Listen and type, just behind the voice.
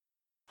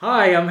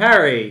Hi, I'm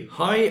Harry.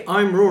 Hi,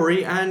 I'm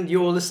Rory, and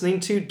you're listening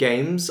to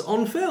Games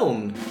on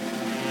Film.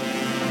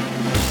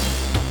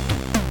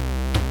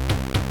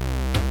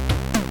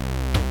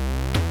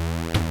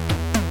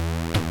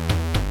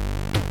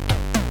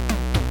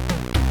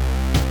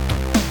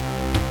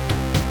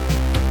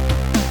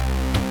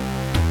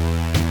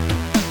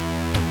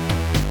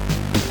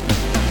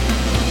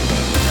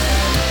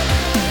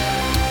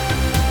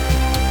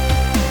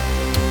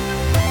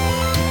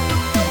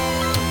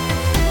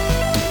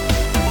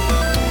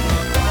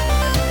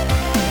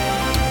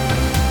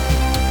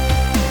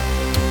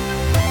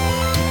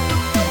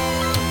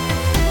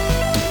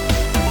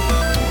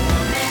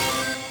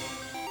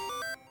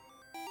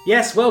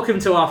 Yes, welcome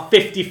to our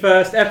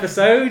 51st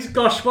episode.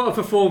 Gosh, what a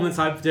performance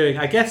I'm doing.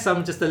 I guess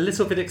I'm just a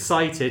little bit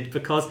excited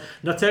because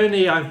not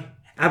only am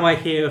I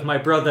here with my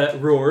brother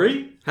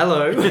Rory,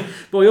 Hello.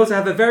 but we also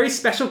have a very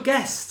special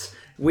guest.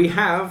 We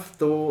have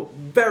the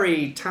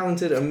very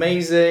talented,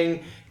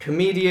 amazing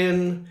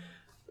comedian,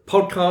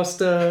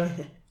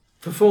 podcaster,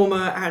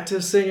 performer,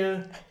 actor,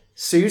 singer,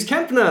 Suze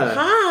Kempner.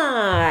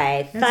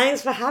 Hi,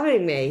 thanks for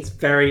having me.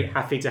 Very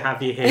happy to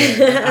have you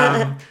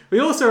here. We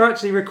also are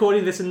actually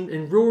recording this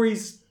in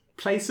Rory's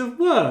place of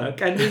work,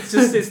 and it's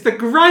the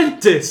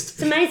grandest.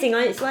 It's amazing.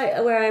 It's like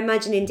where I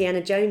imagine Indiana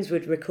Jones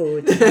would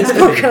record this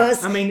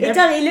podcast. I mean, it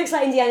looks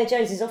like Indiana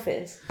Jones's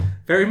office.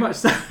 Very much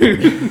so.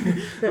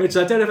 Which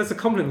I don't know if that's a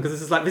compliment because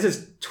this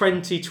is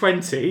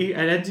 2020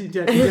 and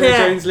Indiana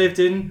Jones lived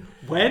in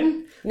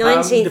when?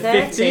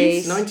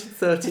 1930s.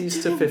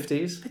 1930s to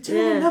 50s. They're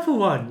doing another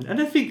one.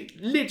 And I think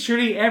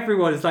literally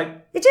everyone is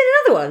like... They're doing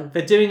another one?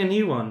 They're doing a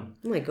new one.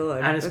 Oh my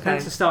god. And it's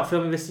supposed to start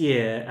filming this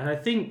year. And I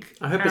think...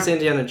 I hope it's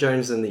Indiana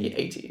Jones in the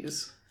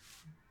 80s.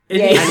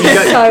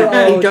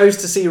 So He goes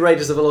to see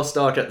Raiders of the Lost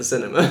Ark at the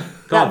cinema.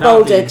 God, that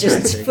boulder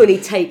just fully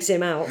takes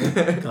him out.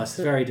 God, it's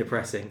very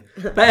depressing.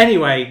 But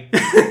anyway,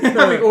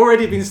 having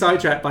already been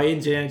sidetracked by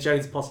Indiana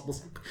Jones' possible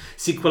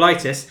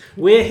sequelitis,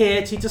 we're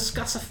here to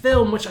discuss a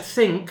film which I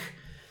think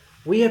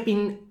we have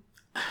been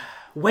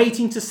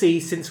waiting to see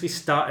since we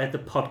started the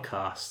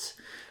podcast.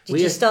 Did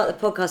you start the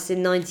podcast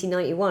in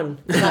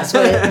 1991? That's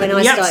when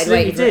I started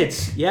waiting for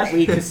it. Yeah,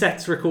 we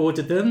cassette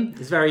recorded them.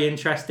 It's very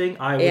interesting.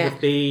 I would have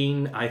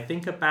been, I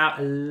think, about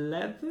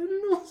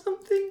 11 or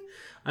something.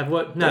 I've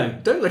worked... No.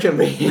 Don't look at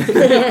me.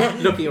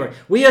 Looking at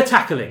we are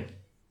tackling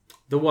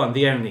the one,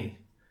 the only,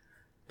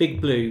 Big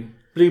Blue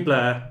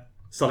Blur,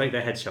 Sonic the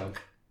Hedgehog.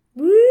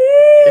 Woo!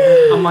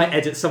 I might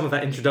edit some of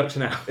that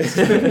introduction out.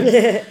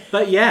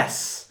 But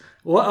yes,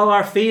 what are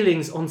our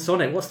feelings on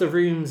Sonic? What's the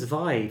room's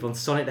vibe on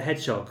Sonic the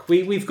Hedgehog?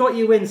 We've got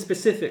you in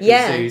specifically,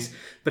 Suze,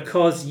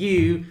 because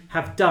you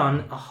have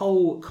done a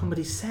whole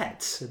comedy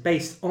set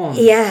based on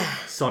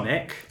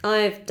Sonic.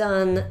 I've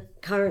done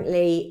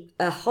currently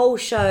a whole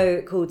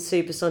show called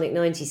Supersonic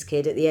 90s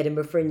Kid at the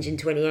Edinburgh Fringe in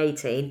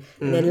 2018.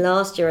 And then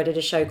last year I did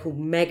a show called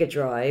Mega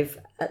Drive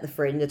at the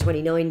Fringe, the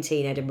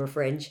 2019 Edinburgh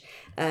Fringe,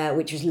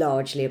 which was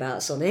largely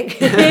about Sonic.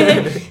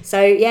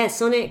 So yeah,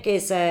 Sonic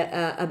is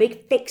a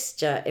big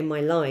fixture in my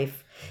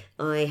life.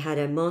 I had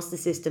a Master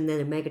System,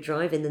 then a Mega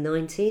Drive in the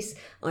 90s.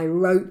 I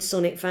wrote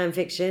Sonic fan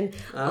fiction.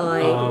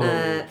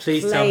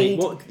 Please tell me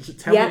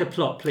the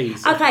plot,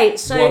 please. Okay,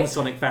 so one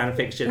Sonic fan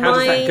fiction. How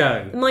does that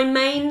go? My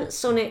main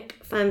Sonic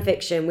fan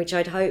fiction, which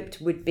I'd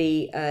hoped would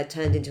be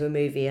turned into a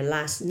movie,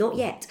 alas, not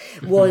yet,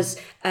 was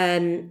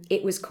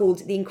it was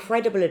called The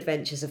Incredible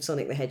Adventures of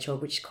Sonic the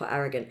Hedgehog, which is quite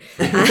arrogant.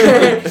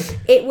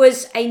 It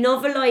was a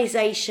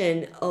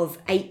novelisation of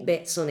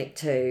 8-bit Sonic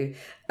 2.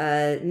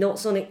 Not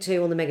Sonic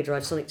 2 on the Mega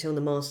Drive, Sonic 2 on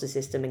the Master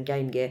System and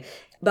Game Gear.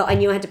 But I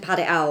knew I had to pad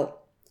it out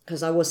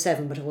because I was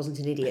 7, but I wasn't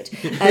an idiot.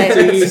 So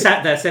you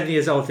sat there 7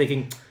 years old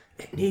thinking,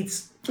 it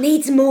needs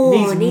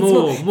more.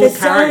 The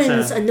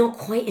character. zones are not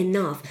quite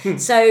enough.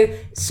 So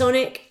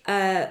Sonic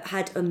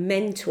had a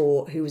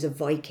mentor who was a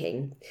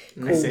Viking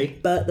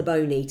called Bert the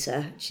Bone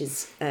Eater, which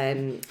is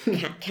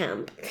Cat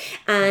Camp.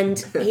 And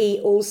he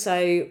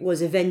also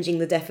was avenging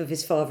the death of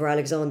his father,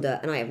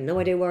 Alexander. And I have no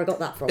idea where I got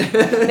that from.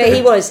 But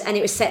he was. And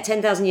it was set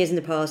 10,000 years in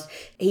the past.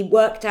 He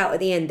worked out at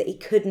the end that he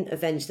couldn't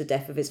avenge the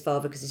death of his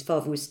father because his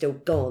father was still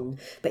gone.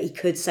 But he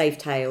could save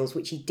Tails,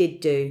 which he did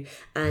do.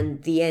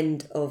 And the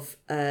end of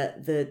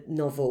the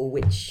novel,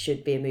 which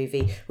should be a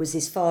movie, was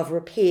his father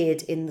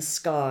appeared in the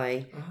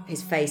sky.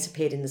 His face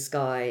appeared in the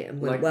sky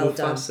and went, like well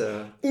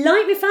Mufasa. done.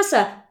 Like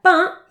Mufasa,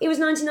 but it was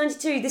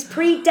 1992. This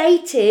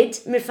predated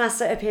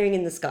Mufasa appearing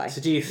in the sky.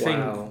 So do you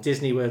think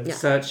Disney were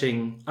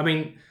searching... I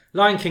mean,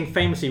 Lion King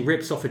famously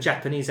rips off a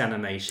Japanese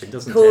animation,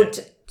 doesn't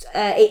it?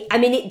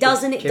 It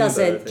does and it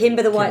doesn't.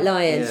 Kimber the White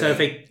Lion.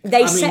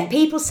 Yeah. So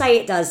people say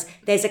it does.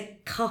 There's a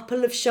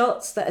couple of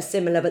shots that are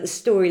similar, but the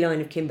storyline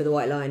of Kimber the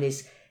White Lion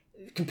is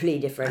completely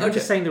different. I'm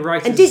just saying the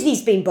writers... And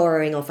Disney's been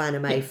borrowing off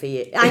anime for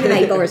years.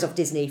 Anime borrows off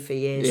Disney for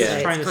years. Yeah.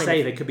 So trying to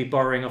say they could be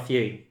borrowing off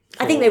you.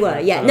 I think they were,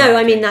 yeah. No,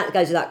 I mean, that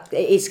goes with that.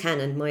 It is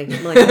canon. My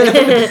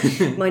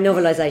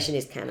novelisation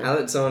is canon.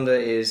 Alexander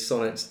is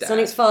Sonic's dad.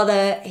 Sonic's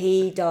father,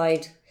 he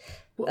died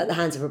at the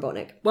hands of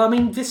Robotnik. Well, I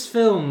mean, this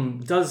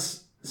film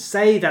does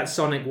say that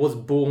Sonic was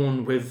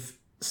born with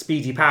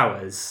speedy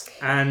powers,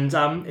 and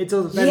it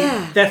does.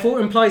 Yeah. Therefore,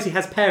 implies he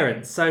has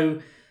parents. So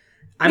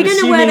I'm We don't know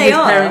assuming where they his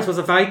are. parents was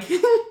a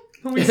Viking.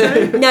 Are we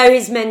saying? No,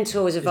 his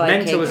mentor was a Viking.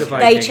 mentor was a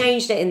Viking. They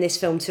changed it in this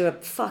film to a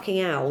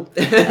fucking owl.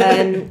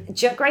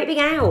 Great big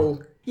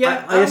owl.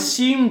 Yeah, I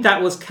assumed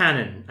that was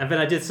canon, and then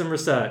I did some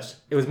research.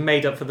 It was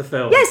made up for the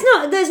film. Yeah, it's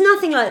not. There's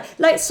nothing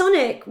like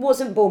Sonic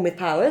wasn't born with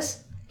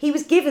powers. He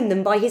was given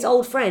them by his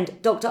old friend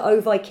Dr.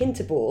 Ovi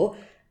Kinterbor,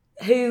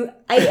 who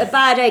ate a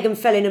bad egg and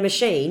fell in a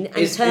machine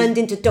and turned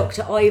into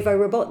Dr. Ivo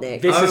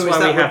Robotnik. This is why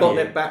that we have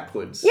Robotnik you.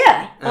 backwards?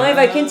 Yeah,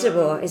 Ivo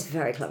Kinterbor is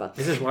very clever.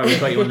 This is why we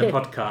got you on the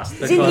podcast.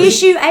 It's in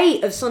issue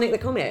 8 of Sonic the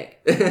Comic.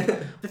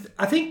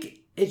 I think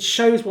it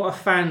shows what a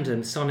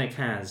fandom Sonic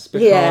has.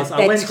 Because Yeah, I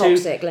they're went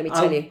toxic, let me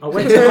tell you. I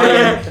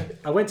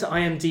went to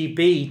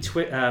IMDb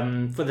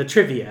for the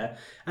trivia,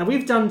 and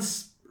we've done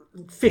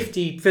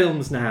 50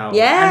 films now.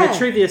 Yeah. And the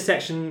trivia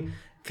section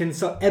can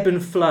sort of ebb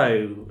and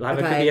flow. Like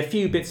there could Okay. be a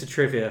few bits of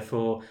trivia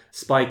for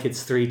Spy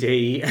Kids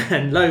 3D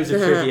and loads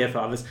of trivia for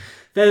others.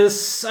 There's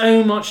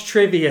so much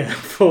trivia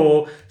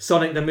for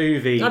Sonic the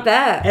movie. I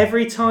bet.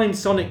 Every time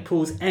Sonic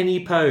pulls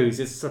any pose,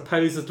 it's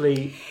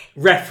supposedly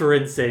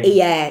referencing.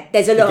 Yeah,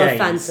 there's a lot of games.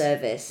 fan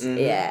service.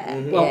 Yeah.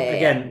 Well, yeah,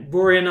 again,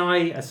 Rory and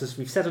I, as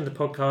we've said on the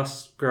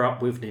podcast, grew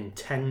up with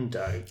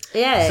Nintendo.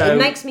 Yeah, So it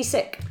makes me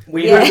sick.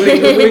 We Yeah. would We're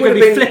have gonna be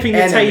been flipping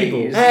the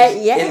enemies tables.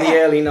 Yeah. in the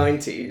early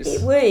 90s.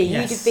 It would. You'd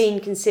Yes. have been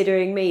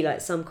considering me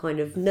like some kind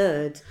of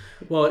nerd.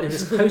 Well, in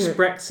this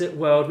post-Brexit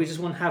world, we just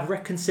want to have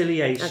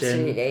reconciliation.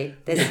 Absolutely.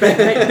 There's,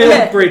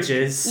 Build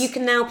bridges. you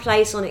can now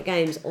play Sonic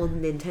games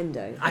on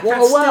Nintendo. I What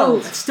can't a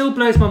world. It still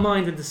blows my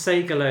mind when the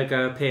Sega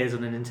logo appears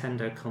on a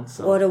Nintendo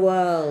console. What a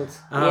world.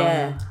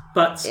 Yeah.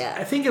 But Yeah.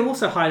 I think it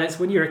also highlights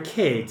when you're a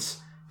kid,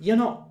 you're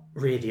not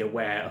really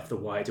aware of the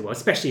wider world,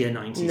 especially a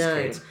 90s No.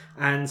 kid.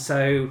 And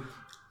so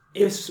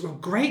it was a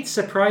great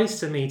surprise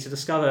to me to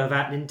discover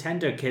that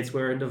Nintendo kids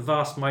were in the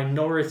vast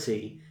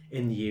minority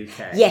in the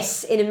UK.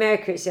 Yes, in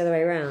America it's the other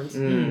way around.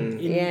 In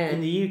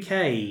the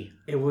UK,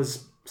 it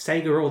was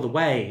Sega all the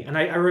way. And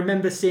I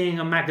remember seeing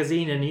a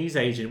magazine, a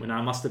newsagent, when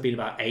I must have been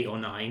about 8 or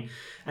 9,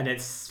 and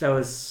there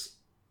was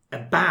a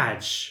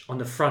badge on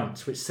the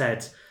front which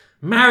said,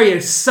 Mario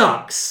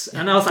sucks.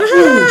 And I was like,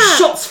 ooh,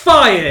 shots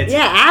fired.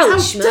 Yeah,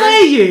 ouch, How man.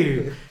 dare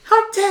you?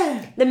 How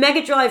dare? The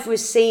Mega Drive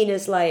was seen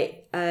as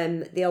like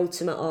the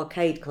ultimate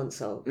arcade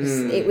console. 'Cause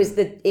it was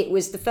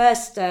the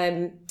first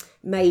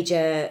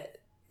major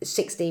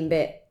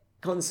 16-bit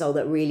console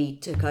that really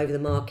took over the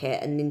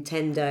market, and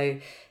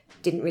Nintendo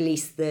didn't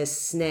release the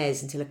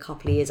SNES until a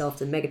couple of years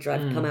after the Mega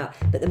Drive had come out.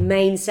 But the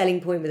main selling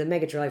point with the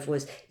Mega Drive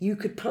was you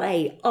could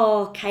play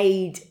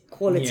arcade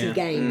quality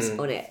games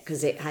on it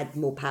because it had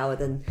more power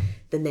than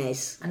the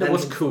NES. And it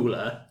was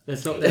cooler.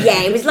 There's not,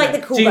 Yeah, it was like the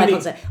cool Do guy me-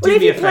 concept. do Well,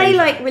 if me you a play favour.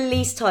 like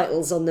release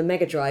titles on the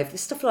Mega Drive,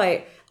 there's stuff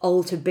like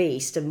Alter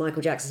Beast and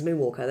Michael Jackson's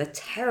Moonwalker. They're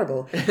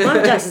terrible.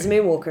 Michael Jackson's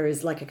Moonwalker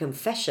is like a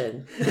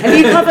confession. Have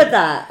you covered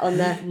that on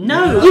the?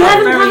 No, You I'm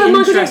haven't very covered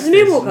Michael Jackson's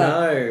interested.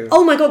 Moonwalker. No.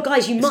 Oh my god,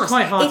 guys, you must.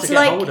 quite hard it's to get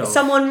like hold of.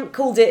 someone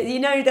called it. You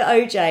know that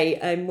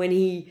OJ when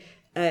he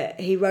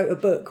wrote a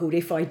book called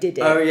If I Did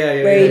It. Oh,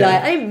 yeah, Where he yeah.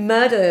 like, I didn't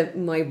murder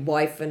my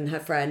wife and her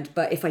friend,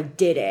 but if I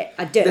did it,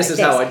 I'd do it. This like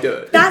is how I do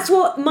it. That's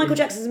what Michael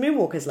Jackson's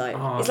Moonwalker's like.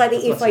 Oh, it's like the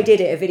I've If got I to-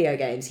 Did It of video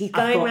games. He's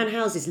going got- around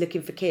houses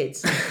looking for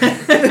kids. I've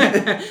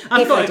If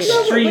I got did it. But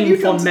extreme you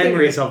come fond to think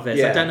memories of it- of this.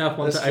 Yeah, I don't know if I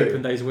want to that's true.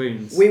 open those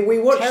wounds. We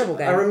watched. Terrible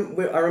game.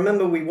 I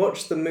remember we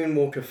watched the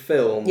Moonwalker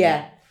film.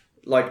 Yeah.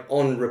 Like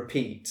on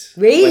repeat.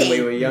 Really? When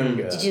we were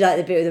younger. Did you like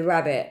the bit with the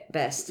rabbit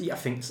best? Yeah, I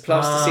think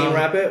Plasticine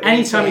Rabbit?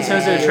 Anytime he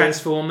turns into Yeah. a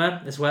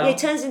transformer as well. Yeah, it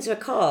turns into a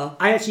car.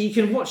 You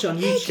can watch it on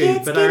YouTube,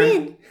 kids, but get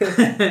in.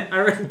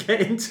 I won't get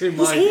into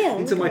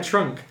here. my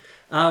trunk.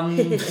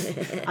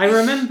 I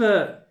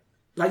remember,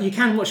 like, you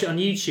can watch it on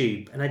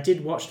YouTube, and I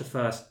did watch the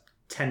first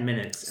 10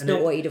 minutes. It's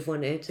not what you'd have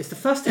wanted. It's the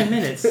first 10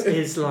 minutes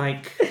is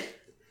like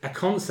a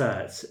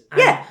concert. And,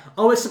 Yeah.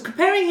 Oh, it's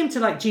comparing him to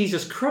like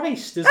Jesus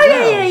Christ as Oh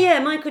well. yeah.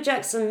 Michael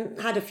Jackson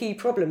had a few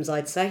problems,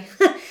 I'd say.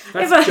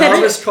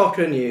 Jarvis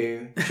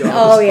Cocker-New.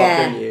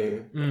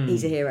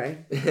 He's a hero.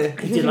 He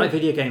did like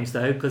video games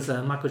though, because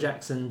Michael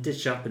Jackson did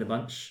show up in a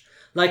bunch.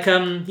 Like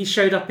he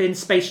showed up in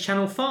Space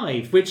Channel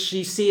 5, which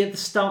you see at the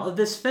start of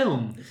this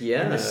film.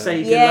 Yeah. In the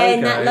Sega Yeah, logo.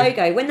 in that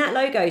logo. When that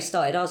logo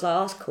started, I was like,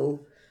 oh, that's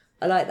cool.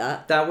 I like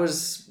that. That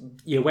was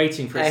You're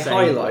waiting for a it to say-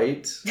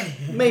 highlight.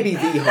 Maybe the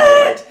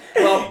highlight.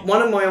 Well,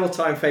 one of my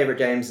all-time favourite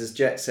games is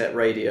Jet Set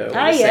Radio on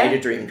the yeah.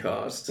 Sega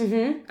Dreamcast.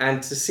 Mm-hmm.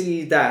 And to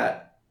see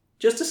that,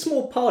 just a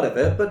small part of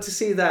it, but to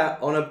see that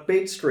on a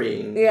big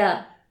screen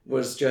Yeah.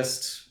 was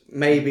just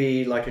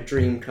maybe like a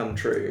dream come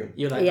true.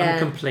 You're like, Yeah. I'm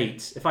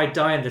complete. If I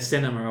die in the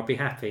cinema, I'll be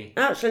happy.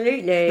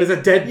 Absolutely. There's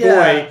a dead boy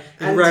Yeah,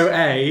 in and- row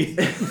A.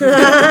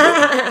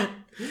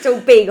 It's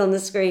all big on the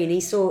screen. He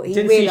Didn't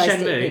see realised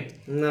Shenmue. it.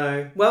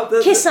 No. Well,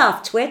 Kiss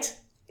off, twit.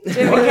 Do you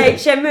remember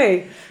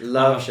Shenmue?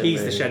 Love Shenmue.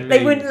 He's the Shenmue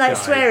They wouldn't let guy.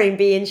 swearing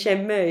be in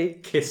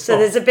Shenmue. Kiss So off.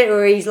 there's a bit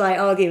where he's like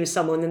arguing with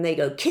someone and they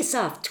go, kiss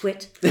off,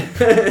 twit.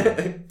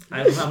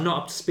 I'm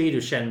not up to speed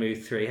with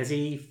Shenmue 3. Has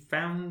he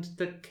found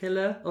the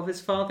killer of his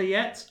father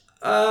yet?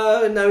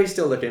 No, he's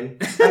still looking.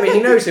 I mean, he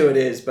knows who it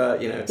is,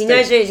 but, you know... He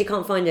knows who it is, you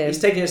can't find him. He's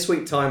taking a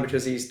sweet time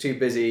because he's too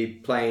busy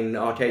playing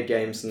arcade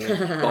games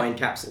and buying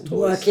capsule toys.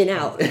 Working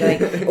out.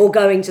 Or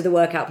going to the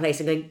workout place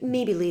and going,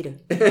 maybe later.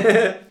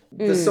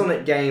 The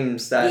Sonic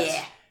games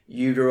that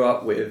you grew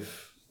up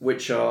with,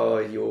 which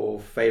are your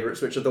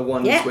favourites? Which are the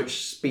ones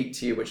which speak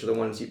to you? Which are the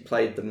ones you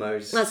played the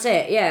most? That's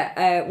it,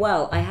 yeah.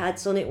 Well, I had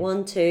Sonic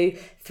 1, 2,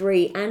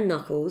 3 and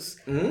Knuckles.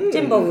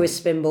 Didn't bother with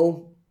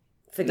Spinball.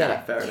 Forget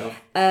it. Fair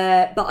enough.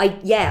 But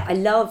I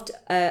loved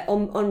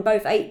on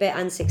both 8-bit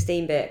and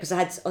 16-bit, because I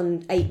had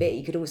on 8-bit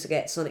you could also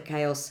get Sonic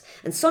Chaos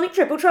and Sonic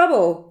Triple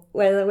Trouble,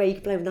 where you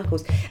could play with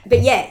Knuckles.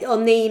 But yeah,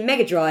 on the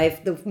Mega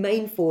Drive, the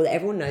main four that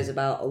everyone knows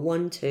about are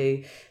 1,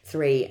 2,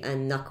 3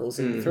 and Knuckles.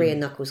 And 3 and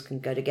Knuckles can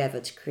go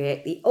together to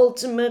create the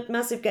ultimate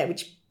massive game,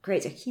 which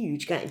creates a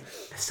huge game.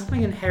 There's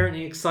something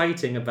inherently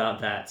exciting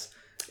about that.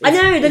 I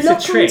know, the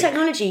lock-on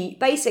technology,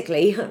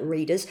 basically,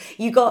 readers,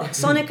 you got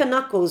Sonic and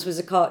Knuckles was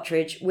a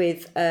cartridge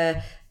with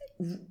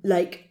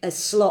like a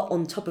slot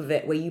on top of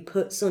it where you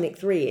put Sonic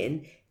 3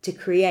 in to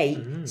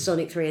create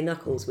Sonic 3 and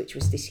Knuckles, which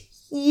was this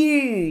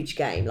huge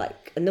game.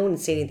 Like, no one had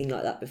seen anything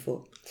like that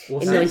before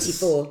in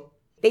 94.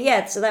 But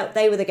yeah, so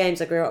they were the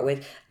games I grew up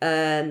with.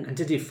 And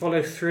did you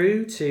follow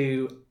through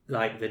to,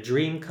 like, the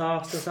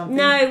Dreamcast or something?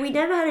 No, we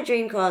never had a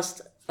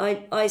Dreamcast.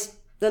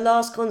 The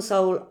last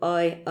console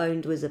I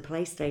owned was a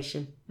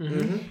PlayStation.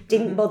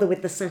 Didn't bother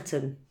with the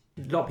Saturn.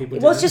 A lot of people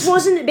did. It just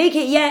wasn't big.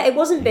 Yeah, it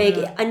wasn't big.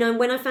 Yeah. And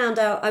when I found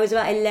out, I was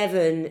about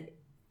 11.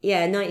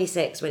 Yeah,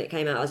 96 when it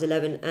came out. I was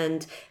 11.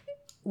 And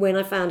when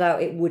I found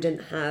out it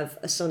wouldn't have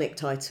a Sonic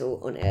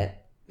title on it,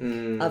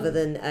 other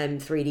than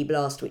 3D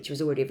Blast, which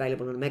was already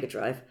available on a Mega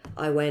Drive,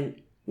 I went,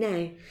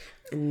 no.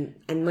 And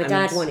my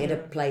dad wanted a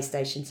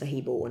PlayStation, so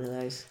he bought one of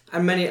those.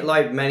 And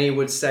many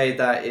would say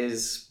that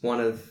is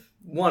one of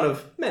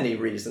many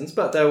reasons,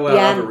 but there were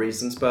other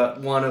reasons.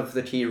 But one of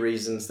the key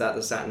reasons that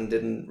the Saturn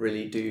didn't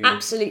really do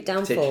absolute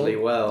downfall particularly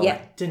well.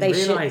 Yeah, didn't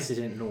realise it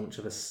didn't launch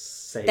with a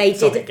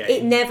Sonic game.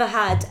 It never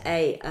had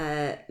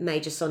a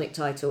major Sonic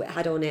title. It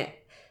had on it,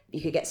 you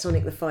could get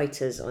Sonic the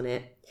Fighters on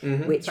it,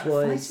 which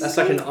was that's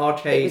like an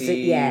arcade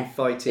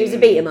fighting. It was a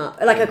beat 'em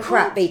up, like a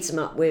crap beat 'em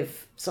up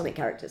with Sonic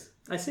characters.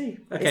 I see.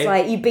 Okay. It's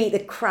like you beat the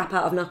crap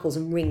out of Knuckles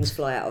and rings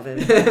fly out of him.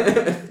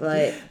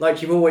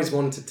 like you've always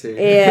wanted to.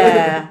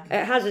 Yeah,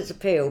 it has its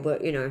appeal,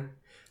 but you know.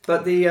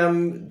 But the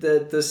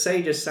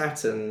Sega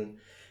Saturn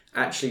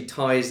actually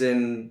ties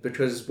in,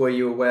 because were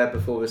you aware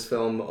before this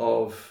film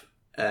of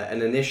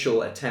an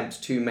initial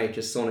attempt to make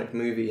a Sonic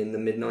movie in the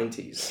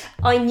mid-90s?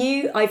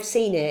 I've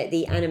seen it,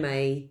 the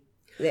anime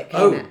that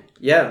came out.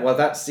 Yeah, well,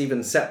 that's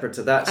even separate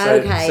to that. So,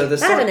 okay, so that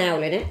had an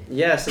owl in it.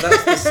 Yeah, so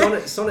that's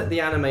the Sonic the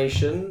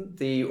animation,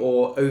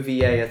 or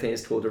OVA, I think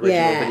it's called,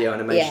 original video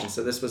animation. Yeah.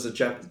 So this was a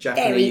Japanese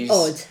very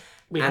odd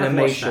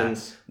animation,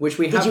 which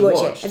we have watched. Did you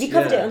watch it? Have you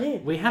covered it on here?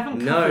 We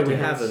haven't covered it. No, we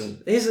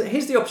haven't.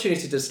 Here's the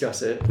opportunity to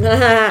discuss it.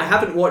 I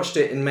haven't watched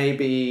it in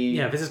maybe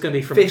this is going to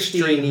be from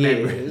 15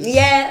 years.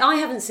 Yeah, I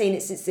haven't seen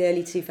it since the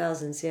early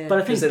 2000s, yeah. But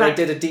I think they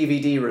did a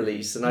DVD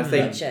release, and I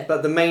think... Gotcha.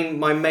 But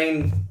my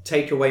main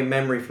takeaway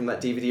memory from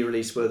that DVD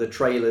release were the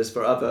trailers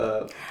for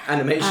other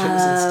animations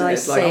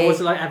instead.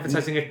 Was it like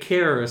advertising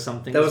Akira or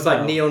something? There was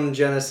like Neon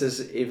Genesis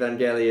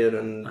Evangelion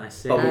and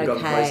Bubblegum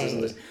Crisis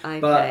and this.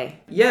 But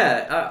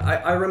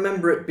yeah, I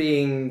remember it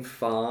being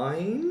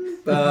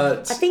fine,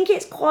 but I think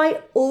it's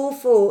quite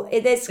awful.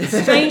 There's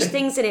strange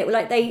things in it.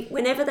 Like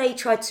whenever they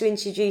tried to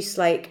introduce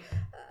like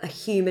a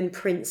human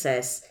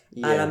princess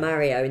a la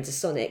Mario into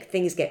Sonic,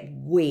 things get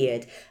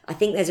weird. I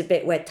think there's a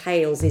bit where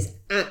Tails is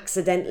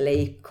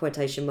accidentally,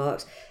 quotation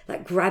marks,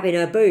 like grabbing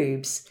her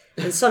boobs.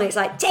 And Sonic's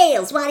like,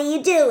 Tails, what are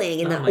you doing?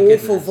 In that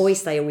awful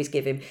voice they always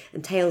give him.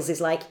 And Tails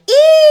is like, eee!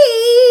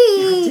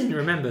 I didn't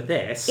remember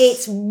this.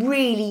 It's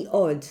really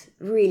odd,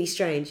 really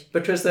strange.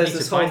 Because there's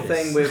this whole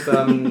thing with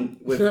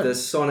the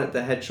Sonic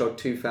the Hedgehog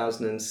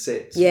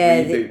 2006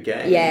 reboot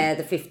game. Yeah,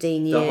 the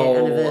 15-year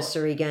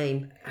anniversary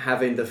game.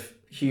 Having the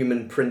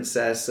human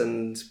princess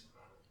and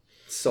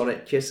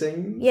Sonic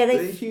kissing the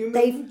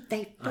human.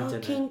 They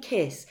fucking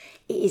kiss.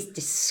 It is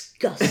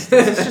disgusting.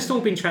 It's just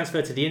all been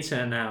transferred to the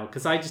internet now,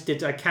 because I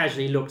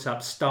casually looked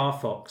up Star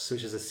Fox,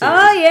 which is a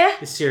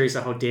series. A series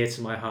I hold dear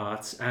to my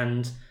heart,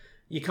 and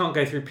you can't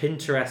go through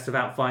Pinterest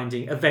without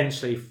finding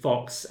eventually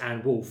Fox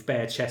and Wolf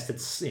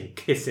bare-chested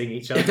kissing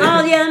each other.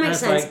 Oh yeah, that makes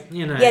sense. Like,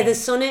 yeah, the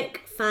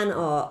Sonic fan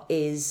art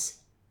is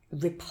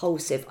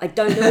repulsive. I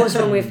don't know what's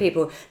wrong with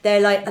people.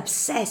 They're like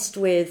obsessed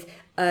with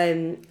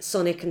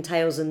Sonic and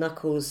Tails and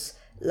Knuckles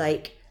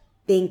like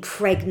being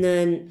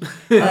pregnant,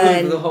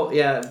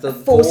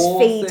 the force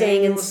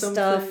feeding and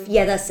stuff.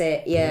 Yeah, that's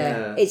it.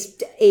 Yeah.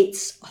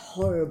 It's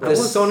horrible. The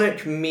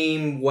Sonic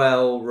meme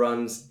well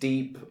runs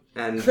deep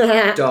and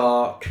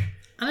dark.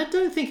 And I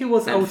don't think it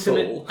was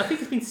ultimate. I think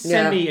it's been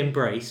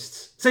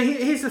semi-embraced. So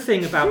here's the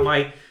thing about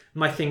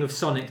my thing of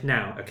Sonic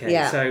now.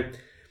 Okay, so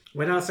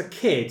when I was a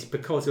kid,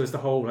 because it was the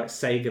whole like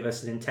Sega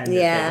versus Nintendo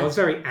thing, I was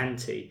very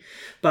anti.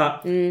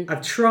 But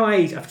I've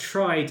tried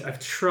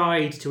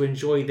to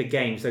enjoy the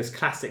games, those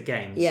classic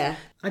games. Yeah.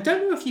 I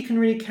don't know if you can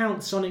really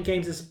count Sonic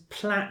games as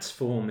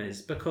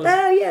platformers because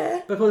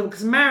yeah.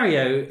 because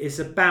Mario is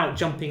about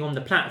jumping on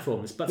the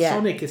platforms, but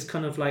Sonic is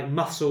kind of like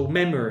muscle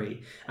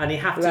memory, and you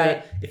have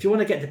to if you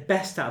want to get the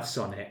best out of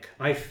Sonic,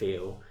 I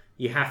feel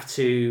you have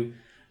to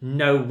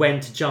know when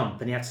to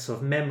jump and you have to sort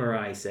of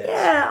memorize it.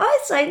 Yeah,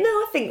 I'd say no.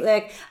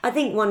 I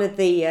think one of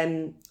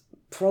the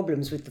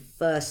problems with the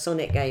first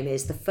Sonic game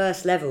is the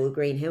first level, the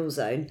Green Hill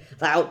Zone,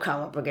 that'll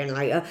come up again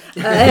later,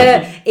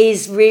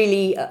 is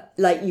really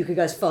like you can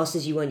go as fast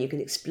as you want, you can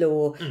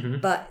explore,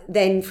 but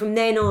then from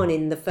then on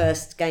in the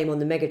first game on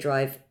the Mega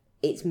Drive,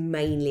 it's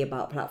mainly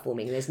about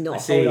platforming. There's not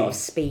a whole lot of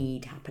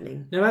speed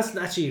happening. No, that's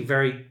actually a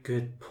very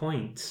good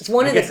point. It's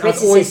one of the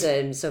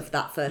criticisms of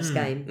that first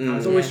game. I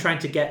was always trying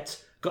to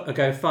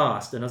go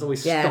fast, and I was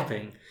always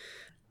stopping.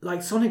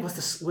 Like Sonic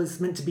was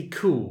meant to be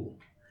cool.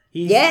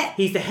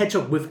 He's the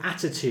hedgehog with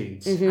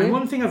attitudes. And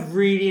one thing I've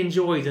really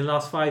enjoyed in the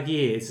last 5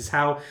 years is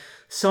how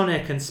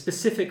Sonic, and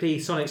specifically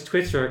Sonic's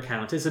Twitter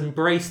account, has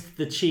embraced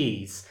the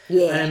cheese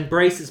and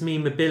embraced its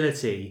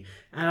memeability.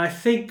 And I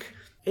think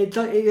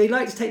they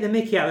like to take the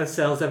mickey out of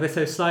themselves ever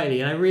so slightly,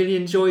 and I really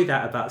enjoy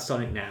that about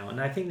Sonic now. And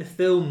I think the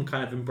film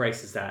kind of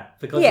embraces that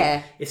because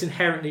it's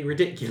inherently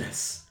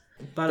ridiculous.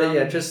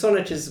 But just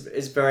Sonic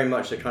is very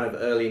much a kind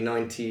of early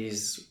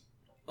 90s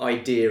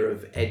idea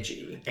of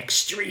edgy,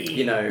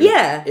 extreme,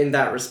 in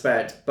that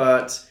respect,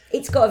 but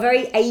it's got a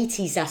very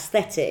 80s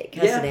aesthetic,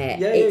 hasn't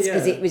it? It's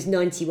because it was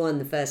 91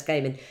 the first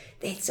game, and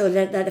it's all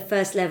the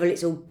first level,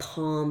 it's all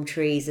palm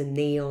trees and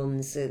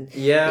neons, and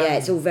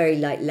it's all very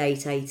like late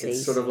 80s.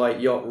 It's sort of like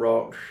yacht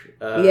rock,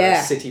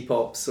 city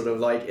pop sort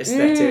of like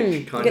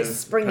aesthetic kind of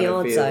springy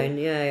art zone.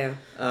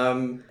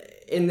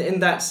 In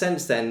that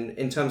sense, then,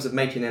 in terms of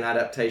making an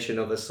adaptation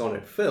of a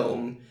Sonic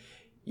film,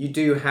 you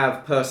do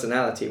have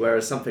personality,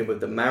 whereas something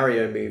with the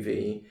Mario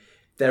movie,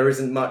 there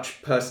isn't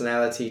much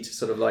personality to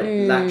sort of like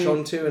latch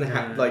onto,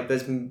 and like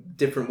there's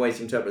different ways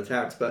to interpret the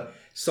character. But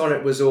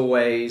Sonic was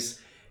always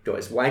got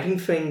his wagging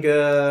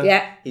finger.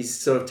 Yeah, he's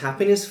sort of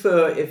tapping his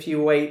foot if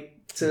you wait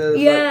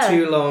like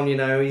too long.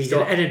 He's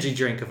got an energy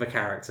drink of a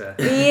character.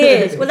 He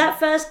is. Well, that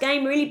first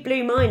game really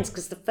blew minds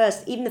because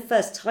even the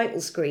first title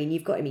screen,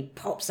 you've got him. He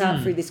pops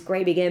out through this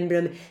great big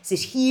emblem. It's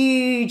this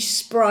huge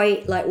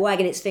sprite, like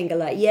wagging its finger,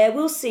 like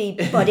we'll see,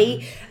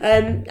 buddy.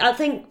 I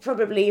think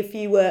probably if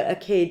you were a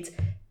kid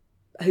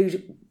who's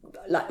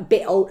like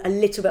a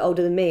little bit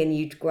older than me, and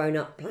you'd grown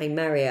up playing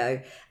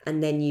Mario,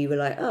 and then you were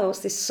like, oh, what's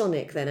this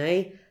Sonic then,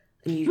 eh?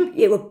 And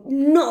it would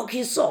knock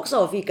your socks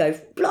off. You'd go,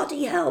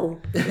 bloody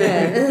hell.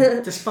 Yeah.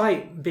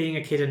 Despite being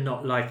a kid and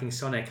not liking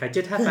Sonic, I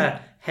did have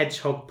a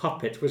hedgehog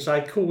puppet, which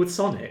I called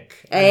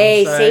Sonic.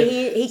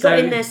 Hey, he got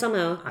in there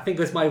somehow. I think it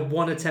was my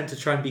one attempt to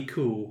try and be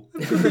cool.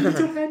 I've got a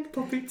little hand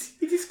puppet.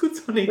 It is good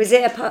Sonic. Was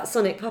it a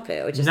Sonic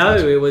puppet? Or just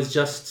it was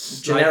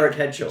just generic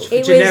hedgehog.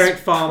 It generic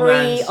was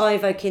farmland.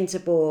 Pre-Ivo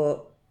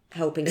Kinterbor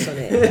helping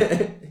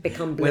Sonic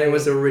become blue. When it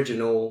was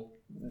original...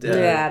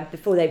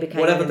 before they became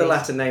whatever the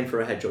Latin name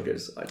for a hedgehog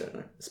is, I don't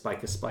know.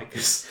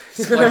 Spicus.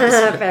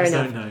 Fair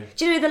enough.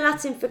 Do you know the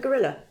Latin for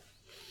gorilla?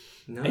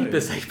 No.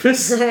 Apus.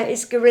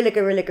 It's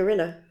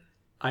gorilla.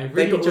 I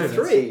really enjoy this.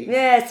 3.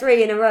 Yeah,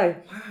 3 in a row.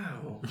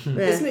 Wow.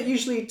 Isn't it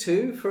usually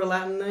 2 for a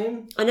Latin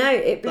name? I know,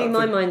 it blew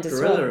my mind as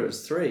well. Gorilla, it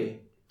was 3.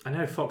 I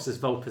know Fox is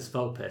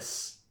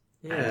Vulpus.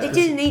 Yeah. They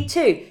didn't need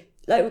 2.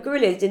 Like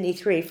gorillas didn't need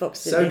 3.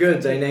 Fox didn't so need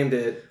good, 2. they named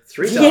it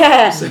 3 times.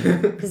 Yeah,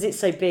 because it's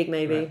so big,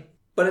 maybe. Right.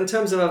 But in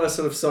terms of other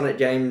sort of Sonic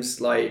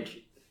games, I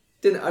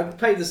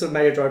played the sort of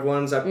Mega Drive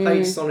ones. I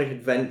played Sonic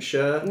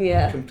Adventure.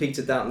 Yeah.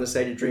 Completed that on the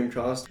Sega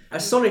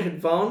Dreamcast. Sonic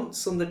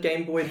Advance on the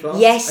Game Boy Advance.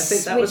 Yes, I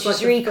think that which was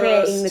is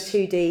recreating the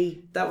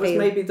 2D. That was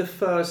maybe the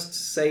first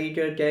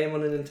Sega game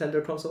on a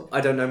Nintendo console.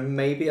 I don't know,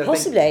 maybe.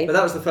 Possibly. Think, but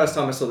that was the first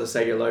time I saw the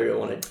Sega logo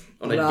on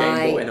a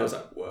Game Boy, and I was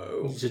like,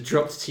 whoa. You just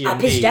dropped to your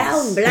knees. Up is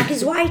down, black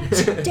is white,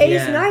 day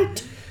is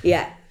night.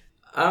 Yeah.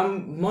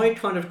 My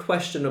kind of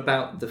question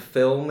about the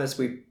film as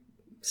we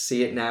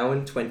see it now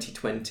in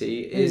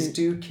 2020 is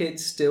do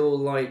kids still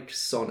like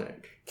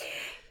Sonic?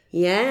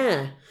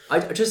 Yeah.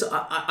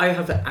 I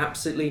have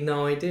absolutely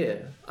no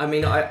idea. I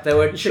mean, there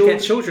were you should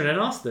get children and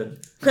ask them.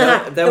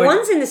 The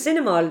ones in the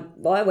cinema,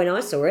 when I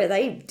saw it,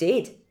 they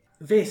did.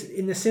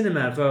 In the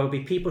cinema, there will be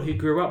people who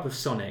grew up with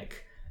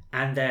Sonic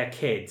and their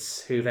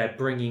kids who they're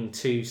bringing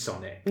to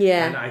Sonic.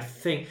 Yeah. And I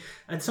think...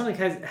 And Sonic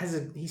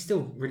he's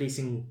still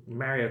releasing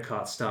Mario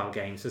Kart style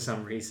games for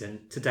some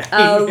reason today.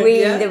 Oh,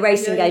 really? The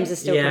racing games are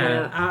still coming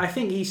out. I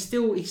think he's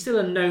still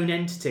a known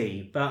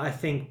entity, but I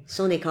think...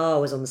 Sonic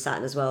R was on the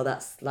Saturn as well.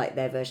 That's like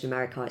their version of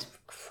Mario Kart. It's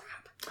crap.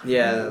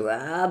 Yeah.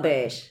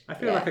 Rubbish. I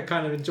feel like I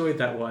kind of enjoyed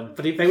that one.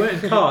 But they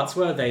weren't in carts,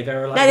 were they? They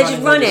were like... No, they're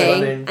just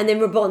running, and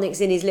then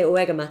Robotnik's in his little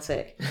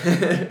Eggomatic.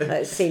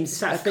 That seems... It's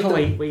that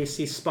thing where you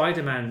see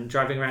Spider-Man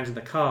driving around in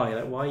the car.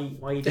 You're like,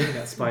 why are you doing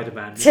that,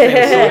 Spider-Man?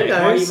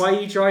 Why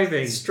are you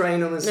driving?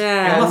 Strain on his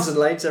arms and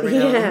legs every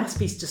now and then. It must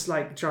be just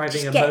like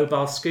driving a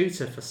mobile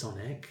scooter for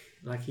Sonic.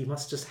 Like, he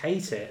must just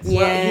hate it.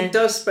 Well, he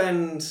does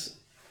spend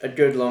a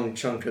good long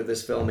chunk of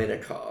this film in a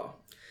car.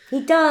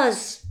 He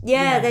does.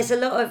 Yeah, there's a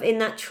lot of in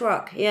that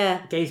truck.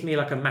 Yeah. Gave me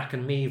like a Mac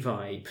and Me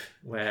vibe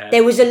where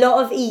there was a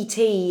lot of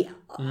E.T.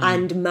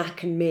 and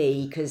Mac and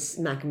Me, because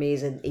Mac and Me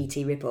is an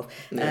E.T. ripoff.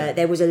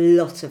 There was a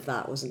lot of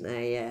that, wasn't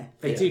there? Yeah.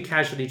 They do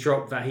casually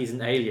drop that he's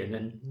an alien,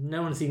 and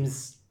no one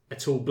seems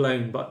at all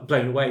blown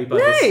away by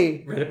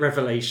this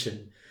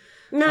revelation.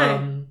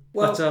 No.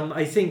 But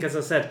I think, as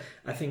I said,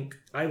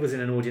 I was in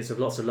an audience of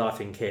lots of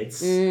laughing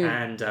kids,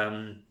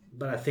 and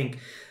but I think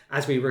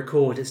as we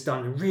record, it's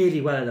done really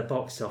well at the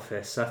box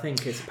office. I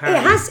think it's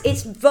apparently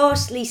it's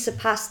vastly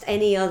surpassed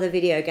any other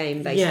video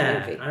game based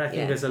movie. And I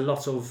think there's a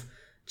lot of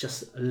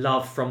just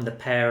love from the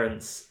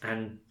parents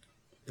and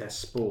their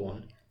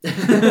spawn.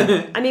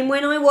 I mean,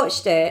 when I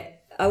watched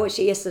it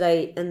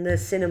yesterday, and the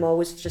cinema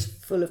was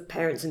just full of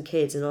parents and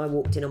kids, and I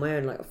walked in on my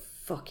own like a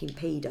fucking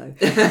pedo.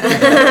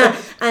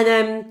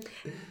 And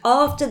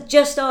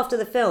just after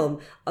the film,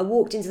 I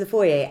walked into the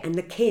foyer, and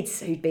the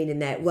kids who'd been in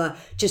there were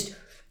just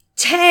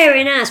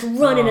tearing ass,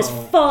 running as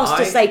fast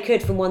as they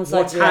could from one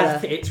side to the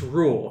other. It's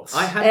wrought.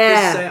 I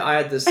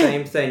had the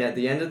same thing. At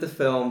the end of the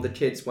film, the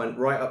kids went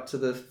right up to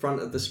the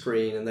front of the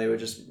screen, and they were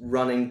just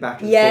running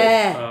back and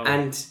forth.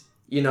 And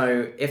you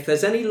know, if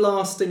there's any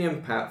lasting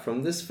impact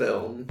from this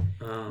film,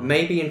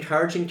 maybe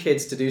encouraging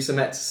kids to do some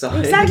exercise.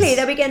 Exactly,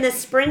 they'll be getting their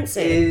sprints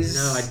in.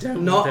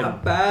 Not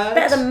a bad.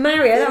 Better than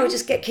Mario. That would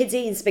just get kids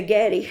eating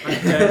spaghetti.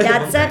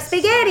 That's up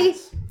spaghetti.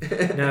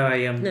 No, I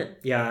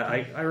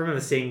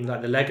remember seeing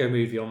like the Lego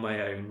Movie on my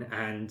own,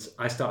 and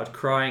I started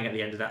crying at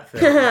the end of that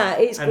film.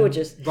 It's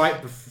gorgeous.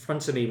 Right in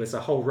front of me was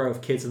a whole row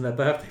of kids in their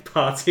birthday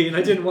party, and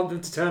I didn't want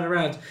them to turn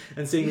around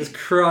and seeing this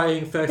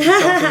crying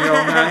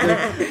 30-something-year-old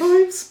man going,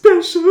 I'm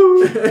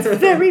special. It's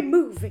very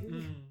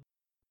moving.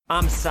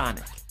 I'm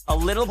Sonic, a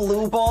little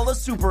blue ball of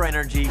super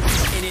energy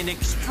in an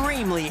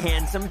extremely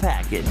handsome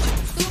package.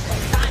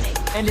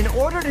 And in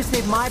order to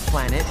save my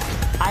planet,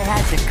 I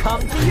had to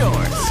come to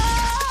yours.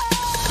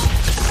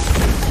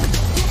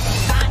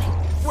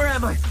 Where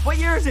am I? What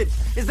year is it?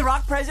 Is The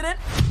Rock president?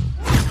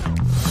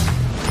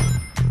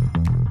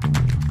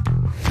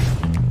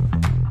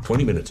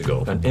 20 minutes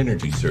ago, an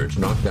energy surge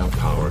knocked out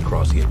power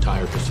across the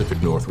entire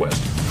Pacific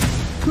Northwest.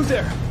 Who's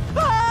there?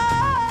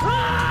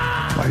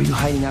 Why are you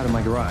hiding out in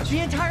my garage? The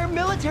entire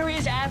military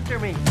is after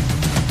me.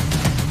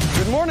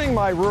 Good morning,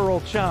 my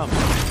rural chum.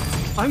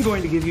 I'm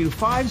going to give you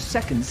 5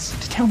 seconds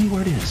to tell me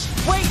where it is.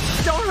 Wait,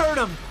 don't hurt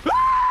him.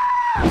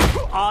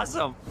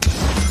 Awesome.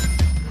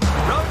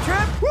 Road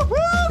trip?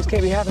 Woo-hoo! This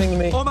can't be happening to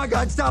me. Oh my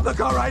God, stop the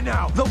car right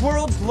now. The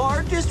world's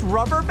largest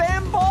rubber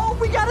band ball?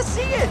 We gotta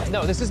see it.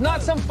 No, this is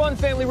not some fun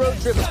family road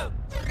trip.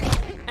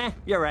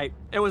 You're right.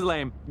 It was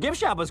lame. Gift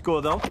shop was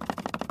cool though.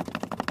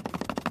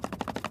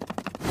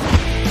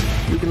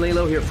 You can lay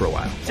low here for a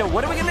while. So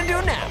what are we gonna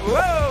do now?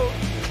 Whoa!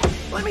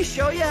 Let me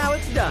show you how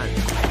it's done.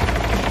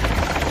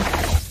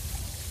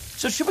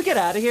 So should we get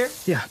out of here?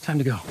 Yeah, time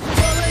to go.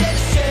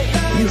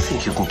 You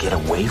think you can get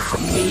away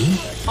from me?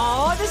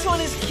 Aw, this one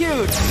is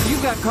cute.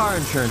 You've got car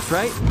insurance,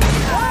 right?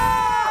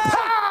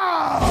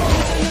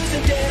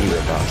 You're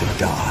about to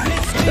die.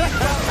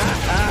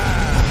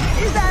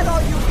 Is that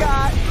all you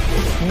got?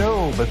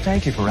 No, but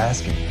thank you for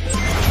asking.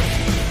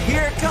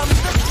 Here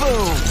comes the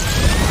boom.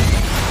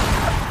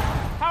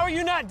 How are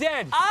you not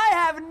dead? I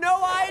have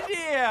no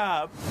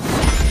idea.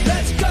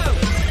 Let's go.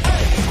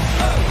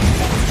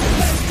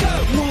 Let's go.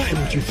 Why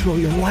would you throw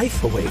your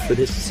life away for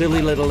this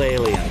silly little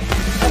alien?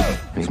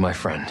 He's my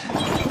friend.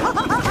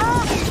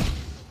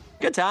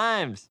 Good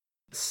times.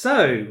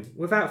 So,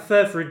 without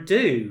further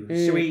ado,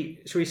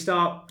 should we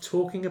start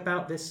talking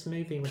about this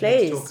movie?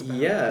 Please.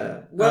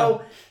 Yeah.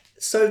 Well,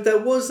 so there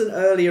was an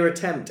earlier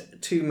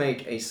attempt to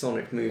make a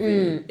Sonic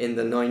movie in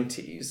the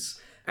 90s,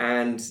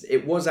 and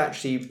it was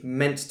actually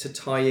meant to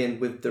tie in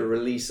with the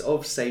release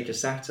of Sega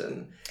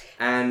Saturn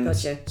and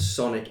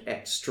Sonic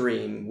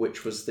X-treme,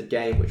 which was the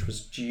game which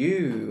was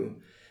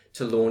due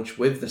to launch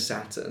with the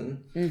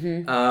Saturn.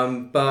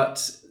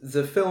 But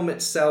the film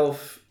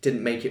itself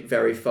didn't make it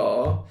very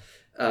far.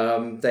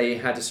 They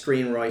had a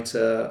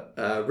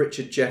screenwriter,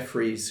 Richard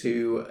Jeffries,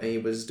 who he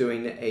was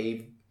doing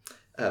a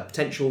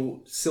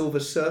potential Silver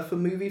Surfer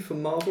movie for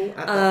Marvel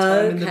at that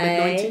time in the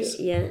mid-90s.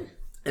 Yeah.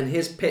 And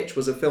his pitch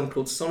was a film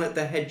called Sonic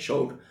the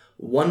Hedgehog,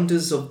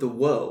 Wonders of the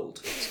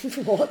World.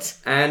 What?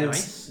 And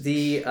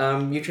the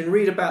you can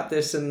read about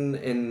this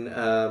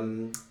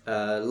in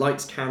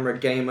Lights, Camera,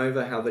 Game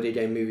Over, How Video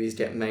Game Movies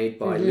Get Made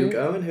by Luke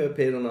Owen, who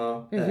appeared on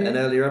our an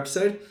earlier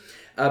episode.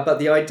 But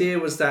the idea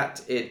was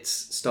that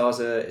it's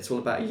all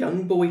about a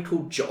young boy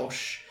called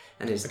Josh,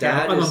 and his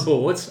dad I'm on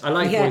board. I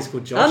like boys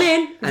called Josh. I'm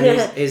in.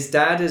 And his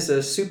dad is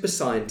a super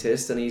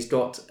scientist, and he's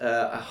got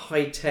a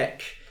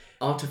high-tech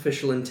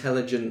artificial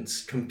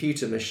intelligence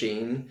computer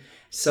machine.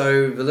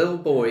 So the little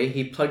boy,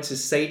 he plugs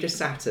his Sega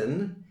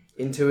Saturn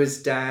into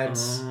his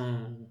dad's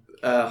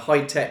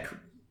high-tech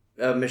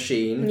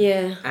machine.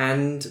 Yeah.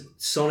 And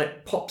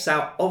Sonic pops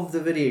out of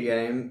the video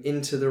game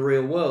into the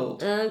real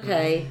world.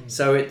 Okay.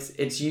 So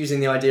it's using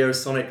the idea of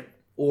Sonic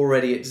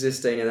already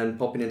existing and then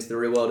popping into the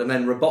real world. And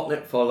then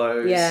Robotnik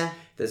follows. Yeah.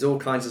 There's all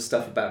kinds of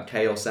stuff about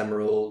Chaos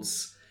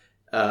Emeralds.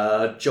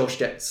 Josh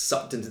gets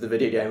sucked into the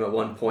video game at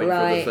one point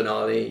for the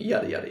finale.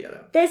 Yada yada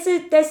yada.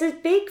 There's a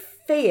big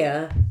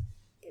fear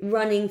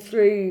running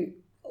through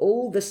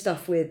all the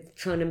stuff with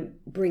trying to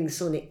bring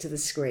Sonic to the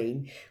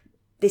screen.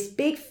 This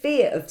big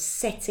fear of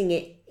setting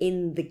it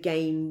in the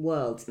game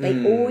world.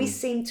 They always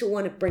seem to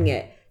want to bring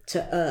it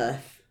to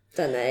Earth,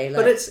 don't they?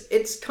 But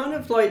it's kind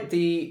of like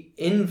the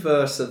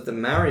inverse of the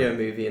Mario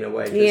movie in a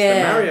way. Because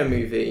the Mario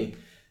movie,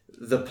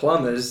 the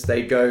plumbers,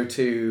 they go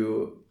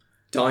to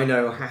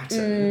Dino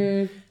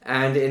Hatton.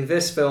 And in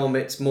this film,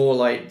 it's more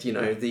like,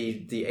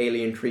 the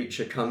alien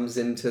creature comes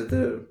into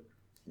the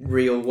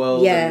real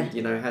world and,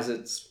 has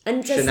its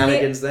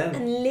shenanigans there.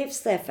 And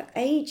lives there for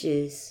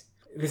ages.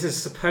 This is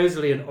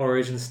supposedly an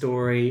origin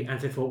story, and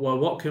they thought, well,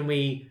 what can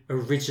we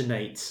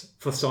originate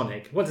for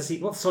Sonic? What does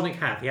Sonic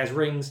have? He has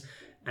rings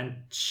and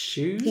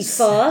shoes. He's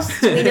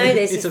fast. We know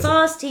this. He's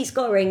fast. He's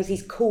got rings.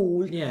 He's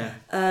cool. Yeah.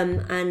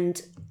 And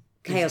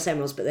Chaos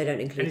Emeralds, but they don't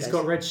include. And he's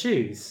got red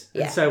shoes.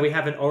 Yeah. And so we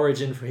have an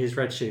origin for his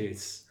red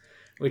shoes,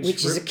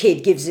 which as a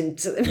kid gives him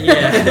to them.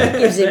 Yeah.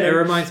 Gives him. It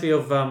reminds me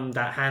of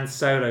that Han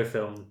Solo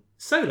film,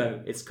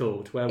 Solo. It's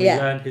called, where we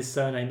learn his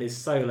surname is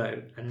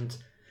Solo, and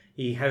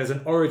he has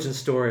an origin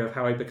story of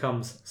how he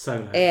becomes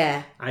Solo.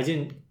 Yeah. I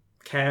didn't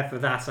care for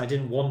that. I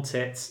didn't want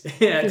it.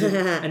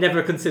 I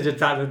never considered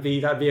that'd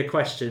be a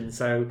question.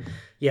 So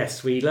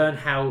yes, we learn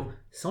how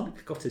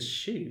Sonic got his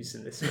shoes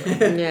in this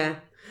film. Yeah.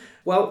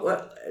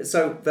 Well,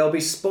 so there'll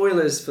be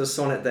spoilers for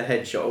Sonic the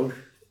Hedgehog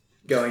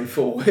going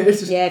forward.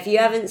 Yeah, if you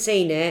haven't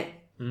seen it,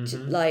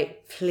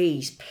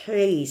 please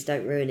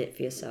don't ruin it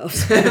for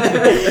yourselves.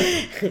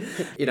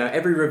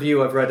 Every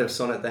review I've read of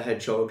Sonic the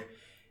Hedgehog,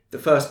 the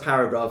first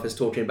paragraph is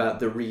talking about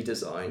the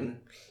redesign.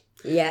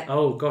 Yeah.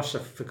 Oh gosh,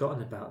 I've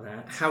forgotten about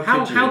that.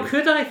 How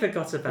could I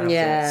forgot about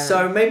it?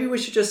 So maybe we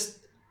should just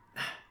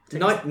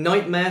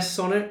Nightmare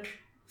Sonic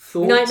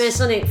thoughts. Nightmare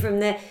Sonic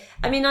from there.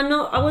 I mean,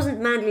 I wasn't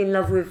madly in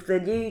love with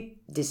the new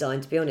design,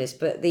 to be honest,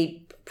 but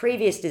the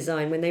previous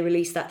design, when they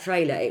released that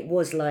trailer, it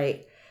was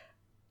like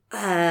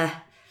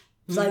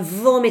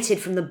vomited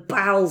from the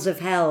bowels of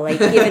hell. They'd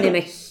given him a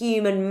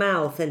human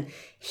mouth and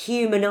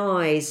human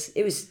eyes.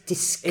 It was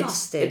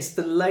disgusting. It's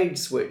the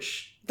legs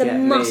which the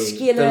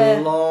muscular,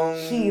 the long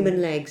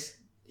human legs,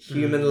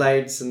 human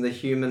legs, and the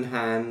human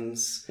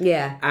hands.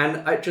 Yeah, and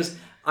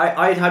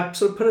I had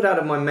sort of put it out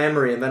of my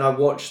memory, and then I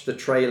watched the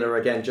trailer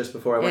again just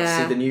before I went to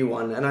see the new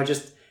one, and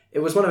it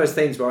was one of those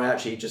things where I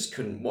actually just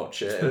couldn't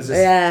watch it. It was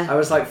I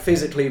was like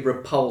physically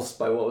repulsed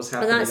by what was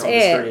happening on the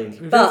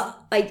screen. But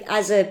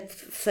as a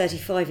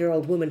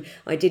 35-year-old woman,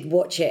 I did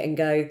watch it and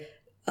go,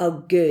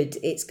 oh good,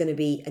 it's going to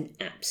be an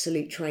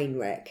absolute train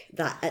wreck.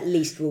 That at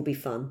least will be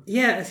fun.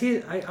 Yeah,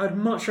 I'd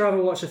much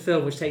rather watch a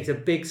film which takes a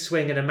big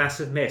swing and a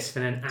massive miss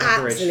than an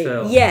average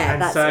film. Yeah,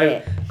 and that's so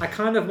it. I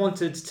kind of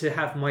wanted to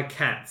have my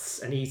cats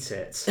and eat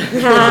it.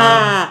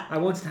 I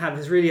wanted to have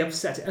this really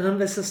upsetting, and then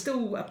there's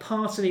still a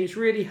part of me which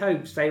really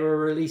hopes they will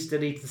release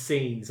deleted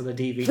scenes on the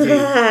DVD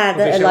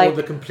which show all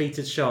the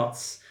completed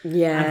shots.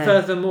 Yeah. And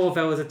furthermore,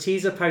 there was a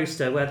teaser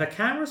poster where the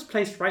camera's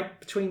placed right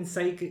between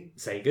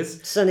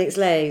Sonic's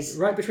legs.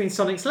 Right between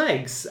Sonic's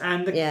legs.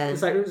 And it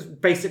was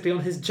basically on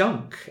his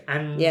junk.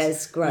 And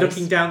it's gross.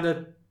 Looking down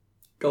the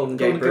Golden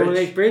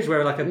Gate Bridge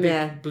where like a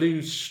big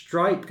blue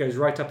stripe goes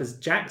right up his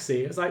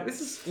jacksie. It was like,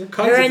 this is all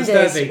kinds of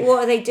disturbing.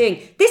 What are they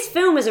doing? This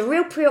film has a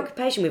real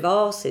preoccupation with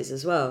arses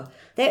as well.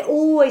 They're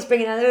always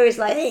bringing out, they're always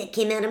like, it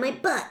came out of my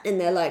butt. And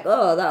they're like,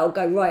 oh, that'll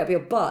go right up your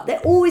butt. They're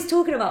always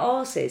talking about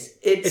arses.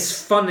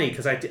 It's funny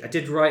because I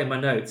did write in my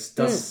notes,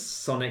 does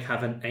Sonic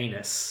have an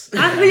anus?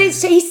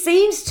 He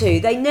seems to.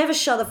 They never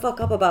shut the fuck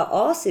up about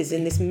arses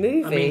in this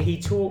movie. I mean, he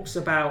talks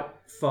about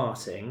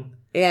farting.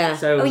 Yeah.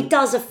 So he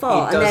does a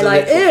fart, and they're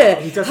like,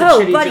 ugh,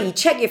 oh, buddy,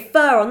 check your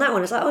fur on that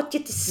one. It's like, oh,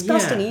 you're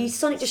disgusting. Yeah.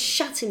 Sonic just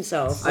shat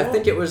himself. I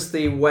think it was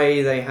the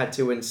way they had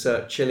to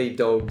insert chili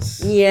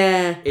dogs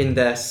in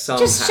there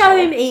somehow. Just show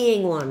him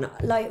eating one.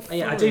 Like,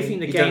 I do think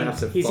the game,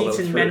 he's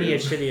eaten many a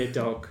chili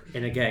dog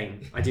in a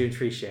game. I do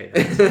appreciate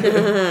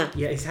that.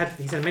 Yeah, he's had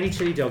many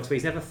chili dogs, but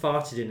he's never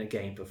farted in a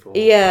game before.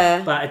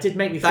 Yeah. But it did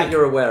make me think... That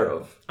you're aware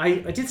of. I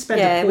did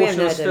spend a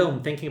portion of this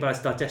film thinking about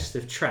his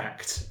digestive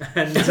tract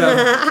and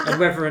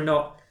whether or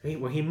not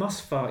he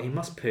must fart, he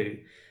must poo.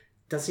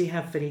 Does he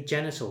have any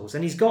genitals?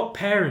 And he's got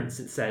parents,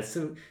 it says.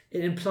 So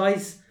it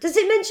implies... Does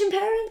it mention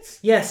parents?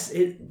 Yes.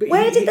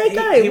 Where did they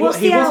go? What's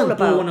the owl about? He wasn't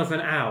born of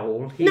an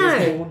owl. He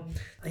was born...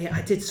 Yeah,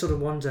 I did sort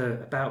of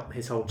wonder about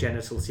his whole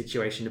genital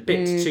situation a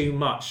bit too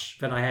much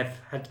than I have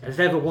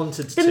ever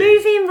wanted to. The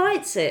movie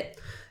invites it.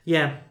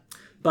 Yeah.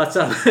 But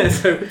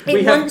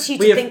it wants you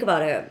to think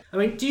about it. I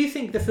mean, do you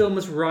think the film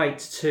was right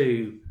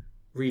to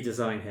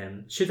redesign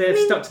him? Should they have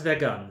stuck to their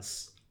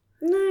guns?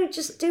 No,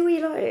 just do what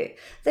you like.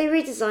 They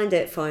redesigned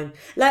it, fine.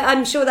 Like,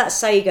 I'm sure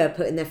that's Sega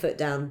putting their foot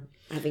down,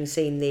 having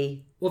seen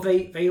the... Well,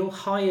 they all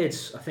hired,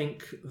 I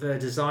think, the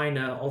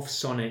designer of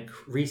Sonic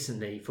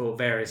recently for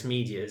various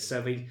medias. So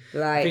I think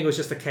it was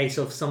just a case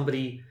of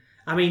somebody...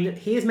 I mean,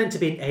 he is meant to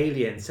be an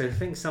alien, so I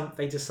think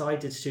they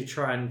decided to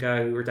try and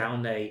go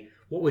down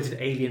what would an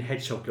alien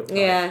hedgehog look like?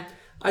 Yeah.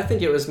 I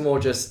think it was more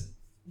just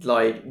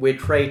like, we're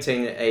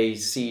creating a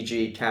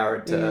CG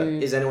character.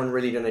 Is anyone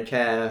really going to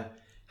care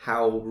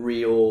how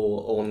real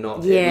or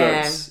not it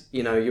looks?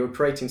 You know, you're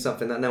creating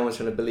something that no one's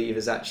going to believe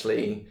is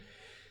actually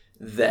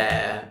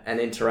there and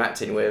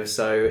interacting with.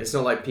 So it's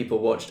not like people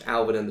watched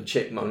Alvin and the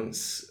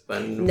Chipmunks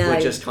and were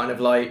just kind of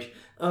like,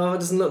 oh, it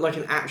doesn't look like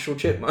an actual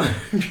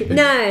chipmunk.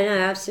 No,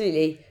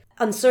 absolutely.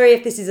 I'm sorry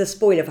if this is a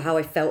spoiler for how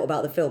I felt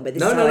about the film, but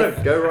this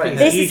go right.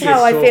 This is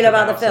how I feel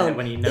about the film.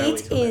 When you know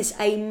it is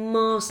a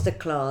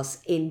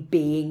masterclass in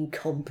being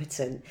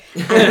competent,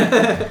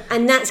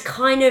 and that's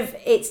kind of,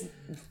 it's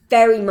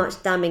very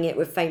much damning it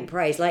with faint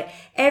praise. Like,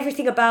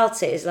 everything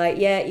about it is like,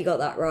 yeah, you got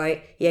that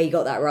right. Yeah, you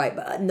got that right.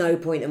 But at no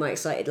point am I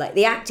excited. Like,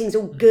 the acting's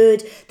all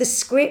good. The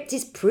script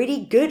is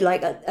pretty good.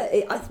 Like,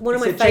 one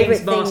of my favourite things.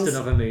 James Marsden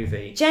of a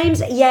movie.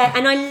 James, yeah,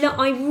 and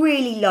I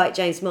really like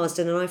James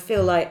Marsden, and I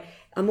feel like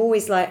I'm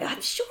always like,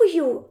 I'm sure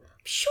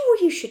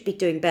you should be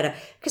doing better,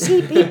 because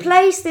he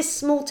plays this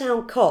small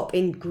town cop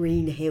in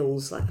Green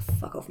Hills, like a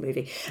fuck off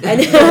movie,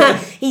 and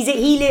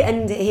he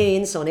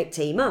and Sonic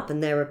team up,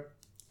 and they're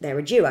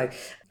a duo.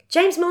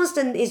 James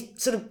Marsden is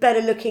sort of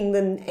better looking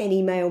than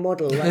any male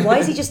model. Like, why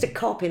is he just a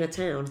cop in a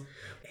town?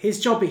 His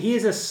job, he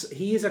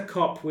is a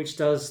cop which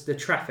does the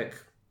traffic,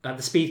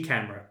 the speed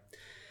camera.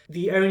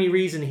 The only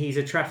reason he's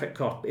a traffic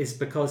cop is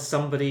because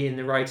somebody in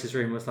the writer's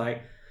room was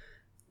like,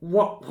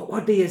 what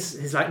would be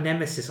his like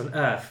nemesis on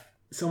Earth?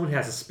 Someone who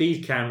has a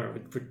speed camera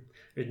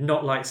would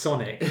not like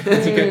Sonic.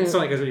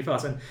 Sonic goes really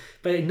fast,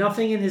 but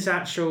nothing in his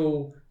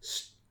actual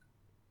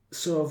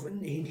sort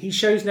of, he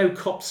shows no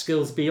cop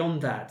skills beyond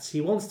that.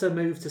 He wants to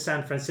move to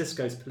San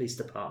Francisco's police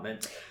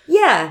department.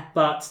 Yeah.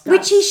 But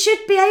which he should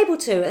be able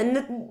to. And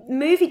the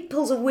movie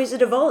pulls a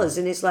Wizard of Oz,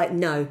 and it's like,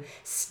 no,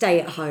 stay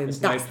at home.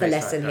 That's the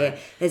lesson here.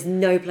 There's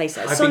no place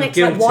like that. Sonic's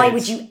like, why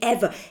would you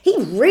ever? He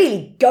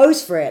really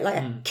goes for it like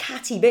a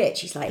catty bitch.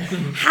 He's like,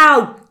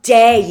 how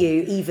dare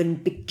you even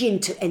begin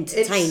to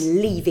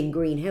entertain leaving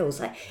Green Hills?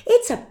 Like,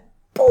 it's a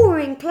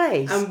boring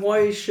place. And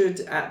why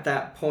should, at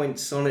that point,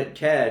 Sonic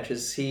care?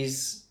 Because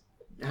he's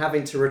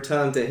having to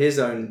return to his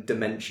own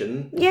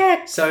dimension.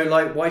 Yeah. So,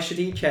 like, why should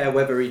he care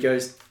whether he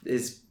goes,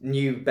 his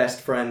new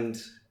best friend?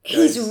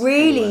 He's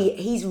really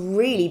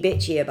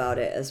bitchy about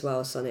it as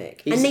well,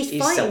 Sonic. And he's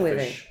fighting selfish with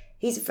it.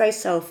 He's a very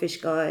selfish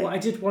guy. Well, I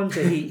did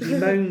wonder,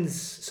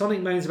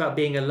 Sonic moans about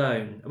being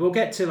alone. We'll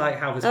get to like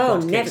how his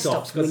plot never kicks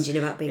off. stops whinging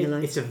about being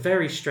alone. It's a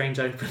very strange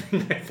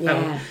opening.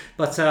 Yeah.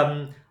 But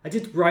I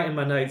did write in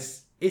my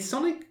notes,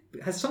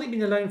 has Sonic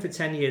been alone for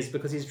 10 years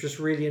because he's just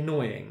really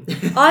annoying?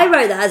 I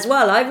wrote that as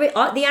well.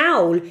 The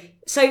owl.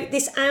 So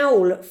this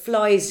owl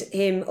flies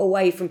him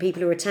away from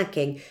people who are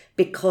attacking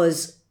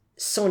because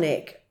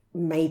Sonic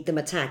made them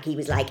attack. He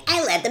was like,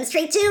 I led them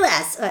straight to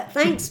us.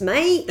 Thanks,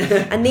 mate.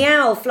 And the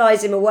owl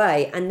flies him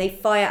away, and they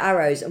fire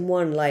arrows, and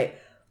one like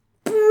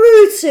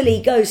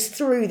brutally goes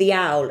through the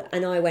owl.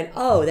 And I went,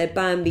 oh, they're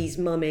Bambi's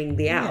mumming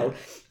the owl. Yeah.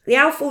 The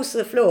owl falls to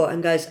the floor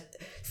and goes,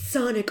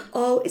 Sonic,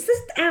 oh, is this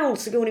Owl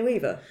Sigourney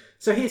Weaver?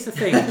 So here's the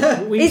thing.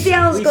 Is the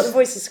owl's got the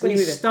voice of Sigourney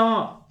Weaver? We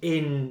start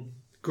in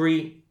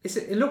Green...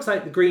 It looks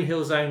like the Green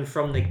Hill Zone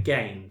from the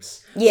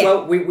games. Yeah.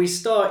 Well, we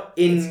start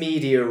in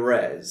media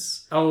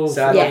res. Oh,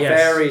 so at the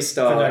very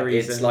start,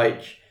 it's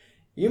like...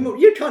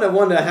 You kind of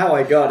wonder how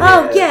I got here.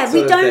 Oh, yeah,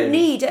 we don't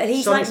need...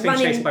 He's Sonic's like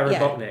running... been chased by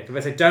Robotnik. And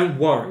they say, don't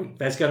worry,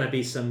 there's going to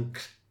be some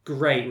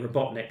great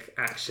Robotnik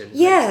action.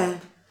 Yeah.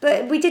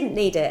 But we didn't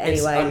need it anyway.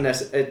 It's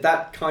unnecessary.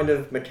 That kind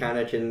of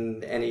mechanic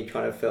in any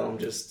kind of film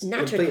just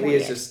completely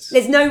is just...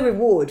 There's no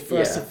reward for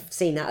us to have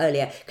seen that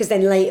earlier. Because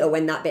then later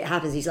when that bit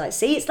happens, he's like,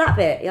 see, it's that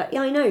bit. Like,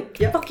 yeah, I know.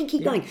 Fucking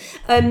keep going.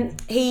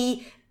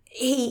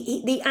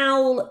 The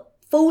owl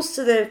falls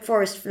to the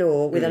forest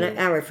floor with an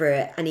arrow through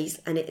it, and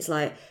it's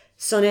like,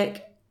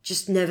 Sonic,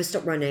 just never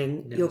stop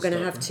running. You're going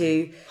to have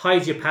to...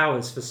 Hide your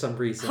powers for some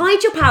reason.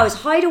 Hide your powers,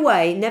 hide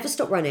away, never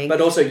stop running.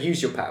 But also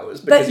use your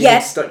powers, because you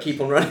need to keep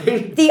on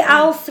running. The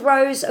owl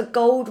throws a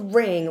gold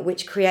ring,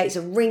 which creates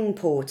a ring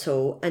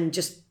portal, and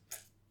just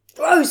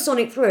throws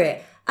Sonic through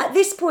it. At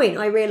this point,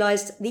 I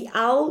realised the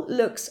owl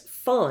looks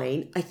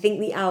fine. I think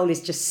the owl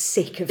is just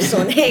sick of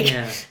Sonic.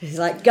 He's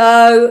like,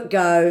 go.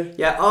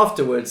 Yeah,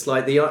 afterwards,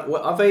 like,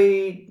 are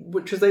they...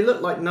 Because they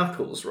look like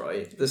Knuckles,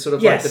 right? They're sort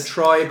of like the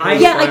tribe... I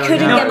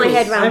couldn't get my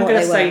head around what they were.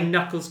 I'm going to say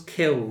Knuckles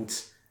killed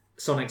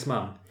Sonic's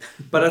mum.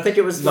 But I think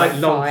it was like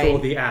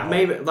Longclaw the owl.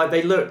 Maybe, like,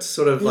 they looked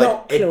sort of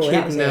like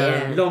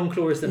Echidna...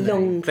 Longclaw is the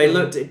name. They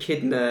looked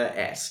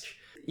Echidna-esque.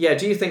 Yeah,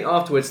 do you think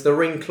afterwards the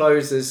ring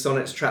closes,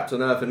 Sonic's trapped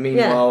on Earth, and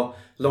meanwhile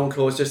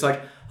Longclaw's just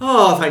like,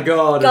 oh, thank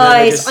God.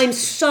 Guys, I'm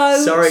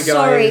so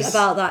sorry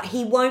about that.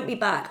 He won't be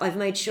back. I've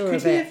made sure of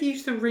it. Could he have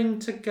used the ring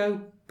to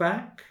go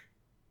back?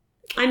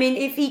 I mean,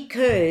 if he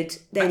could,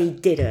 then he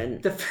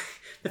didn't.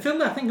 The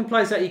film, I think,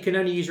 implies that you can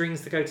only use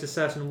rings to go to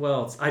certain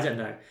worlds. I don't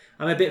know.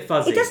 I'm a bit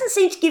fuzzy. It doesn't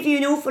seem to give you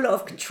an awful lot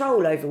of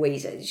control over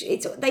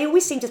Weezer. They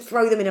always seem to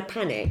throw them in a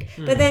panic.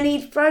 But then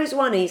he throws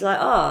one and he's like,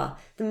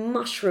 the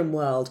mushroom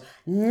world.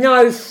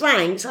 No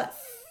thanks. Like,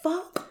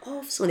 fuck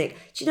off, Sonic.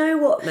 Do you know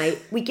what, mate?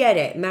 We get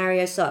it.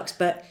 Mario sucks,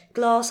 but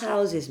glass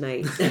houses,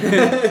 mate.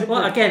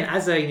 Well, again,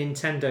 as a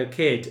Nintendo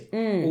kid,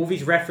 all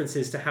these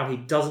references to how he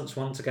doesn't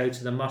want to go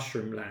to the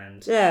Mushroom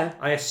Land,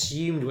 I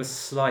assumed was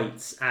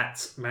slights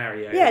at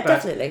Mario. Yeah,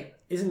 definitely.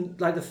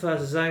 Isn't like the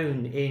first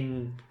zone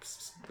in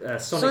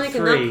Sonic 3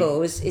 and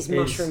Knuckles is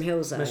Mushroom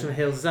Hill Zone. Mushroom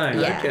Hill Zone.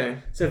 Yeah. Okay.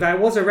 So that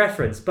was a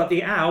reference, but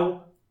the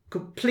owl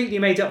completely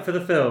made up for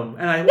the film.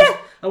 And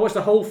I watched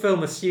the whole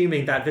film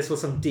assuming that this was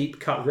some deep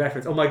cut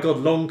reference. Oh my god,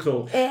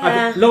 Longclaw.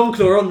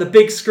 Longclaw on the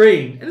big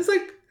screen. And it's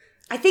like...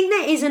 I think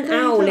there is an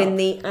owl in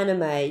the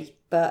anime,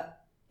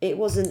 but it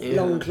wasn't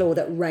Longclaw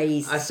that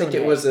raised I think Sonic.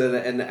 it was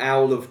an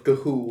owl of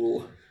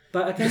Ga'Hoole.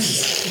 But again,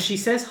 she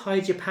says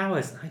hide your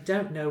powers. I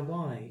don't know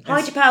why.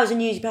 Hide your powers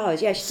and use your powers.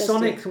 Yeah, she does.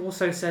 Sonic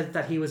also said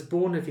that he was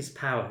born with his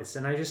powers,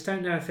 and I just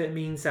don't know if it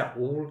means that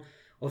all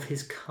of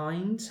his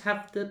kind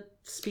have the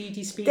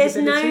speedy There's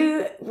ability.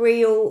 no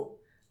real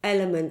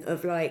element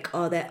of like,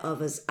 are there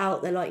others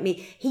out there like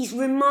me? He's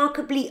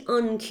remarkably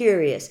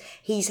uncurious.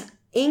 He's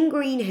in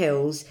Green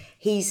Hills.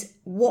 He's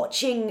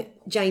watching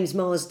James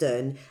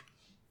Marsden,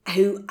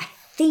 who I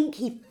think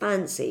he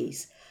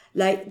fancies.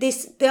 Like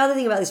this, the other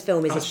thing about this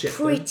film is it's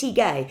pretty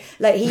gay.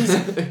 Like he's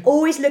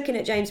always looking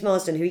at James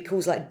Marsden, who he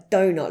calls like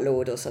Donut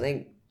Lord or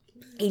something.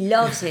 He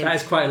loves him. That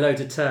is quite a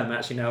loaded term,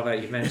 actually, now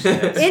that you mention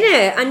it. In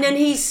it, and then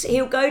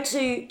he'll go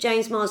to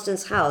James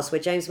Marsden's house where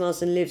James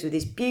Marsden lives with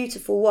his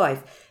beautiful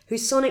wife, who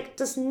Sonic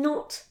does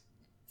not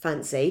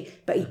fancy,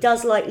 but he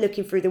does like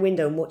looking through the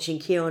window and watching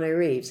Keanu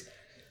Reeves.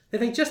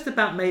 Have they just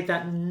about made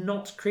that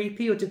not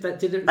creepy, or did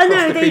it? Oh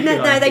no, they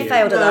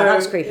failed at that. That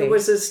was creepy. It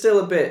was still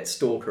a bit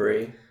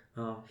stalkery.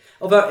 Oh.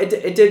 Although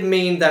it did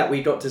mean that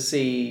we got to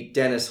see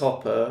Dennis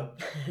Hopper,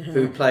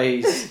 who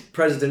plays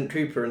President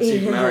Cooper in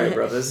Super Mario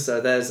Brothers.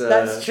 So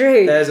that's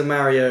true. There's a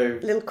Mario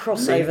little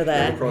crossover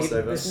there.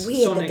 Crossover.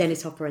 Weird that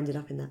Dennis Hopper ended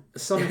up in that.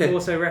 Sonic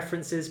also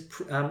references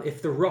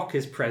if The Rock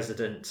is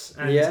president,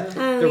 and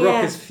The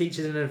Rock is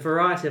featured in a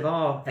variety of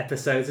our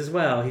episodes as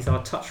well. He's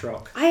our touch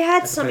rock. I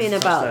had something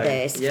about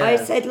this. Yeah. I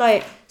said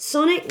like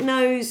Sonic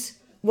knows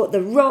what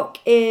The Rock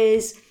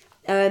is.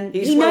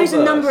 He knows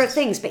a number of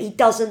things, but he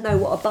doesn't know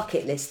what a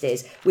bucket list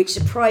is, which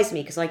surprised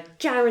me because I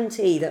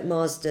guarantee that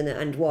Marsden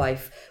and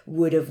wife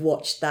would have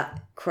watched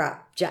that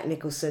crap Jack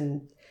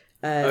Nicholson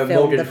film,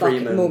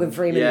 Morgan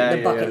Freeman,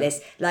 The Bucket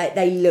List. Like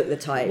they look the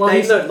type. Well,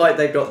 they look like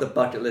they got the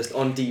bucket list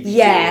on DVD.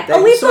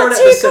 Yeah. We've got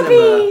 2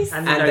 copies.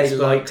 And they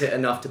liked it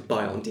enough to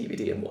buy on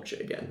DVD and watch it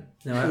again.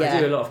 No, I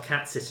do a lot of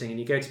cat sitting, and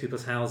you go to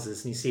people's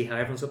houses and you see how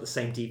everyone's got the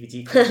same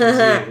DVD collection as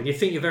you, and you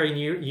think you're very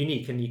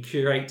unique and you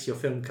curate your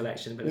film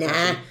collection, but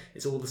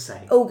it's all the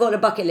same. All got a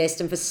bucket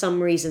list, and for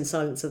some reason,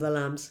 Silence of the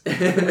Lambs.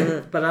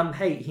 But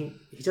hey,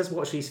 he does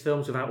watch these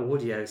films without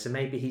audio, so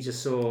maybe he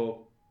just saw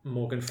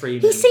Morgan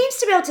Freeman. He seems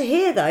to be able to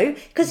hear though,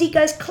 because he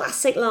goes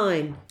classic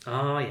line.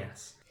 Ah,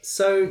 yes.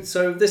 So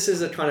this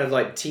is a kind of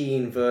like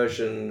teen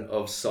version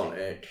of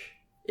Sonic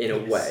in a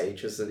way,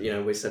 just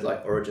we said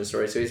like origin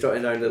story. So he's got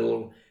his own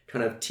little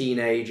kind of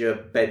teenager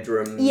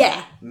bedroom,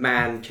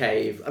 man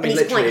cave. I mean,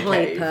 he's literally quite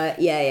a cave. hyper,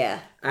 yeah.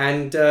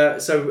 And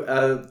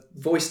so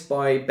voiced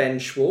by Ben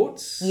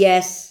Schwartz.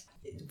 Yes.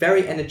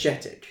 Very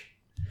energetic.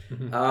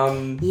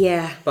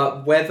 Yeah.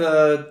 But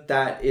whether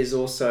that is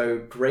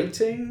also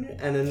grating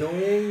and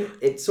annoying,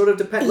 it sort of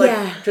depends.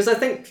 Because I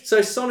think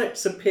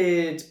Sonic's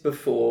appeared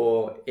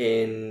before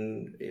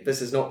in.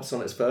 This is not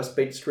Sonic's first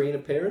big screen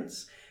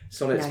appearance.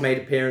 Sonic's made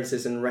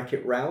appearances in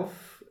Wreck-It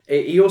Ralph.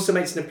 He also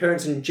makes an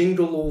appearance in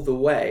Jingle All the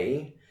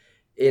Way.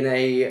 In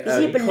a is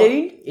he a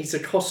balloon? He's a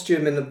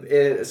costume in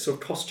the sort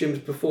of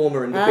costumed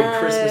performer in the big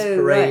Christmas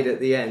parade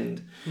at the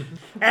end.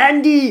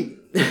 Andy.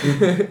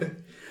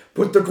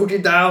 Put the cookie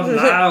down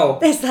now.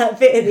 There's that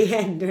bit at the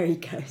end where he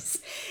goes,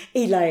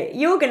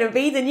 you're gonna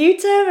be the new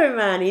Turbo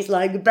Man. He's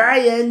like, bye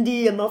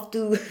Andy, I'm off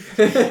to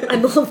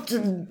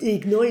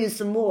ignore you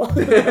some more.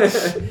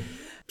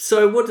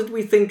 So what did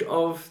we think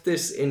of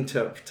this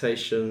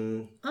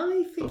interpretation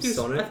I think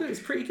it's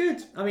pretty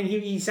good. I mean,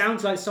 he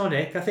sounds like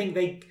Sonic. I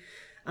think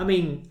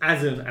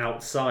as an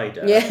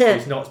outsider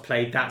who's not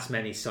played that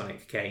many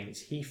Sonic games,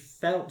 he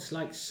felt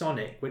like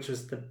Sonic, which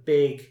was the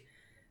big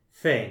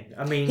thing.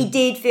 I mean, he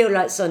did feel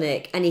like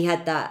Sonic, and he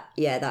had that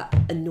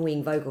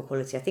annoying vocal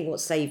quality. I think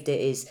what saved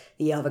it is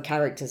the other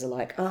characters are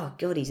like, oh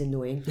god, he's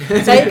annoying.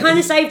 So it kind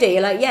of saved it.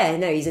 You're like, yeah,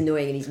 no, he's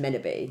annoying and he's meant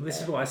to be.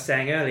 This is what I was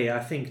saying earlier. I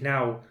think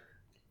now,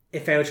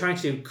 if they were trying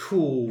to do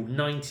cool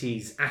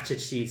 90s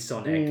attitude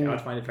Sonic,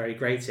 I'd find it very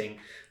grating.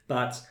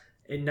 But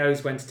it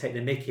knows when to take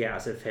the mickey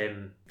out of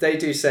him. They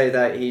do say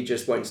that he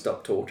just won't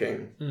stop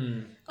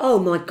talking. Oh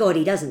my god,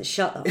 he doesn't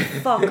shut the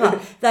fuck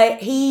up.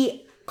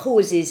 He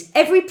causes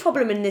every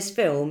problem in this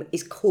film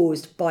is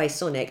caused by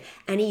Sonic,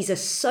 and he's a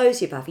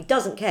sociopath. He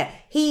doesn't care.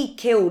 He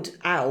killed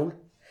Owl.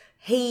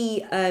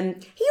 He's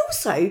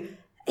like,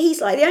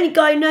 the only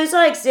guy who knows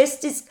I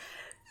exist is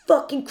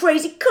fucking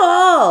crazy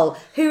Carl,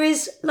 who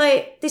is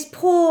like this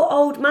poor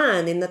old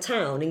man in the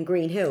town in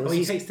Green Hills. Oh,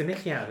 he takes the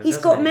mickey out of him. He's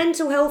got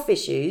mental health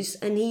issues,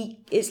 and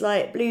he is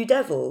like Blue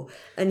Devil,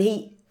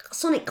 and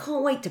Sonic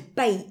can't wait to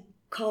bait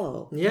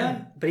Carl.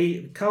 Yeah.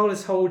 But Carl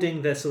is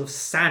holding the sort of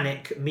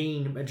Sanic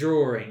meme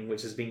drawing,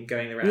 which has been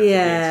going around.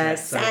 Yeah,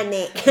 the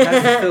Sanic. So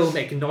that's the film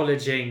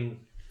acknowledging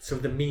sort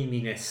of the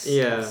meminess.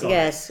 Yeah.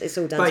 Yes, it's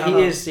all done. But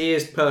to he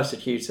is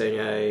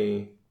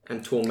persecuting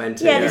and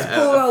tormenting this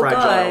poor a old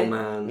fragile guy.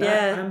 man.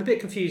 Yeah. I'm a bit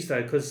confused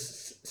though,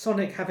 because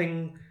Sonic,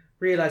 having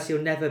realised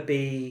he'll never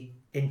be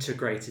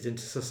integrated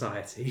into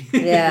society,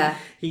 Yeah.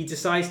 he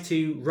decides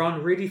to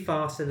run really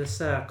fast in a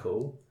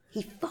circle.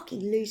 He fucking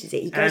loses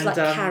it. He goes like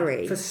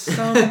Carrie. For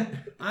some,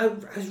 I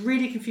was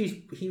really confused.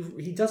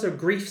 He does a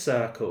grief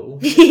circle,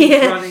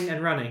 Yeah. running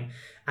and running,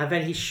 and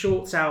then he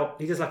shorts out.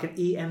 He does like an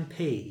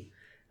EMP,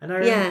 and I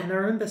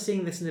remember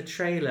seeing this in the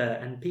trailer,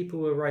 and people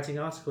were writing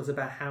articles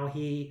about how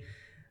he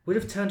would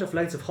have turned off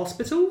loads of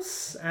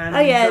hospitals. And,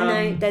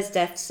 no, there's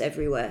deaths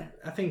everywhere.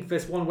 I think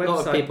there's one A website.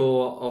 lot of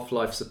people off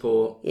life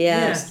support.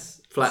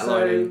 Yes.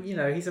 Flatlining.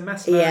 So he's a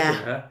mass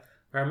murderer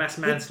or a mass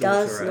He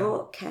manslaughterer. does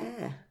not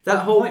care.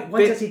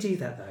 Why does he do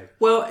that though?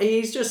 Well,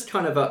 he's just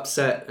kind of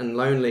upset and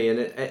lonely,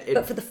 and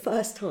But for the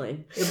first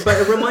time.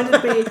 But it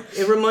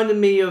reminded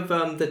me of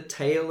the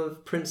Tale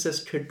of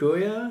Princess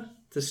Kaguya,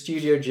 the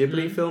Studio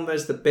Ghibli film.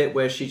 There's the bit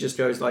where she just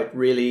goes like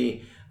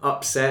really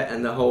upset,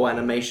 and the whole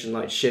animation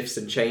like shifts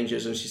and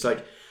changes, and she's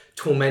like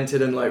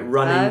tormented and like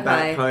running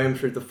back home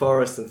through the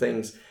forest and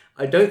things.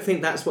 I don't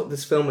think that's what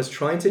this film was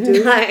trying to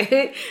do,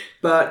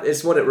 but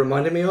it's what it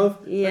reminded me of.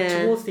 Yeah.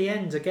 But towards the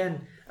end,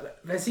 again,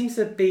 there seems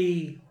to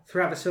be,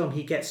 throughout this film,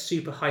 he gets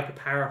super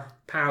hyper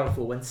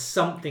powerful when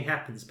something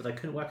happens, but I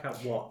couldn't work out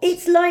what.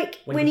 It's like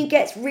when he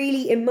gets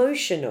really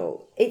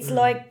emotional. It's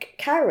like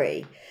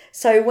Carrie.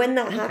 So when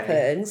that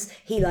happens,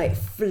 he like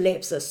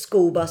flips a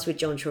school bus with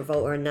John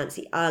Travolta and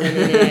Nancy Allen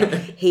in it.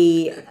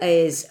 He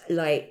is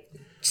like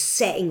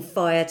setting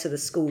fire to the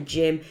school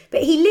gym.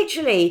 But he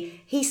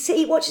literally,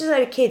 he watches a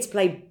load of kids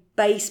play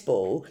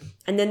baseball,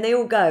 and then they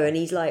all go, and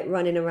he's like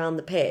running around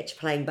the pitch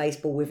playing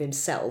baseball with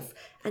himself.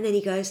 And then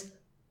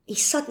he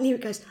suddenly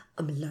goes,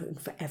 I'm alone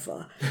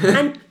forever.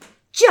 And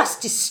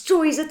just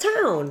destroys a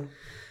town.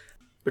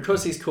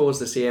 Because he's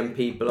caused this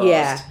EMP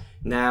blast,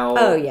 now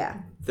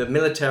the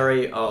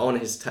military are on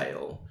his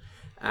tail.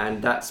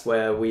 And that's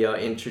where we are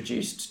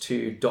introduced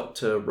to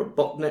Dr.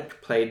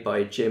 Robotnik, played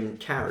by Jim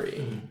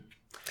Carrey.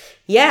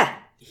 Yeah.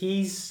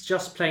 He's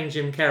just playing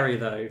Jim Carrey,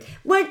 though.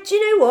 Well, do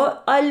you know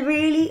what? I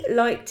really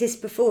liked his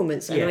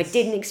performance, and I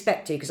didn't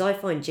expect to, because I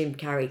find Jim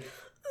Carrey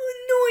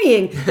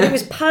annoying.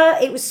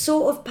 But it was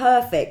sort of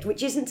perfect,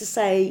 which isn't to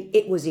say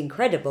it was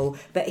incredible,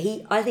 but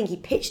I think he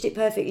pitched it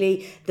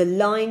perfectly. The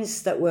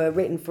lines that were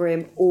written for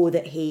him or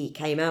that he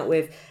came out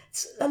with,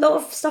 a lot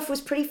of stuff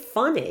was pretty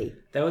funny.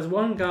 There was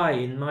one guy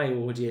in my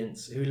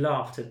audience who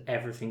laughed at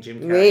everything Jim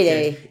Carrey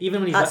Really? did.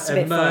 Even when he's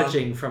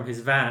emerging from his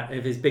van,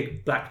 of his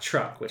big black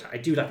truck, which I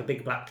do like a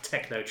big black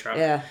techno truck.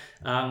 Yeah.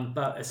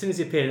 But as soon as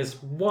he appeared,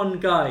 there's one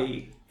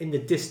guy in the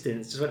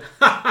distance just went,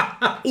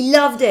 He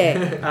loved it.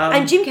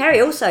 And Jim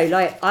Carrey also,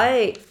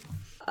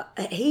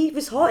 he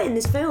was hot in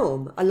this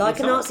film. I like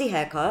a Nazi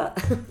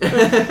haircut.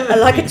 I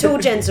like a tall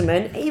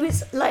gentleman. He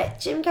was like,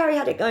 Jim Carrey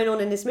had it going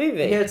on in this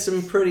movie. He had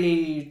some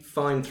pretty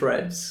fine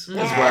threads as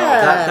well.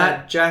 Yeah.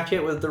 That jacket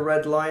with the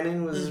red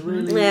lining was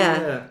really...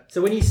 Yeah.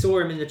 So when you saw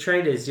him in the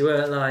trailers, you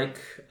were like...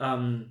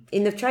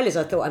 In the trailers,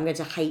 I thought, I'm going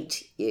to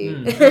hate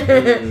you.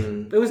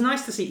 It was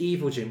nice to see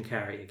evil Jim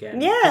Carrey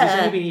again. Yeah. He's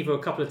only been evil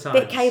a couple of times.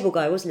 Bit cable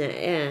guy, wasn't it?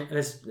 Yeah.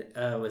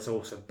 And there's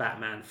also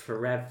Batman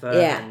Forever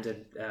and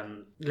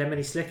Lemony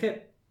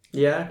Snicket.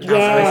 Yeah.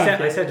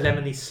 I said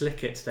Lemony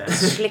Snicket there.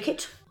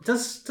 Slick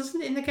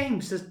Doesn't in the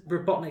games does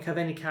Robotnik have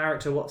any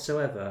character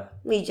whatsoever?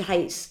 He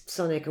hates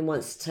Sonic and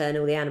wants to turn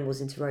all the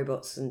animals into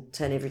robots and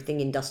turn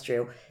everything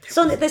industrial.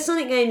 There's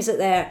Sonic games at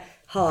their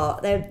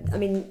heart.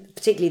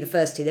 Particularly the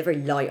first two, they're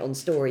very light on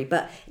story,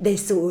 but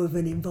there's sort of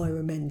an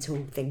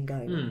environmental thing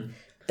going on.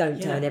 Don't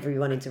turn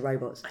everyone into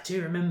robots. I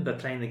do remember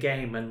playing the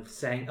game and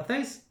saying, are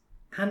those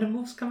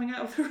animals coming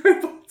out of the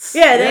robots?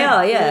 Yeah, they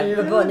are,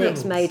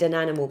 Robotnik's made an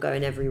animal go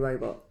in every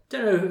robot.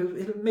 Don't know,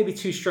 it may be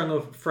too strong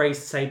of a phrase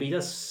to say, but he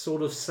does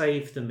sort of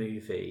save the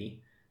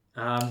movie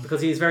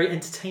because he is very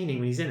entertaining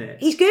when he's in it.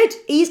 He's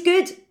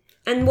good.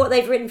 And what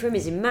they've written for him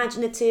is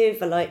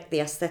imaginative. I like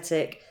the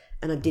aesthetic,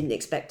 and I didn't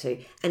expect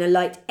to. And I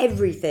liked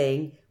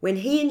everything. When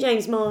he and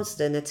James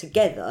Marsden are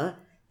together,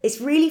 it's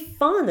really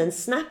fun and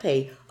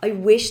snappy. I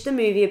wish the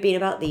movie had been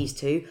about these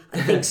two.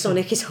 I think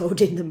Sonic is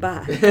holding them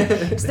back.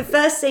 It's the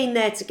first scene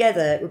they're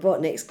together.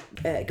 Robotnik's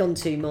gone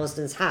to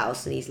Marsden's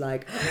house, and he's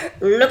like,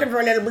 looking for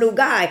a little blue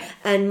guy.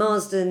 And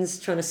Marsden's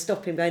trying to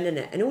stop him going in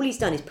it. And all he's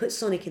done is put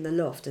Sonic in the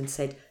loft and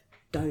said,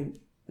 don't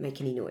make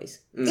any noise.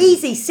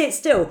 Easy, sit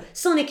still.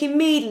 Sonic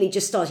immediately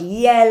just starts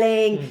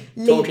yelling,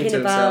 leaping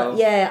about.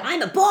 Yeah,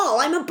 I'm a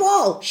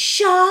ball.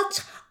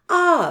 Shut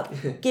up.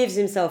 Gives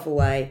himself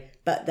away.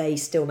 But they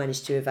still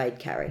managed to evade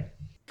Carrie.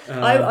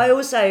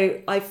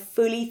 I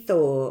fully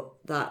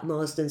thought that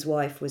Marsden's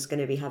wife was going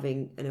to be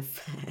having an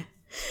affair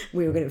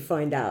we were going to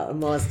find out, and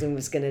Marsden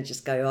was going to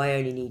just go, I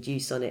only need you,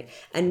 Sonic.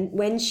 And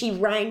when she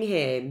rang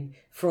him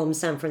from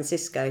San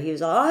Francisco, he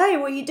was like, oh, hey,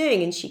 what are you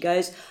doing? And she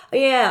goes, oh,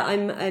 yeah,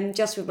 I'm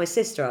just with my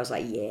sister. I was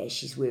like, yeah,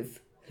 she's with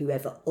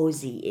whoever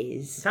Ozzy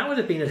is. That would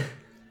have been a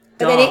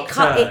But then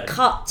it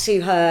cut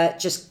to her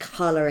just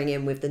colouring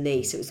in with the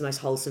niece. It was the most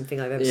wholesome thing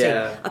I've ever seen.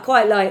 I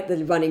quite like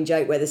the running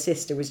joke where the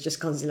sister was just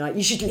constantly like,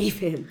 you should leave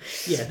him.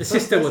 Yeah, the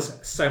sister was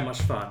so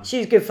much fun. She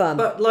was good fun.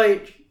 But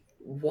like,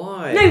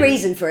 why? No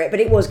reason for it, but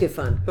it was good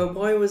fun. But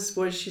why was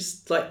she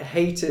like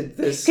hated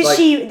this? Because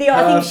like,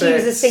 I think she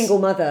was a single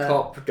mother.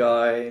 Cop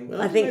guy.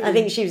 I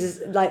think she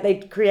was like, they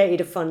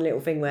created a fun little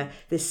thing where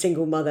this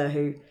single mother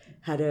who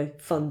had a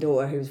fun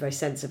daughter who was very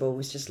sensible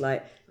was just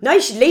like, no,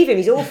 you should leave him.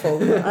 He's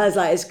awful. I was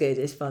like, it's good.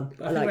 It's fun.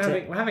 I liked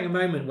it. We're having a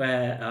moment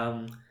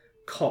where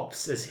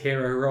cops as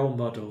hero role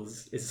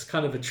models is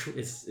kind of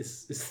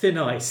it's thin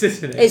ice,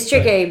 isn't it? It's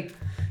tricky.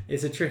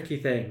 It's a tricky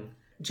thing.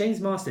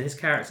 James Marsden, his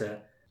character,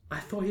 I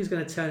thought he was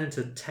going to turn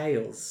into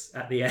Tails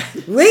at the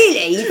end.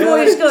 Really? You thought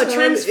he was going to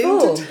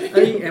transform?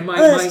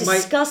 That's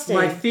disgusting.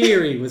 My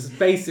theory was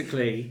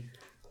basically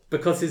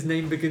because his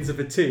name begins with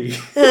a T.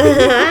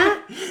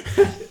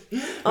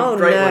 Oh,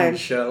 Great no. one,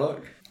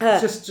 Sherlock.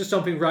 Just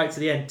jumping right to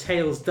the end,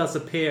 Tails does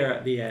appear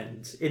at the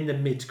end in the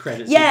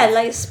mid-credits. Yeah,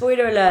 like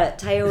spoiler alert,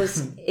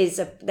 Tails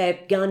they're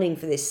gunning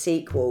for this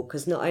sequel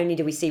because not only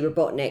do we see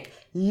Robotnik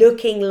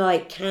looking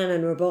like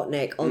Canon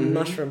Robotnik on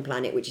Mushroom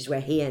Planet, which is where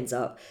he ends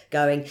up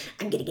going,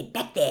 I'm gonna get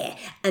back there,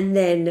 and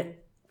then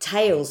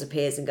Tails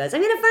appears and goes,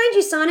 I'm gonna find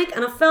you, Sonic.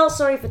 And I felt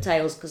sorry for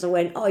Tails because I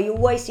went, oh, you're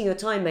wasting your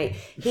time, mate.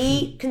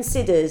 He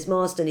considers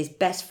Marsden his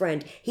best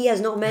friend. He has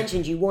not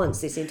mentioned you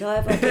once this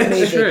entire fucking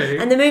movie. True.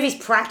 And the movie's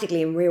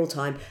practically in real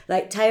time.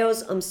 Like,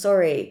 Tails, I'm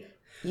sorry,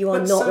 you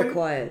are not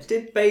required.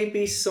 Did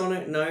Baby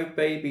Sonic know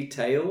Baby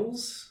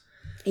Tails?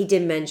 He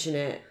didn't mention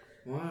it.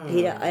 Wow. I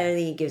don't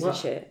think he gives a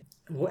shit.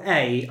 Well,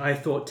 I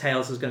thought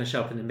Tails was going to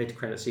show up in the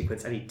mid-credit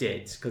sequence, and he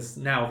did, because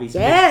now these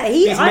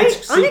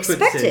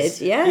unexpected,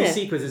 these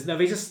sequences, no,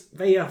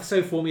 they are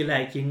so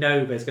formulaic. You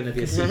know, there's going to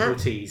be a sequel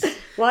tease.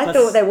 Well, I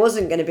thought there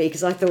wasn't going to be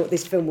because I thought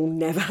this film will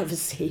never have a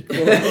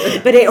sequel,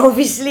 but it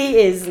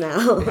obviously is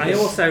now. I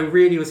also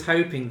really was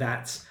hoping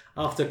that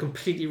after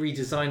completely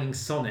redesigning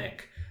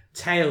Sonic,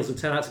 Tails would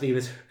turn out to be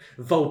this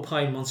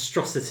vulpine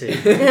monstrosity,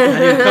 and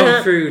he'd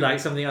come through like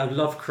something out of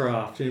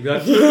Lovecraft, and he'd be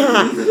like,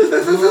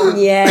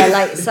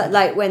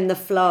 like when the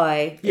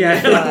fly,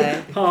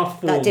 like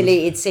half formed. That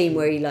deleted scene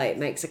where he like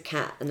makes a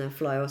cat and a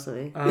fly or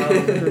something.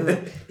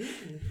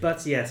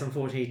 But yes,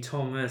 unfortunately,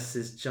 Thomas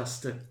is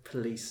just a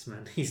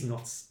policeman. He's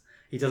not.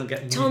 He doesn't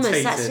get Thomas.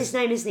 mutated. That's his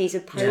name, isn't he? He's a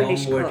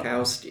Polish Tom cop.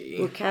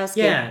 Wachowski.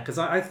 Yeah, because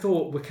I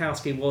thought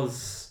Wachowski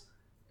was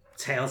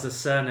Tails'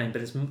 surname,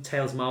 but it's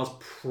Tails Miles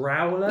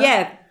Prowler.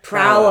 Yeah,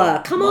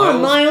 Prower. Come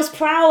on, Miles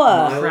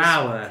Prower.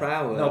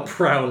 Prower. Not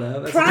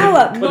Prowler. That's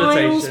Prower.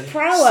 Miles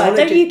Prower. Sonic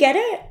Don't you get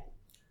it?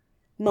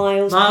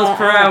 Miles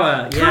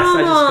Prower. Yes, Come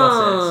I just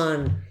got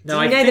it. No,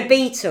 do you know the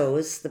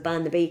Beatles? The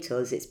band The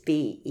Beatles. It's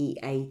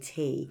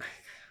B-E-A-T.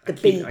 The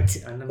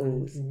Beatles.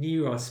 I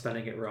knew I was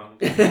spelling it wrong.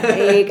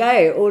 There you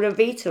go. All the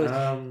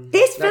Beatles.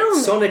 This film.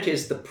 Sonic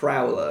is the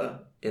Prowler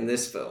in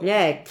this film.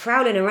 Yeah,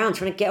 prowling around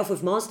trying to get off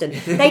with Marsden.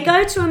 They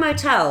go to a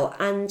motel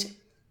and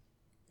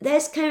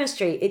there's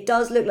chemistry. It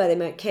does look like they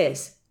might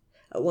kiss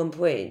at one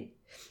point.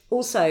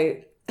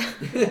 Also,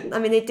 I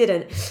mean, they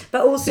didn't.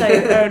 But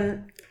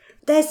also,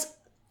 there's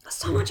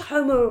so much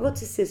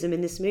homoeroticism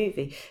in this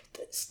movie.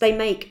 They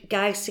make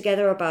gags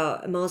together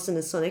about Marsden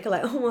and Sonic are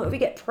like, oh, what if we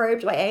get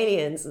probed by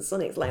aliens? And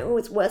Sonic's like, oh,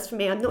 it's worse for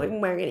me. I'm not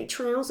even wearing any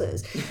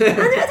trousers. And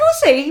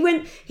also,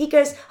 he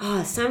goes,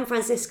 San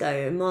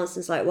Francisco. And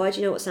Marsden's like, why do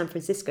you know what San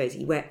Francisco is?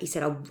 He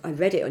said, I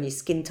read it on your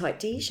skin tight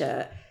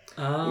t-shirt.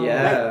 Oh,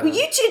 yeah. Like, will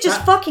you two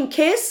just fucking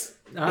kiss?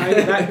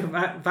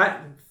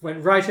 That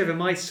went right over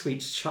my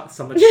sweet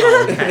summer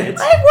child head.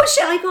 I watched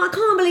it. I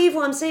can't believe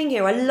what I'm seeing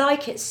here. I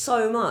like it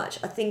so much.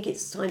 I think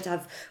it's time to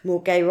have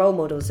more gay role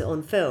models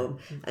on film.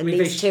 And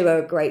these two are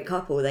a great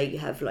couple. They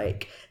have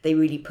they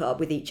really put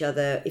up with each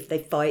other. If they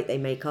fight, they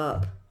make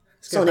up.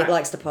 Sonic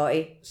likes to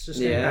party. It's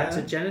just going back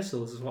to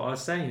genitals, is what I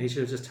was saying. They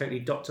should have just totally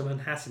Dr.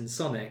 Manhattan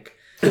Sonic.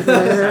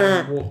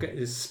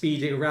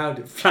 Speeding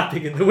around,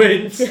 flapping in the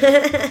wind.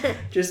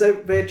 Just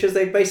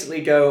they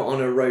basically go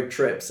on a road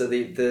trip. So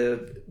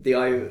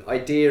the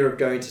idea of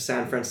going to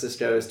San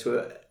Francisco is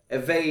to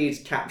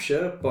evade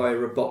capture by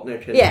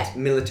Robotnik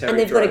and military. And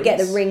they've drones. got to get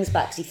the rings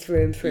back. So he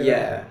threw them through.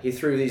 Yeah, he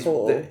threw these.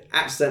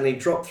 Accidentally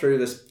dropped through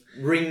this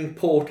ring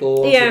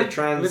portal to the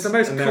trans. It's the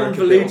most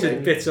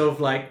convoluted bit of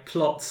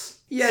plots.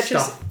 Yeah,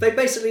 stuff. They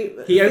basically.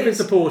 He opens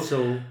the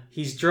portal.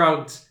 He's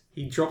drugged.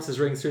 He drops his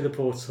rings through the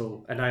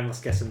portal, and I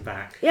must get him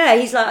back. Yeah,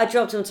 he's like, I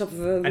dropped him on top of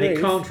a roof. And he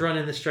can't run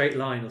in a straight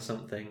line or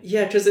something.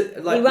 Yeah, because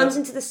he runs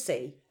into the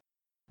sea.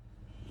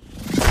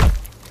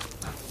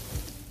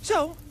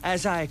 So,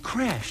 as I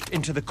crashed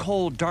into the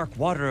cold, dark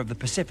water of the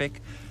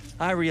Pacific,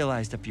 I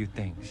realized a few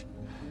things.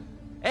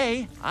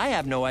 A, I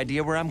have no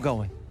idea where I'm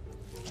going.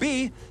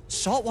 B,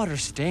 saltwater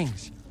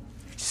stings.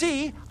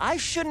 See, I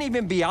shouldn't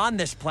even be on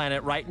this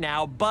planet right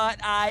now, but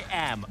I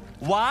am.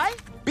 Why?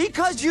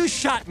 Because you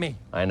shot me.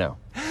 I know.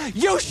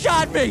 You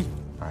shot me!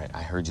 All right,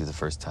 I heard you the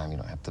first time. You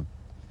don't have to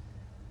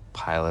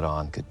pile it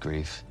on. Good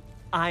grief.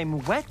 I'm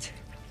wet,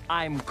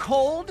 I'm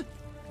cold,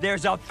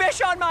 there's a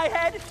fish on my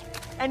head,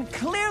 and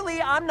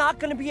clearly I'm not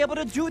gonna be able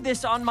to do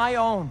this on my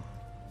own.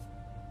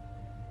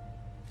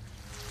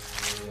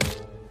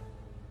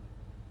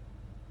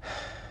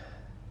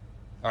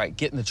 All right,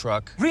 get in the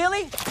truck.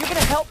 Really? You're gonna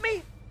help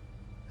me?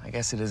 I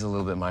guess it is a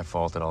little bit my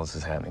fault that all this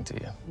is happening to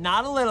you.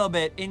 Not a little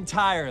bit,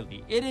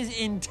 entirely. It is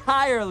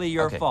entirely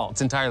your fault.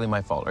 It's entirely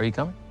my fault. Are you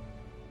coming?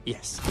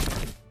 Yes.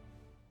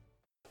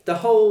 The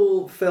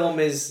whole film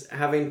is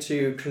having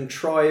to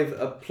contrive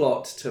a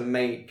plot to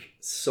make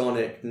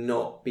Sonic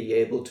not be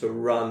able to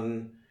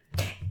run.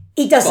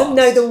 He doesn't fast.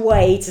 know the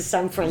way to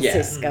San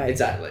Francisco. Yeah,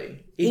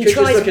 exactly. He could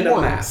tries just look at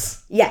a map.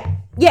 once. Yeah.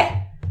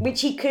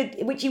 Which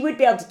he would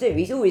be able to do.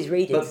 He's always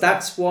reading. But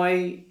that's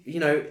why,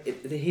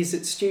 his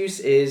excuse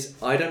is,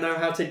 I don't know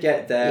how to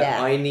get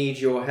there, I need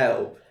your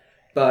help.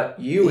 But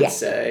you would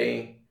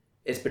say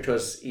it's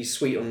because he's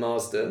sweet on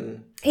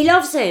Marsden. He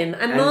loves him,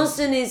 and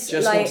Marsden is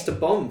just wants to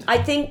bond.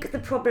 I think the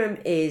problem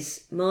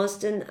is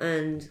Marsden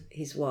and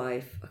his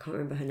wife, I can't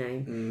remember her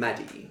name.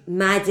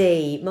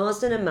 Maddie.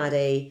 Marsden and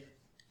Maddie,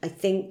 I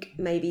think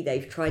maybe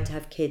they've tried to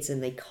have kids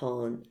and they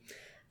can't.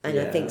 And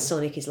I think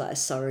Sonic is like a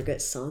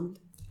surrogate son.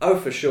 Oh,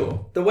 for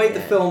sure. The way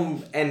the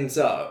film ends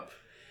up,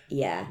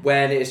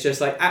 when it's just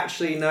like,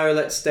 actually, no,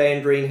 let's stay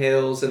in Green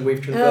Hills, and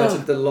we've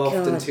converted the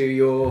loft into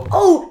your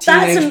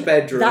teenage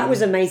bedroom. That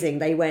was amazing.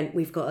 They went,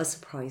 we've got a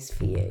surprise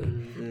for you.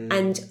 Mm-hmm.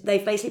 And they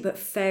basically put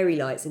fairy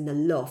lights in the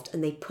loft,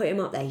 and they put him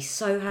up there. He's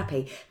so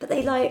happy. But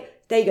they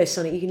there you go,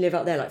 Sonic, you can live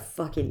up there like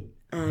fucking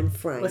Anne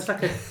Frank. Well, it's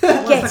like a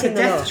in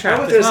the death loft. trap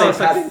as well. It's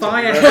like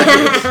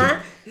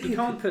fire. You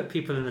can't put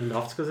people in the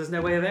loft because there's no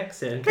way of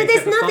exit. But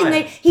there's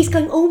nothing. He's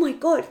going, oh my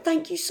God,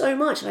 thank you so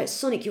much. Like,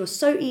 Sonic, you're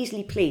so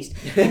easily pleased.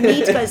 You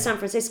need to go to San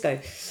Francisco.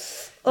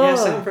 Yeah,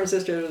 San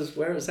Francisco is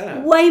where it's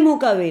at. Way more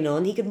going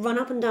on. He could run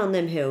up and down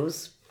them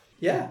hills.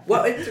 Yeah.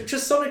 Well,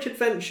 just Sonic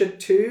Adventure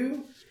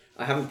 2.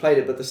 I haven't played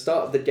it, but the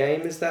start of the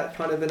game, is that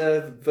kind of in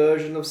a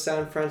version of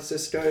San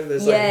Francisco?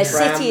 There's like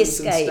trams City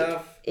Escape. And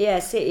stuff. Yeah,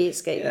 City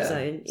Escape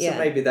Zone. Yeah. So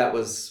maybe that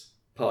was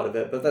part of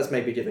it, but that's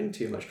maybe giving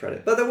too much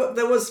credit. But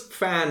there was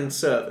fan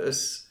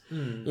service.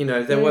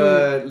 There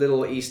were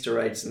little Easter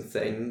eggs and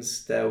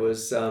things. There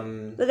was...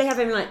 But they have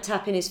him like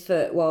tapping his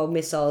foot while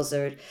missiles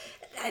are...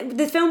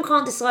 The film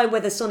can't decide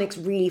whether Sonic's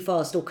really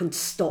fast or can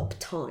stop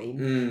time.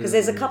 Because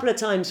there's a couple of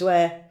times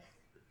where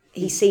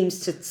he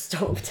seems to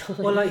stop time.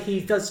 Well, like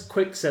he does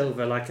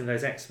Quicksilver, like in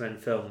those X-Men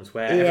films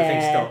where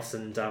everything stops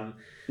and...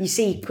 You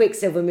see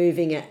Quicksilver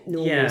moving at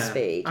normal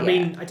speed. I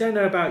mean, I don't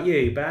know about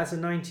you, but as a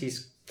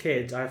 90s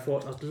kid, I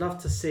thought I'd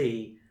love to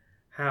see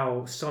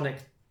how Sonic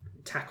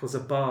tackles a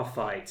bar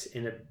fight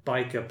in a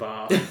biker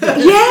bar.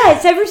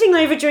 It's everything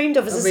I ever dreamed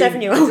of as a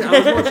 7-year-old. I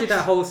was watching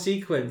that whole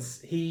sequence.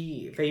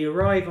 They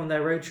arrive on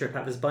their road trip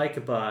at this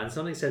biker bar, and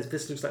Sonic says,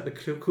 "This looks like the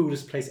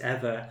coolest place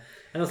ever."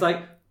 And I was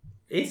like,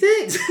 "Is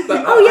it?"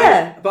 But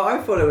but I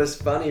thought it was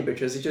funny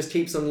because he just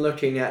keeps on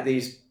looking at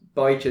these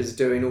bikers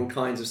doing all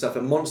kinds of stuff.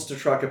 A monster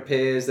truck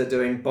appears. They're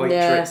doing bike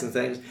tricks and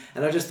things,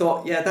 and I just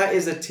thought, that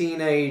is a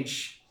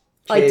teenage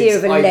idea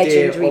of a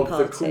legendary of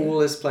party. The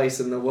coolest place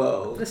in the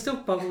world. But it still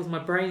boggles my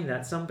brain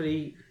that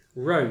somebody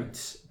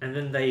wrote and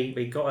then they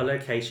got a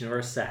location or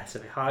a set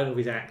and they hired all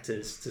these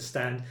actors to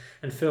stand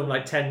and film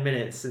like 10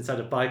 minutes inside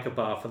a biker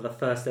bar for the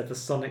first ever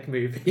Sonic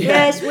movie.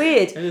 Yeah, it's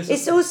weird.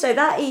 It's also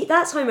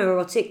that's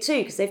homoerotic too,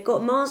 because they've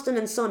got Marsden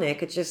and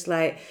Sonic are just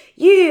like,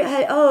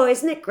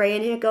 isn't it grey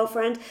in here,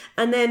 girlfriend?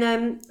 And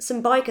then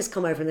some bikers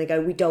come over and they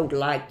go, we don't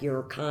like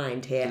your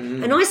kind here.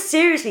 And I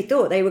seriously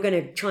thought they were going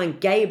to try and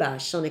gay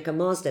bash Sonic and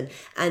Marsden,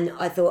 and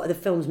I thought the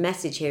film's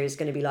message here is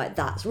going to be like,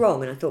 that's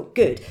wrong, and I thought,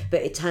 good,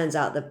 but it turns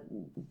out the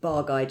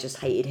bar guy just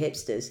hated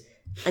hipsters.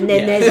 And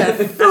then there's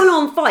a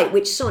full-on fight,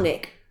 which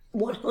Sonic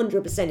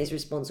 100% is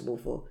responsible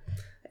for.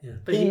 Yeah,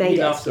 but he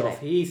laughs it off.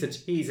 He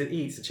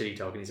eats a chili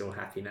dog and he's all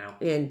happy now.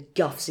 And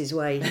guffs his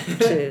way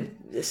to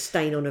the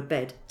stain on a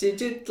bed.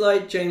 Did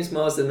like James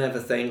Marsden ever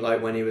think,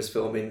 like when he was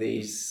filming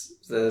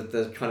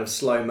the kind of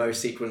slow-mo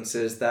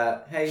sequences,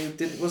 that, hey,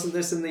 wasn't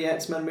this in the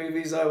X-Men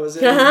movies I was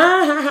in?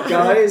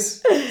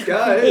 guys?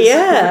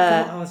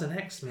 Yeah. I was an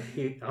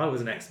X-Men. I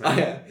was an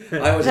X-Men.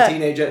 I was a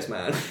teenage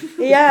X-Man.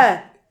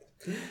 Yeah.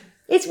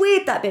 It's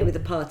weird, that bit with the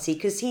party,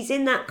 because he's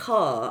in that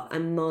car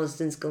and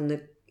Marsden's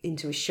gone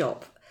into a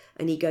shop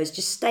and he goes,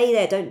 just stay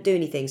there, don't do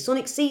anything.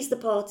 Sonic sees the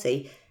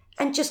party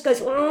and just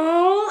goes,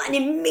 oh, and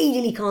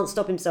immediately can't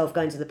stop himself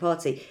going to the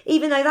party,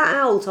 even though that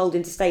owl told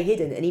him to stay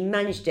hidden, and he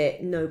managed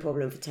it no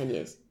problem for 10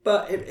 years.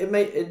 But it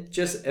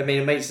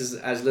makes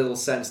as little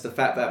sense, the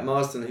fact that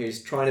Marsden,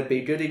 who's trying to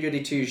be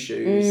goody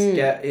two-shoes,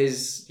 get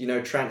his,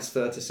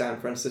 transfer to San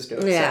Francisco,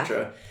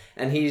 etc.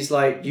 And he's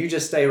like, you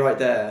just stay right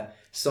there.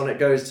 Sonic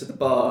goes to the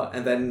bar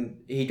and then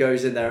he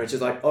goes in there and it's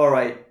just like, all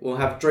right, we'll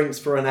have drinks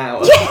for an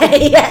hour.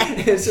 Yeah.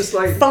 It's just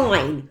like,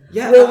 fine.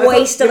 Yeah, we'll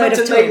waste a load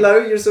of time. Lay low.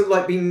 You're sort of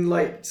like being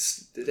like,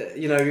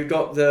 you've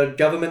got the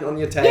government on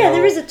your tail. Yeah,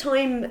 there is a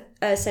time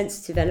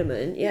sensitive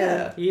element.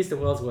 Yeah. He is the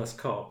world's worst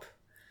cop.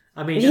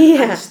 I mean,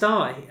 at the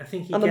start, I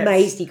think I'm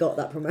amazed he got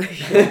that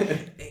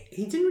promotion.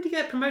 He didn't really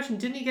get a promotion.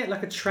 Didn't he get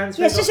like a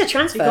transfer? Yeah, it's just a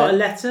transfer. He got a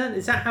letter.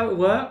 Is that how it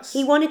works?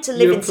 He wanted to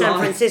live in San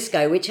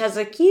Francisco, which has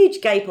a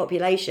huge gay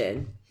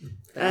population.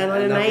 I'm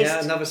amazed.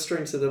 Yeah, another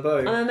string to the bow.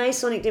 I'm amazed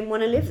Sonic didn't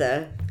want to live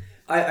there.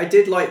 I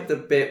did like the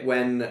bit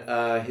when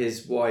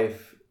his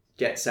wife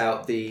gets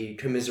out the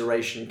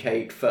commiseration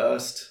cake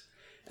first.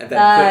 And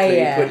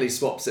then quickly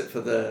swaps it for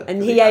the.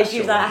 And she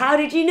was like, "How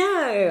did you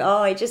know?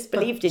 Oh, I just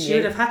believed in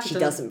you." She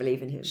doesn't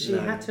believe in him. She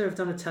had to have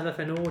done a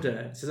telephone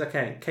order. She says,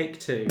 "Okay, cake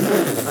 2.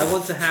 I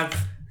want to have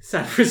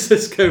San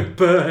Francisco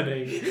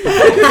burning."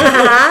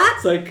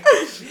 It's like,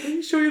 are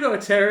you sure you're not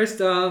a terrorist?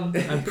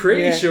 I'm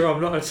pretty sure I'm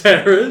not a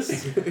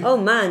terrorist. Oh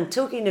man,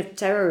 talking of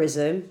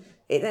terrorism.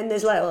 Then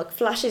there's like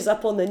flashes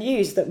up on the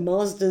news that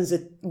Marsden's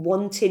a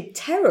wanted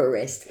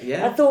terrorist.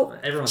 Yeah, I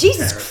thought,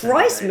 Jesus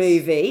Christ,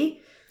 movie.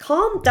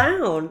 Calm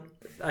down.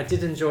 I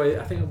did enjoy,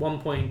 I think at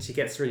one point he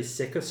gets really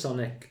sick of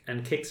Sonic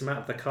and kicks him out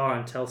of the car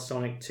and tells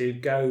Sonic to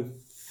go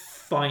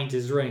find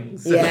his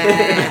rings.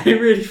 Yeah. I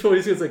really thought he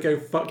was going to say, go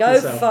fuck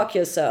yourself. Go fuck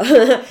yourself.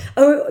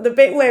 Oh, the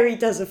bit where he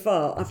does a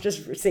fart. I've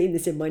just seen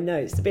this in my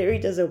notes. The bit where he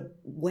does a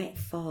wet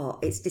fart.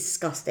 It's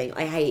disgusting.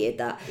 I hated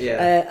that.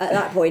 Yeah. At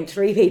that point,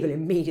 3 people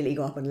immediately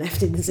got up and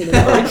left in the cinema.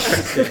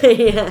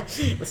 Yeah.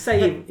 Let's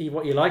say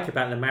what you like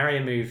about the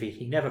Mario movie.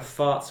 He never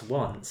farts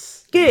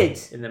once. Good.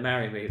 In the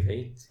Mario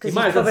movie. Because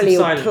he's probably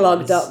all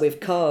plugged up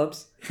with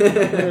carbs.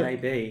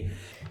 Maybe.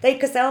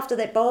 Because after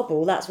that bar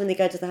ball, that's when they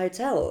go to the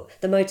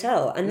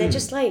motel, and they're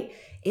just like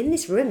in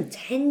this room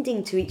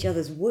tending to each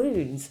other's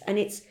wounds, and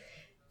it's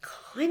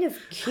kind of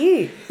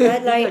cute.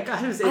 Like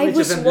I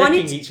was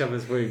wanting each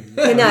other's wounds.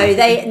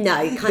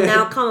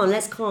 Now come on,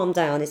 let's calm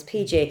down. It's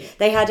PG.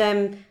 They had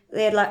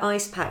like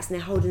ice packs, and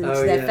they're holding them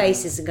to their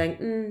faces and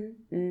going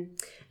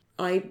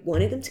I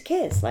wanted them to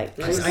kiss. Like,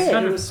 I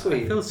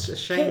feel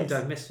ashamed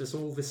I missed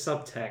all the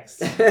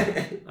subtext.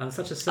 I'm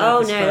such a selfish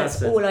Oh no, person.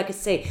 that's all I could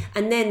see.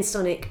 And then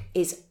Sonic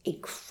is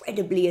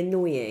incredibly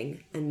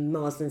annoying, and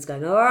Marsden's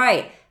going, all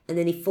right. And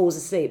then he falls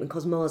asleep, and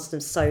because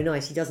Marsden's so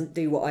nice, he doesn't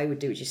do what I would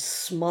do, which is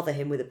smother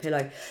him with a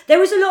pillow. There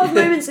was a lot of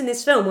moments in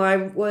this film where I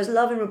was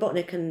loving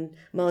Robotnik and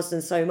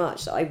Marsden so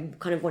much that I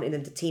kind of wanted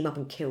them to team up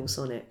and kill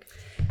Sonic.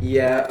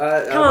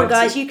 Yeah. Come on,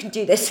 guys, you can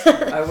do this.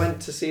 I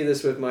went to see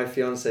this with my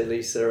fiancée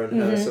Lisa, and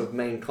her sort of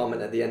main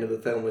comment at the end of the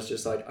film was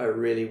just like, I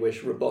really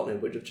wish Robotnik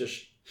would have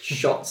just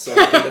shot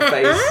Sonic in the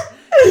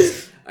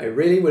face. I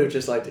really would have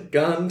just liked a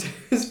gun to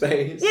his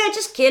face. Yeah,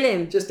 just kill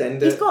him. Just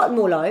end it. He's got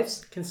more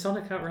lives. Can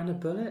Sonic outrun a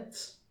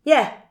bullet?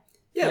 Yeah.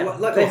 Yeah,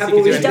 like they have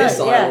all these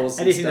missiles.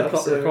 Anything the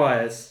plot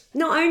requires.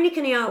 Not only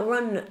can he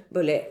outrun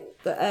Bullet,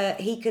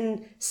 but he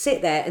can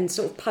sit there and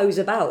sort of pose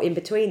about in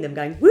between them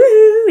going,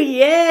 woo,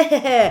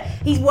 yeah.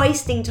 He's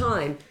wasting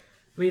time.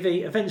 We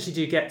eventually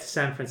do get to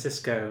San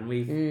Francisco, and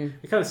we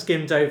kind of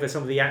skimmed over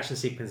some of the action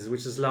sequences,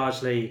 which is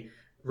largely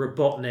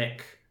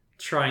Robotnik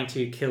trying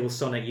to kill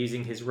Sonic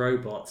using his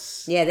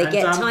robots. Yeah, they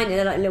get tiny.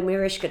 They're like little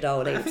Mirishka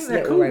doll. I think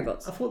they're little cool.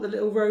 Robots. I thought the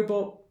little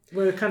robot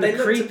were kind of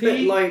creepy. creepy.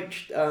 They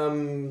looked a bit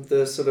like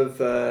the sort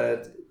of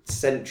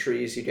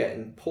sentries you get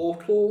in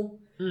Portal.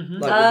 Mm-hmm.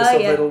 Like with the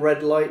sort of little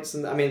red lights.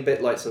 And I mean, a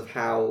bit like sort of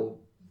HAL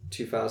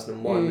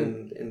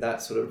 2001 in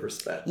that sort of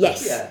respect.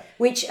 Yes. Yeah.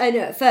 Which, and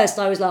at first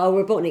I was like, oh,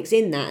 Robotnik's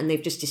in that and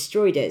they've just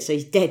destroyed it, so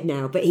he's dead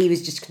now. But he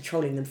was just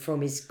controlling them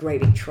from his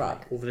great big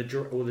truck. All the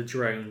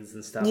drones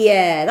and stuff.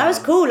 Yeah, that was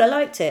cool. I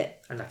liked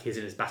it. And like he's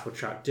in his battle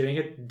truck doing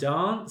a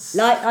dance.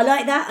 I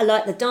like that. I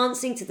like the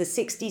dancing to the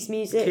 60s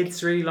music. The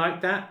kids really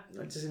like that.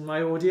 Just in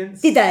my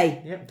audience. Did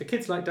they? Yeah, the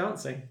kids like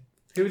dancing.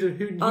 Who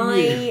knew?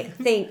 I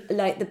think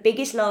like the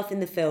biggest laugh in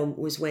the film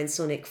was when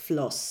Sonic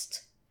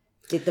flossed.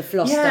 Did the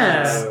floss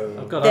dance?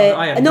 Oh God,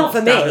 I am not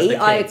for me.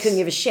 I couldn't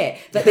give a shit.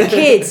 But the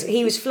kids,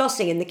 he was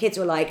flossing, and the kids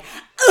were like,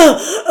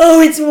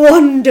 "Oh, it's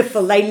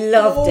wonderful!" They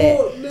loved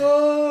it.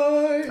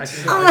 No. I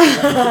saw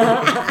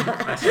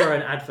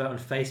an advert on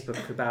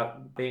Facebook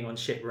about being on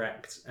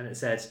Shipwrecked, and it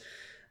said,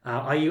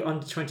 "Are you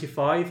under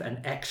 25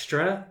 and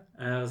extra?"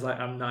 And I was like,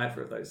 "I'm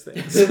neither of those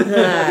things."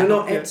 You're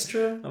not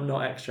extra? I'm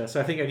not extra. So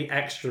I think only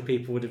extra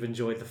people would have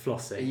enjoyed the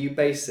flossing. Are you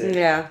basic?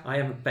 Yeah. I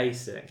am a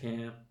basic.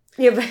 Yeah.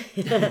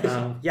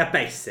 Yeah,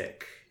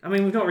 basic. I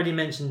mean, we've not really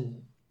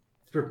mentioned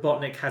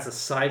Robotnik has a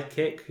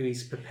sidekick who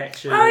he's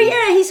perpetually. Oh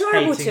yeah, he's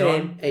horrible to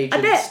him. On.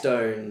 Agent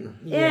Stone.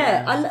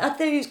 Yeah, I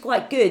thought he was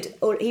quite good.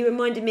 Or he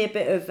reminded me a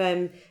bit of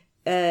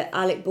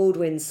Alec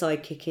Baldwin's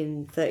sidekick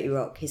in 30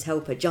 Rock, his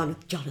helper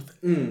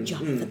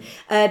Jonathan.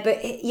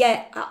 But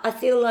yeah, I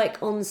feel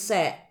like on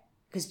set,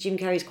 because Jim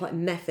Carrey's quite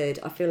method,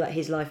 I feel like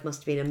his life must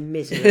have been a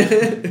misery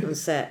on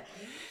set.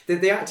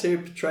 The actor who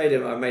portrayed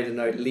him, I made a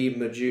note, Lee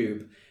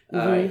Majube.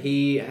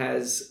 He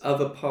has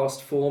other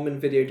past form in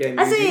video game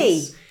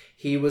movies.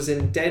 He was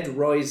in Dead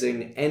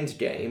Rising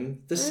Endgame,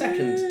 the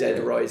second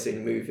Dead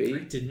Rising movie.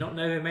 I did not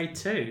know they made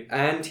two.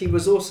 And he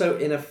was also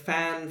in a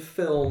fan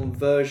film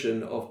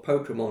version of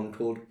Pokemon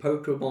called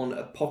Pokemon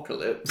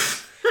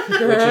Apocalypse, which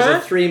is a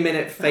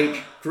 3-minute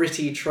fake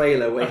gritty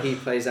trailer where he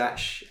plays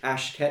Ash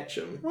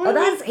Ketchum.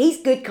 Oh,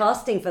 he's good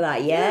casting for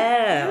that.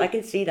 Yeah, I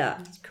can see that.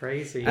 It's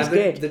crazy. And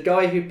good. The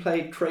guy who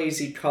played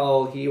Crazy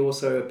Carl, he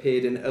also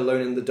appeared in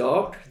Alone in the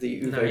Dark,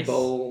 the Uwe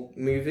Boll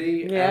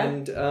movie,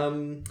 and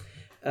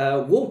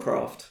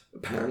Warcraft,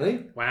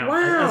 apparently. Wow.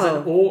 As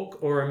an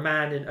orc or a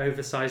man in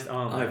oversized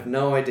armour? I have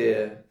no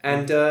idea.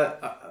 And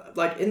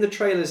like in the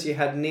trailers, you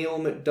had Neil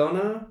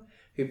McDonough,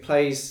 who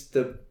plays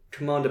the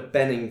Commander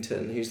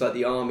Bennington, who's like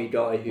the army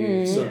guy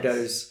who sort of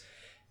goes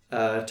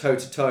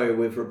toe-to-toe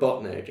with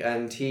Robotnik.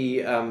 And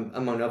he,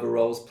 among other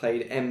roles,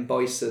 played M.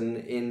 Bison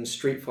in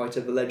Street Fighter: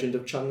 The Legend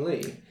of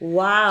Chun-Li.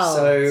 Wow.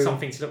 So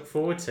something to look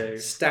forward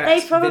to.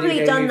 They've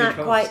probably done that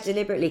quite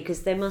deliberately,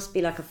 because there must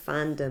be like a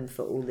fandom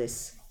for all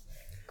this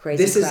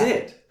crazy This crap. is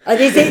it. Oh,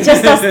 is it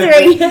just us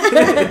three?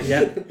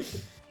 Yep.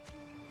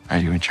 Are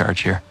you in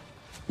charge here?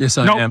 Yes,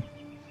 I am.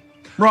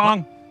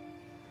 Wrong.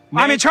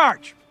 I'm in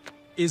charge.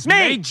 Is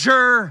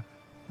Major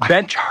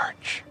Ben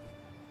charge.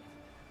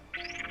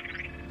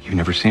 You've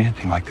never seen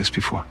anything like this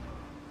before.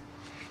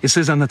 It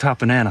says on the top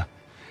banana,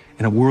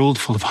 in a world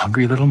full of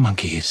hungry little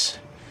monkeys.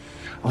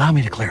 Allow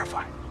me to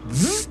clarify.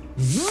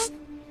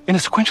 In a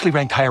sequentially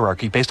ranked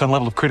hierarchy based on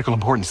level of critical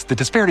importance, the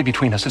disparity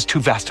between us is too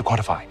vast to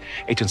quantify.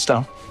 Agent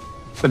Stone?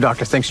 The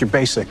doctor thinks you're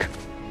basic.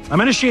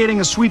 I'm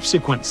initiating a sweep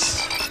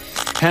sequence.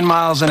 10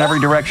 miles in every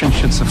direction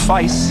should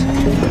suffice.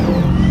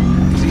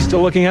 Is he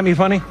still looking at me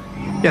funny?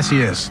 Yes,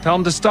 he is. Tell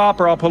him to stop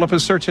or I'll pull up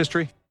his search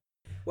history.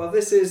 Well,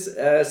 this is,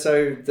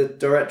 so the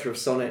director of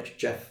Sonic,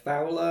 Jeff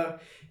Fowler,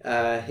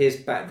 his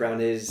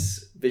background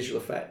is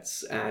visual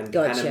effects and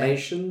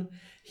animation.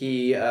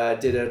 He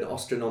did an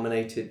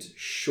Oscar-nominated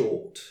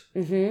short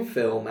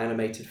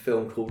animated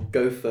film called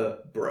Gopher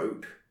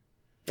Broke.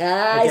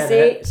 I see.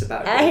 It's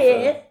about I hear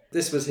it.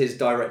 This was his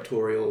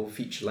directorial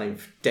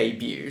feature-length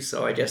debut,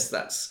 so I guess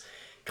that's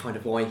kind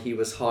of why he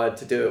was hired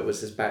to do it, was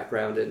his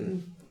background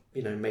in,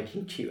 you know,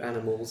 making cute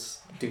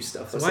animals do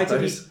stuff. So why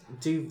did he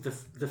do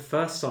the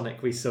first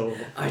Sonic we saw?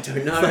 I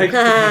don't know. I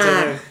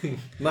don't know.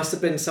 Must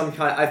have been some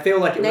kind. I feel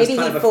like it was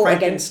kind of a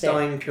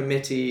Frankenstein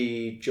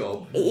committee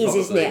job. It is,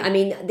 isn't it? I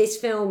mean, this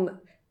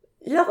film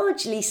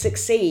largely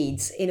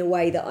succeeds in a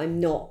way that I'm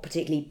not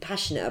particularly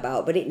passionate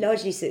about, but it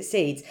largely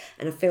succeeds,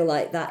 and I feel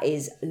like that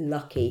is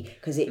lucky,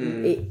 because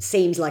it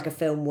seems like a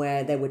film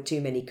where there were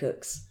too many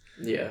cooks.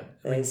 Yeah,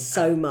 there's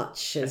so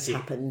much has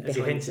happened. As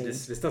you hinted,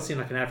 this does seem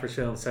like an average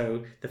film,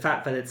 so the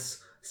fact that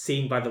it's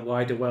seen by the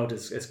wider world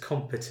as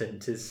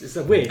competent is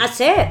a win.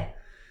 That's it.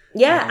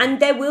 Yeah,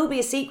 and there will be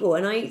a sequel,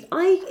 and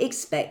I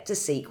expect a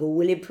sequel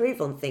will improve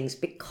on things,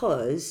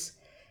 because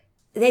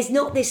there's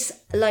not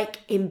this like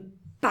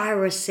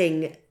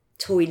embarrassing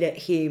toilet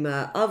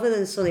humour other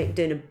than Sonic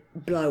doing a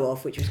blow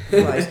off, which was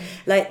gross.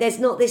 Like, there's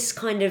not this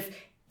kind of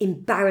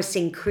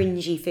embarrassing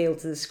cringy feel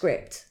to the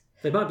script.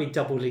 They might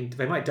double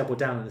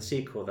down on the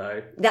sequel,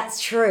 though. That's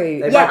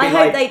true. I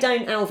hope they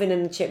don't Alvin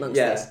and the Chipmunks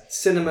this.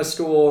 Cinema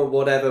Score,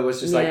 whatever,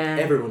 was just like,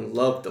 everyone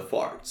loved the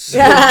farts.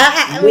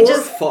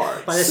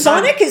 Farts.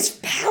 Sonic is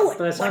powered.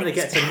 By the time they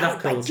get to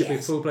Knuckles, it'll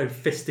be full-blown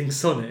fisting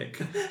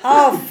Sonic.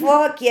 Oh,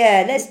 fuck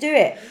yeah, let's do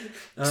it.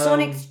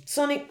 Sonic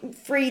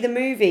 3, the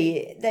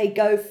movie, they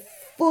go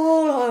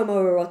full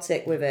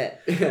homoerotic with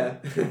it. Yeah.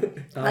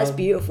 That's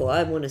beautiful.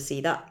 I want to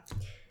see that.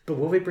 But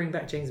will they bring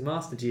back James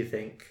Marsden, do you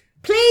think?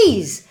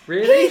 Please!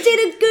 Really? He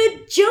did a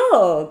good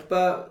job.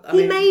 But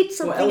he made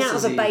something out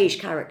of a beige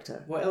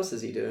character. What else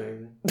is he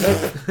doing?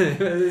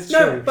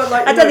 No, but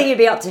like, I don't think it'd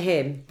be up to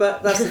him.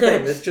 But that's the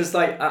thing. It's just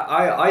like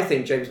I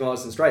think James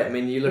Marsden's great. I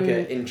mean, you look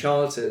at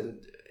Enchanted.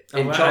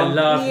 I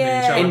love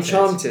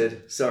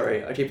Enchanted.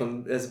 Sorry, I keep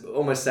on.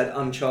 Almost said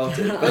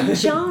Uncharted.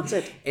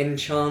 Uncharted.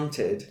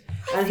 Enchanted.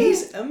 And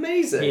he's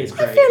amazing. He is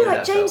great. I feel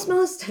like James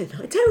Marsden.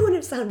 I don't want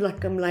to sound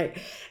like I'm like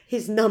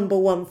his number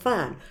one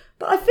fan,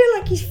 but I feel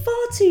like he's far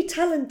too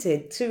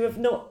talented to have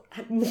not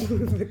had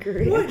more of a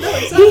career. Right, no,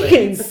 exactly. He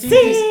can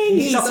sing,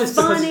 he's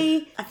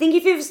funny. I think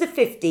if it was the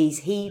 50s,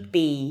 he'd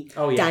be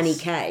Danny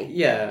Kaye.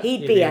 Yeah.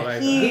 He'd be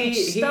a huge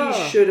star.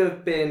 He should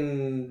have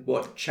been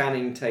what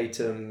Channing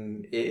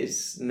Tatum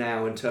is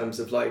now in terms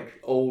of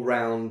like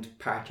all-round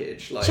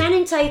package. Like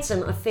Channing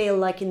Tatum, I feel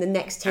like in the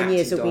next 10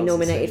 years will be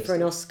nominated for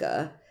an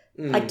Oscar.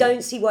 I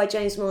don't see why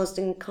James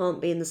Marsden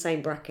can't be in the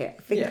same bracket.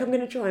 I think I'm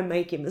going to try and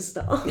make him a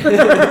star.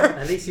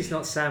 At least he's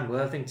not Sam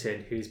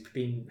Worthington, who's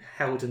been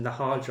held in the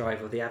hard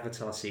drive of the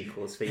Avatar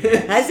sequels for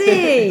years. Has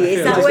he?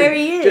 Is that where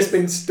he is? Just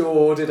been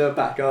stored in a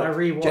backup. I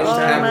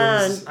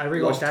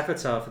rewatched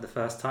Avatar for the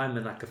first time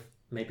in like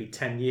maybe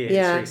 10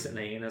 years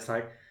recently, and it's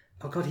like,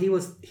 oh god, he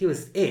was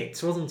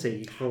it, wasn't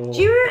he? For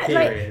do you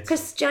remember?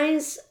 Because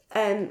James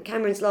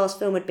Cameron's last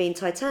film had been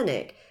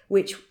Titanic,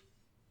 which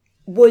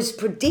was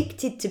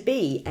predicted to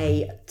be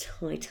a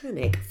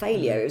Titanic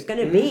failure. It was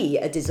going to be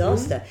a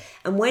disaster.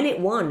 And when it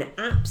won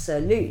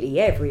absolutely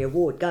every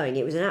award going,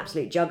 it was an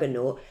absolute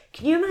juggernaut.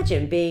 Can you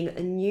imagine being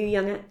a new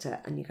young actor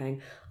and you're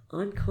going,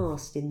 I'm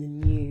cast in the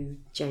new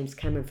James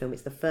Cameron film.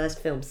 It's the first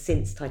film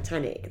since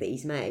Titanic that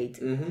he's made.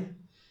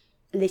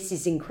 This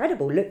is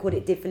incredible. Look what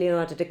it did for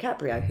Leonardo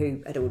DiCaprio,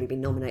 who had already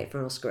been nominated for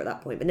an Oscar at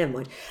that point, but never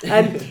mind.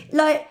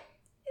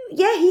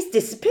 He's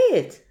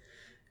disappeared.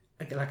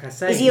 Like I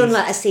say, is he on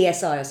like a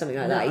CSI or something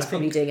like that? He's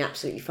probably doing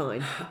absolutely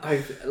fine. I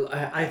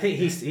think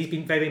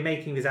they've been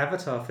making these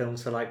Avatar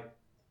films for like,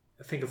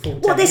 I think a full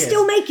 10 What, they're years.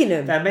 still making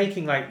them? They're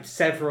making like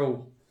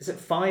several, is it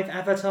 5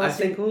 Avatar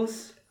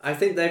sequels? I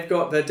think they're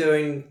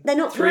doing they're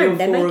not 3 or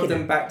 4 of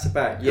them back to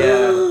back.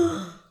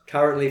 Yeah.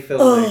 Currently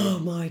filming. Oh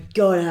my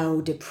god,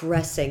 how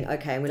depressing.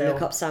 Okay, I'm going to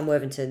look up Sam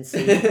Worthington,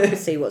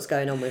 see what's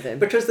going on with him.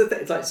 Because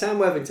like Sam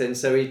Worthington,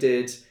 so he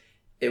did,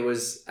 it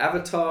was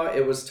Avatar,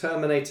 it was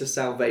Terminator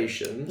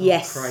Salvation.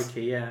 Yes. Oh,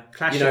 crikey, yeah.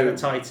 Clash of the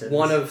Titans.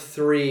 One of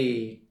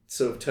 3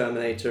 sort of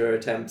Terminator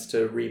attempts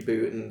to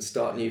reboot and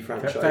start new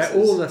franchises. They're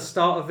all the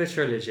start of the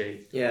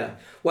trilogy. Yeah.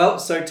 Well,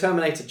 so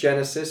Terminator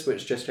Genesis,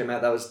 which just came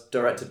out, that was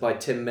directed by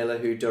Tim Miller,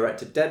 who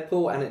directed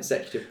Deadpool and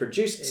executive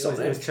produced Sonic.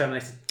 It was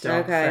Terminator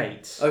Dark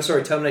Fate. Oh,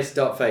 sorry, Terminator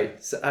Dark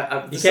Fate. So,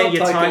 you get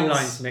your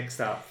timelines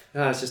mixed up.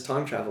 It's just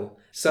time travel.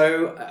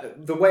 So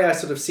the way I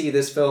sort of see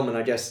this film, and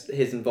I guess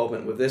his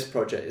involvement with this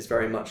project, is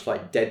very much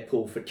like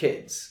Deadpool for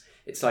kids.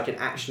 It's like an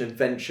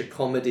action-adventure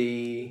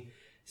comedy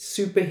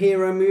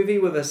superhero movie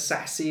with a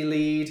sassy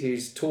lead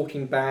who's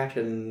talking back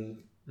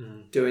and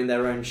doing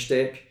their own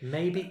shtick.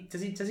 Maybe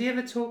does he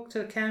ever talk to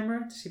the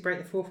camera? Does he break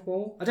the fourth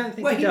wall? I don't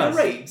think he does.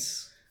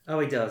 Narrates. Oh,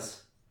 he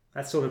does.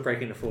 That's sort of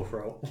breaking the fourth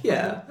wall.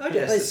 Yeah, I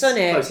guess it's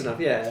Sonic. close enough.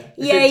 Yeah.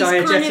 Is it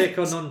diegetic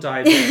or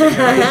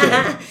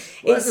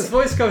non-diegetic? Where's this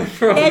voice coming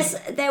from?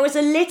 There was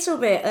a little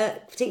bit,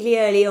 particularly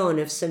early on,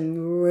 of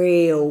some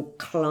real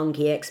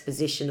clunky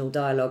expositional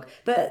dialogue,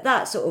 but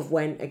that sort of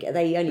went.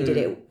 They only did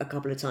it a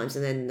couple of times,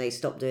 and then they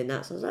stopped doing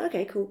that. So I was like,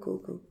 okay, cool.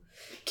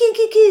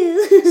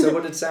 So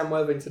what did Sam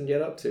Worthington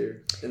get up to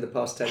in the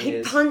past 10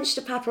 years? He punched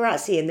a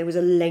paparazzi, and there was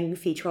a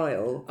lengthy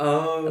trial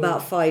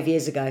about 5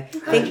 years ago. I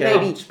think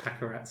maybe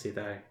paparazzi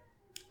though.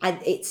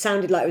 It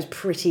sounded like it was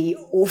pretty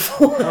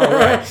awful. Oh,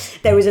 right.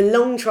 There was a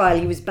long trial.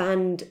 He was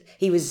banned.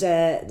 He was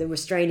the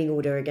restraining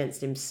order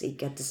against him. He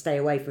had to stay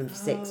away from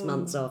 6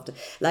 months after,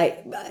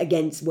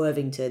 against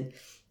Worthington.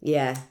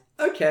 Yeah.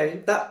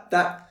 Okay,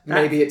 that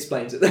maybe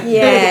explains it.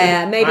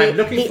 Yeah, maybe.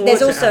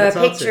 There's also a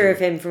picture of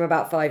him from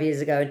about 5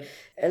 years ago,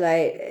 and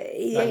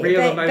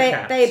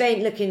Babe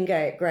ain't looking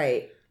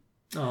great.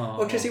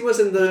 Oh, because he was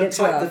in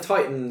the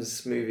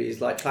Titans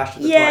movies, like Clash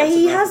of the Titans. Yeah,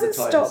 he hasn't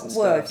stopped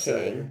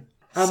working.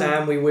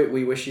 Sam, we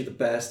wish you the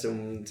best,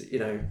 and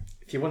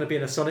if you want to be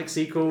in a Sonic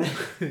sequel,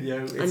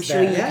 I'm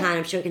sure you can.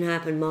 I'm sure it can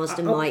happen.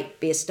 Marsden might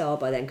be a star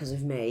by then because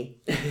of me.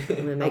 I'm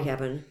going to make it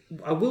happen.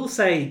 I will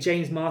say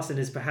James Marsden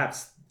is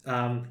perhaps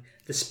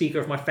the speaker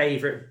of my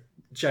favourite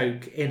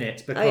joke in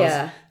it,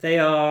 because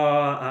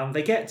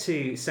they get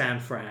to San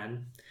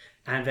Fran.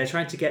 And they're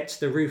trying to get to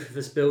the roof of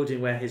this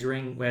building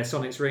where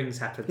Sonic's rings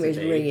happen to be. His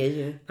ring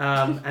is,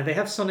 yeah. And they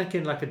have Sonic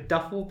in like a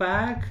duffel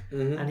bag,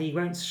 and he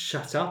won't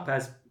shut up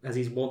as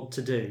he's wont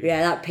to do.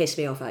 Yeah, that pissed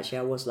me off actually.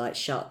 I was like,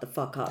 shut the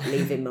fuck up,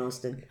 leave him,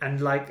 Marsden.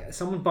 And like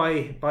someone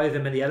by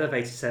them in the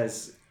elevator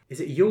says, "Is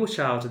it your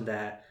child in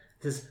there?"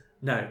 He says,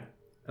 "No.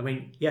 I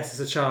mean, yes, it's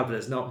a child, but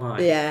it's not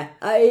mine." Yeah,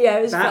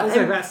 it was fun.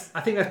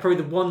 I think that's probably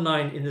the one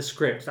line in the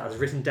script that was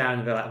written down,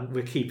 and they're like,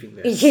 "We're keeping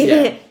this."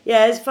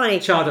 Yeah, it's funny.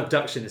 Child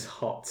abduction is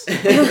hot.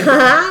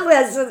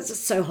 Well, it's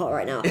so hot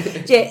right now.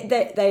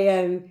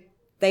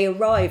 They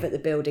arrive at the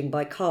building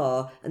by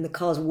car, and the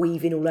car's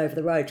weaving all over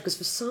the road because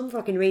for some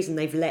fucking reason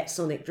they've let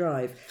Sonic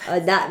drive.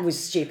 That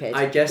was stupid.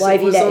 I guess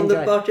it was on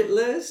the bucket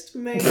list,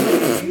 maybe.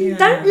 Yeah.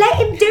 Don't let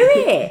him do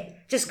it.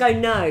 Just go,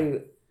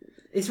 no.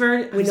 It's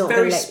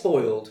very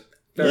spoiled.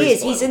 He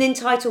is. He's an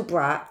entitled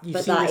brat,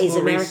 but that is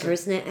America,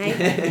 isn't it?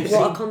 Eh?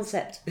 What a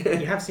concept.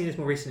 You have seen this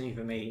more recently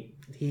than me.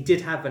 He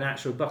did have an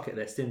actual bucket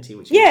list, didn't he?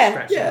 Which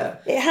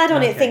It had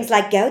on it things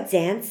like go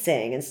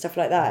dancing and stuff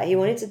like that. He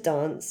wanted to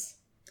dance.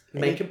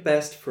 Make a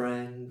best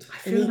friend. I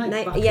feel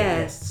like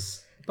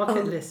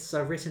bucket lists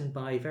are written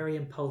by very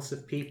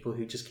impulsive people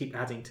who just keep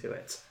adding to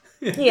it.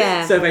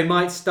 Yeah. So they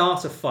might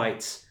start a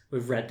fight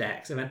with Red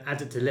X and then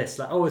add it to lists.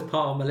 Like, it's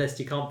part of my list,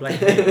 you can't blame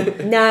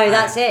me. No,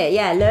 that's it.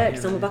 Yeah, look,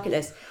 it's on the bucket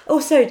list.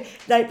 Also,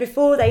 like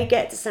before they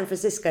get to San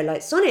Francisco,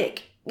 like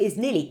Sonic is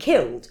nearly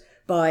killed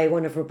by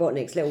one of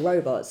Robotnik's little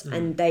robots,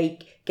 and they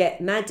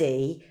get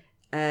Maddie,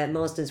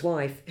 Marsden's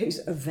wife, who's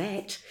a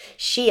vet.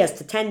 She has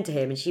to tend to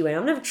him, and she went,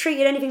 "I've never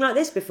treated anything like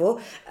this before."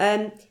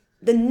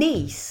 The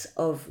niece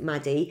of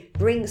Maddie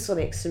brings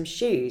Sonic some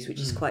shoes,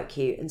 which is quite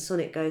cute, and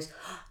Sonic goes,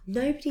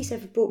 "Nobody's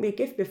ever bought me a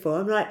gift before."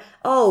 I'm like,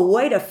 "Oh,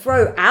 way to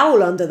throw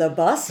Owl under the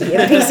bus, you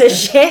piece of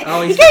shit."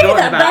 He's gave me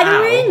that bag Owl.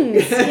 of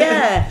rings.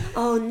 Yeah.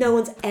 Oh, no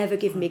one's ever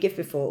given me a gift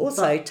before.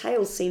 Also,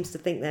 Tails seems to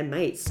think they're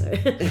mates. So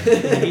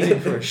he's in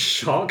for a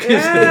shock.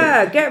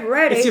 Yeah, get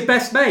ready. It's your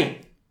best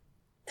mate.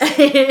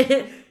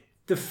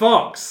 The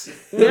fox.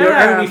 Your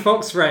only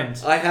fox friend.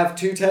 I have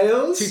 2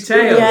 tails. 2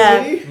 tails.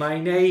 Yeah. My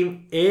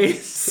name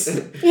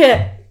is...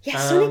 Yeah,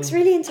 Sonic's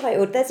really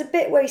entitled. There's a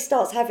bit where he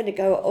starts having to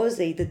go at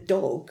Ozzy, the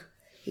dog.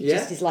 He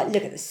just is like,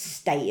 look at the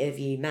state of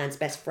you, man's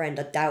best friend.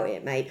 I doubt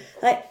it, mate.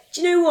 Like,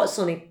 do you know what,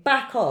 Sonic?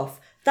 Back off.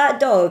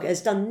 That dog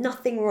has done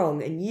nothing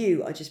wrong, and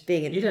you are just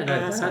being an You don't know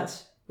asshole.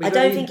 that. I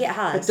don't think it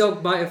has. The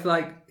dog might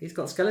have, he's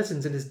got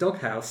skeletons in his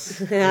doghouse.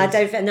 I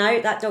don't think,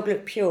 no, that dog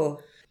looked pure.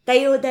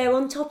 They're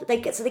on top,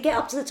 they get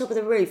up to the top of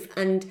the roof,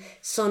 and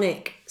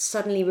Sonic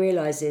suddenly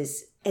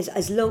realises,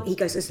 as long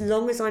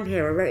as I'm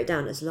here, I wrote it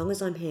down, as long as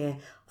I'm here,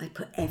 I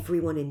put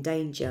everyone in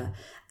danger.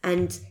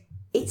 And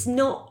it's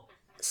not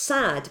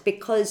sad,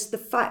 because the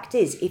fact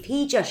is, if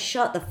he just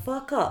shut the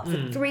fuck up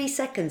for 3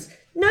 seconds,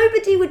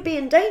 nobody would be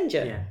in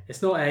danger. Yeah,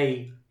 he's not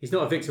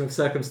a victim of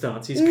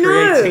circumstance. He's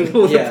creating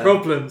all the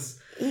problems.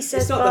 He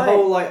says, it's not the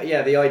whole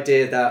the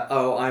idea that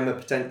I'm a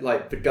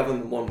the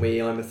government want me,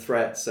 I'm a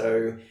threat,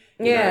 so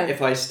you know,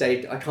 if I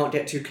stay, I can't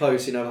get too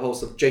close. You know, the whole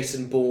sort of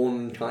Jason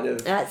Bourne kind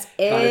of. That's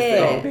it. Kind of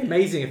thing. It'd be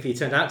amazing if he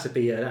turned out to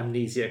be an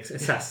amnesiac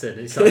assassin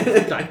and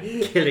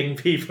started killing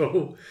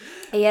people.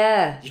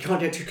 Yeah, you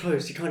can't get too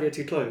close. You can't get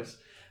too close.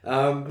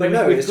 But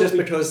no, it's just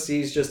because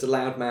he's just a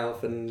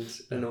loudmouth and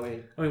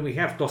annoying. I mean, we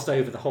have glossed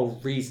over the whole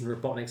reason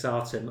Robotnik's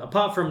after him,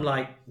 apart from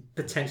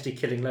potentially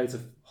killing loads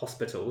of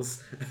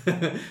hospitals.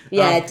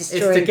 Destroying it's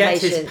to get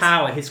patients. his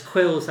power. His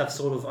quills have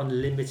sort of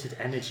unlimited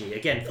energy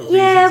again for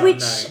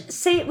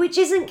reasons unknown. which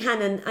isn't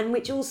canon, and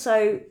which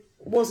also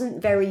wasn't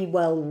very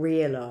well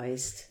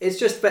realised. It's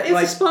just it's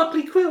a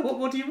sparkly quill.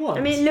 What do you want?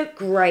 I mean, it looked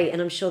great,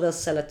 and I'm sure they'll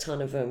sell a ton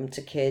of them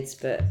to kids.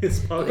 But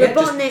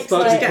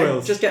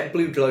Robotnik's just get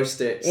blue glow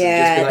sticks.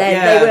 Yeah, and just be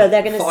they will.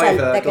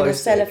 They're going to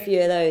sell a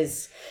few of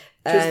those.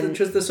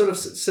 Because the sort of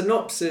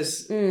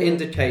synopsis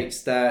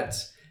indicates that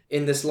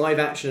in this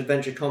live-action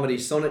adventure comedy,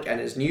 Sonic and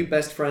his new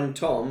best friend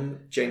Tom,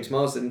 James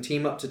Marsden,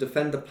 team up to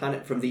defend the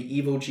planet from the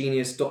evil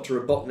genius Dr.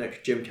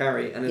 Robotnik, Jim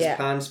Carrey, and his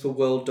plans for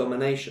world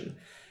domination.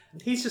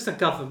 He's just a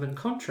government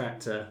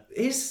contractor.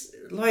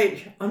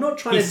 I'm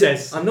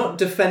not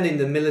defending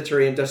the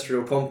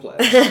military-industrial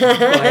complex.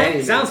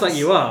 Sounds like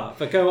you are,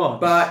 but go on.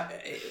 But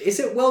is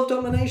it world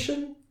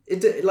domination?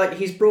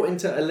 He's brought in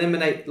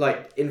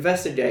to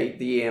investigate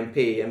the EMP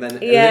and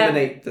then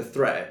eliminate the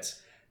threat,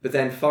 but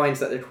then finds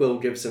that the quill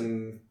gives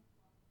him,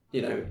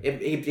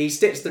 he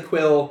sticks the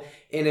quill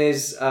in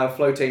his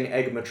floating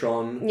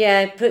Eggmatron.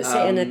 Yeah, puts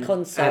it in a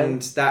console.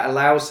 And that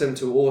allows him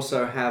to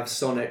also have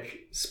Sonic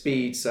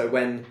speed, so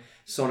when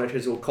Sonic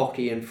is all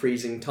cocky and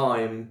freezing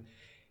time,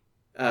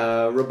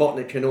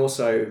 Robotnik can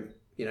also,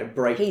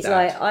 break He's that.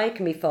 like, I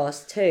can be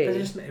fast too. But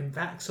just,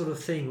 that sort of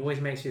thing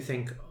always makes you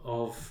think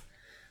of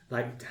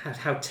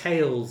how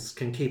Tails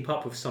can keep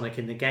up with Sonic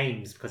in the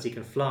games because he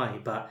can fly,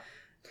 but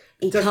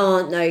he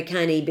can't though,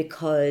 can he?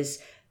 Because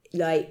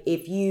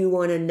if you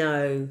want to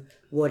know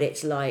what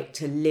it's like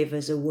to live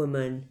as a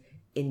woman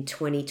in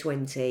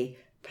 2020,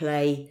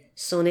 play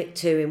Sonic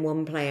 2 in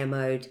one player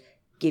mode,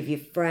 give your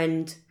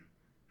friend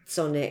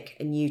Sonic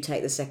and you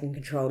take the second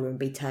controller and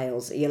be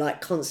Tails. You're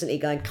constantly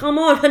going, come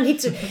on, I need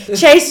to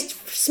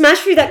smash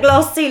through that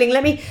glass ceiling.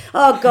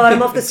 Oh God,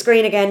 I'm off the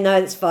screen again. No,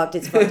 it's fucked.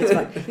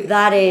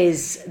 That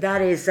is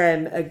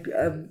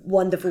a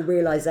wonderful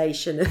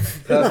realisation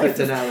of perfect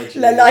analogy.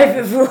 The life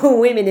of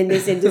all women in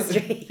this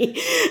industry.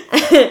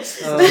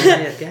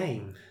 A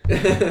game.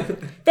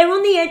 They're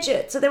on the edge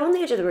of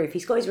the roof.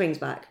 He's got his rings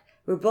back.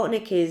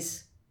 Robotnik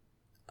is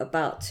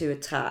about to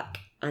attack.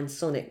 And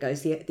Sonic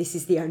goes, this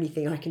is the only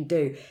thing I can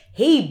do.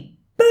 He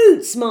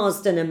boots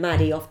Marsden and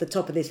Maddie off the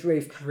top of this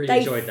roof. Really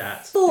enjoyed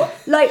that.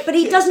 But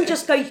he doesn't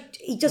just go,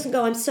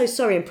 I'm so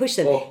sorry, and push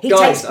them. I've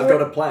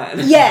got a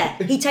plan. Yeah,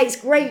 he takes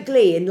great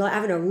glee in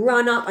having to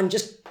run up and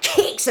just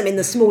kicks them in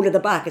the small of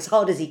the back as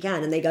hard as he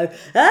can. And they go,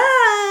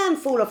 and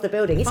fall off the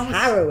building. It's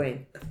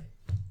harrowing.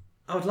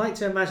 I would like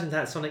to imagine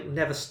that Sonic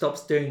never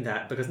stops doing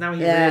that because now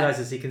he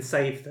realises he can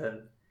save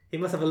them. He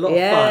must have a lot of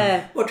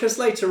fun. Well, because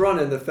later on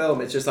in the film,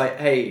 it's just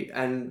hey,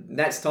 and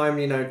next time,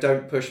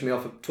 don't push me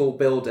off a tall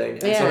building.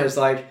 And Sonic's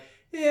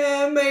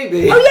yeah,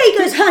 maybe. Oh, yeah, he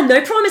goes,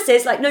 no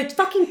promises. No,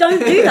 fucking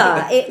don't do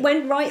that. It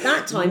went right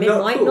that time. It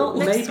might not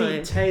next time.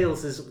 Maybe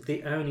Tails is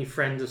the only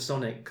friend of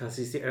Sonic because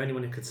he's the only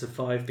one who could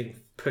survive being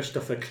pushed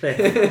off a cliff.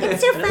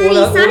 It's so funny.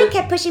 Sonic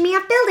kept pushing me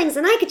off buildings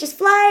and I could just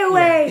fly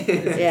away.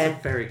 It's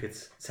a very good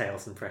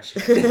Tails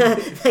impression.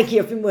 Thank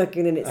you. I've been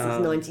working on it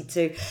since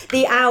 92.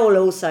 The owl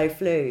also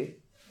flew.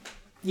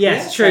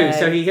 Yes, true.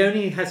 So he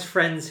only has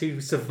friends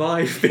who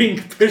survive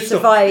being pushed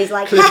off He's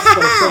cliffs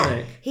by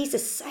Sonic. He's a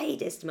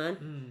sadist,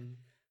 man.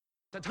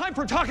 The time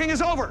for talking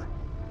is over.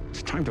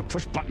 It's time to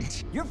push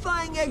buttons. Your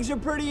flying eggs are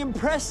pretty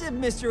impressive,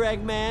 Mr.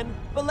 Eggman.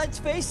 But let's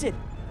face it,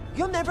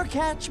 you'll never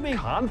catch me.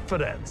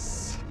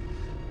 Confidence.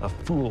 A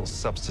fool's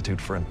substitute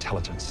for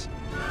intelligence.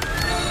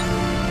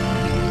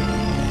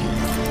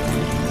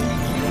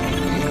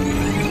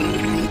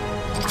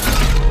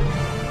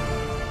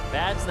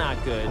 That's not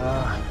good.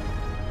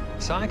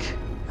 Sonic,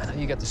 I know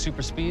you got the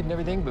super speed and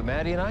everything, but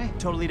Maddie and I?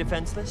 Totally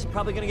defenseless?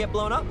 Probably gonna get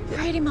blown up?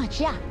 Pretty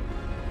much, yeah.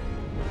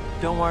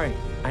 Don't worry,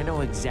 I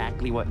know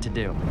exactly what to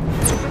do.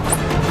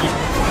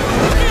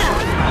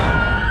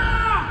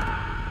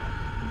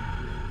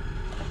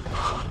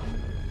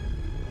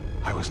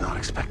 I was not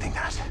expecting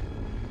that.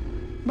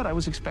 But I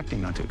was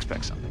expecting not to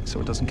expect something,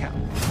 so it doesn't count.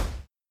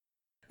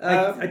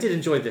 I did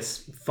enjoy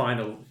this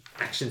final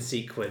action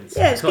sequence.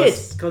 Yeah, it's good.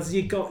 Because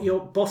you got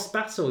your boss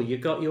battle, you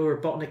got your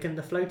Robotnik and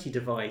the floaty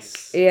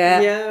device.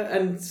 Yeah,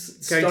 and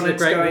Going to the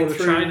Great Wall of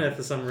China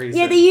for some reason.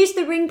 Yeah, they use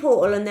the ring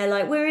portal and they're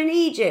like, we're in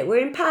Egypt, we're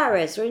in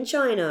Paris, we're in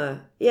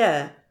China.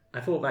 Yeah. I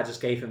thought that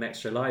just gave them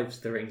extra lives,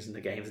 the rings in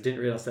the games. I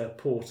didn't realise there were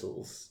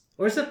portals.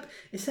 Or is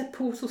there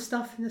portal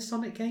stuff in the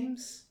Sonic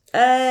games?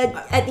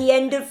 At the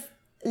end of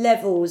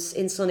levels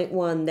in Sonic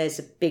 1, there's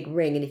a big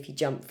ring, and if you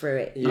jump through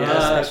it, you get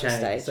a special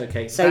stage. It's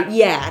okay. So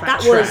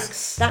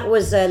that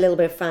was a little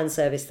bit of fan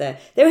service there.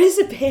 There is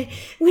a bit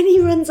when he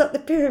runs up the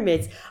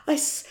pyramids. I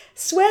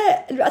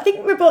swear, I think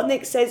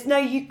Robotnik says, "No,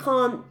 you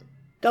can't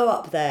go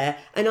up there,"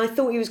 and I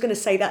thought he was going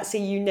to say that's a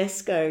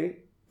UNESCO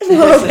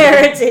World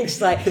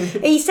Heritage. Like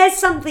he says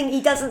something,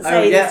 he doesn't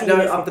say.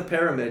 Up the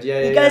pyramid.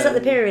 He goes up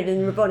the pyramid,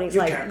 and Robotnik's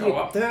you can't go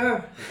up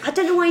there. I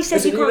don't know why he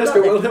says you can't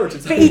go up there,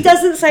 but he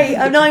doesn't say.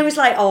 And I was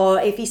like, oh,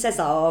 if he says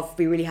that, I'll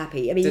be really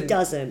happy. I mean, he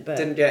doesn't, but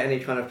didn't get any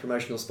kind of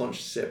promotional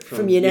sponsorship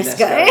from UNESCO.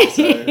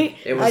 So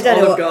it was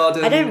Olive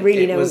Garden. I don't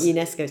really know what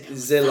UNESCO is.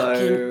 Zillow.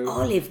 Fucking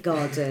Olive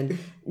Garden.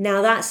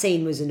 Now that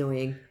scene was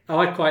annoying. Oh,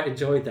 I quite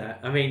enjoyed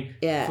that. I mean,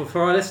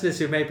 for our listeners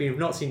who maybe have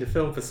not seen the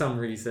film for some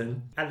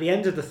reason, at the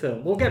end of the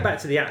film, we'll get back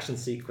to the action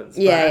sequence,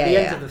 but at the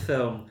end of the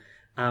film,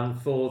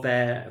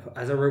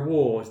 as a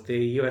reward, the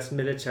US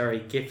military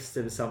gifts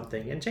them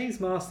something. And James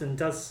Marsden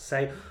does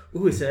say,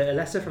 ooh, is it a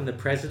letter from the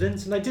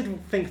president? And I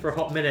did think for a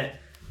hot minute,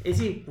 is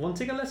he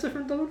wanting a letter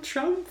from Donald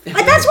Trump?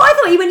 That's what I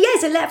thought. He went,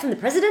 it's a letter from the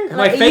president.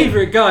 My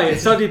favourite guy, and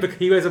suddenly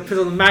he wears put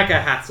on the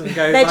MAGA hat and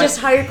goes, they're just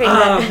hoping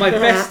that... my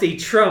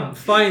bestie, Trump,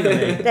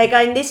 finally. They're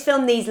going, this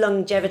film needs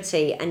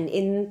longevity, and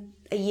in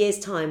a year's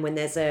time, when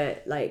there's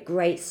a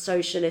great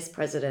socialist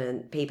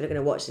president, people are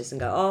going to watch this and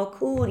go, oh,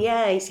 cool,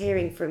 yeah, he's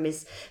hearing from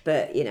his...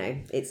 But,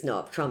 it's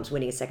not. Trump's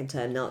winning a second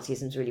term.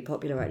 Nazism's really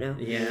popular right now.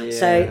 Yeah.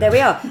 So, there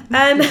we are.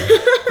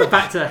 But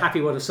back to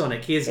Happy World of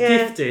Sonic. He is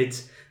gifted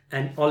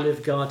an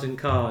Olive Garden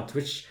card,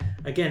 which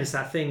again is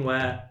that thing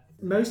where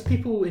most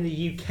people in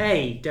the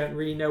UK don't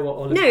really know what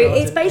Olive Garden is. No,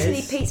 it's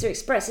basically Pizza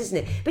Express, isn't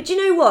it? But you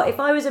know what?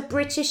 If I was a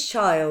British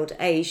child,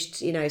 aged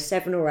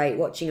 7 or 8,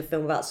 watching a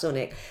film about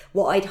Sonic,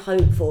 what I'd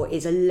hope for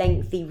is a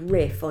lengthy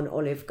riff on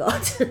Olive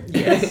Garden.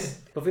 Yes.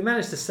 But we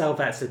managed to sell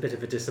that to a bit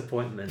of a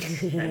disappointment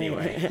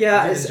anyway.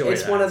 Yeah,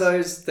 it's one of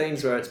those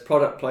things where it's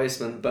product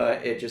placement,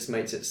 but it just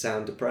makes it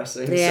sound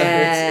depressing.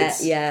 Yeah,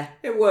 so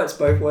it works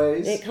both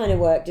ways. It kind of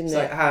worked, didn't it?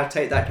 It's like,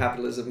 take that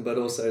capitalism, but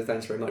also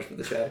thanks very much for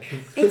the check.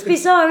 It's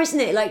bizarre, isn't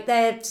it? Like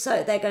they're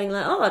going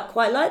like, oh, I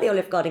quite like the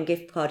Olive Garden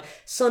gift card.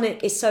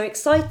 Sonic is so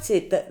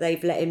excited that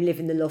they've let him live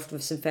in the loft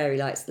with some fairy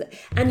lights,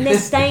 and they're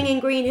staying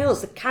in Green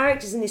Hills. The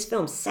characters in this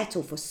film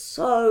settle for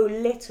so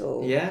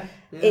little. Yeah.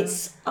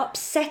 It's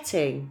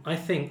upsetting. I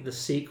think the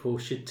sequel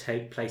should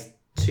take place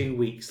 2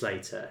 weeks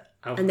later.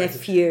 And they're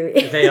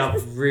furious. They are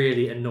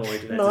really annoyed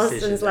with their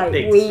decisions. Marston's like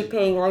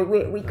weeping, like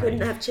we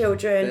couldn't have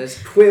children.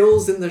 There's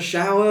quills in the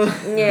shower.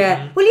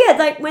 Yeah. Well, yeah,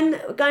 like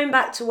when going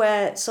back to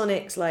where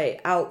Sonic's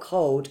like out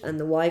cold and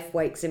the wife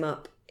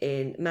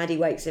Maddie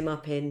wakes him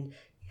up in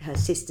her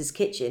sister's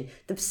kitchen.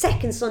 The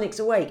second Sonic's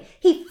awake,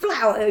 he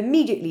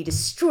immediately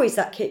destroys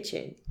that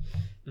kitchen.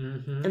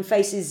 Mm-hmm. And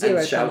faces Zero.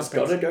 And shouts,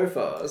 gotta go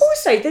fast.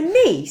 Also, the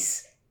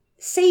niece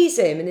sees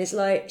him and is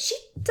like, she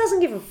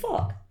doesn't give a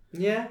fuck.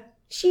 Yeah.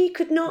 She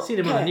could not. I've seen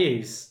him on the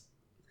news.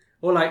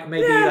 Or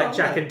maybe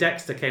Jack and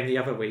Dexter came the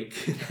other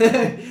week.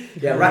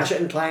 Yeah,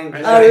 Ratchet and Clank.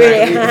 Oh,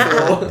 really?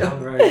 Down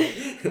the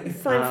road.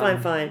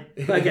 Fine.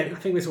 But again, I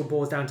think this all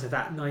boils down to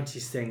that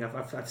 90s thing.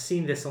 I've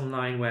seen this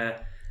online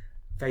where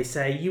they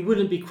say you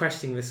wouldn't be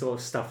questioning this sort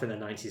of stuff in a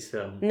 90s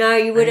film. No,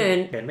 you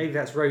wouldn't. And maybe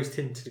that's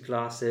rose-tinted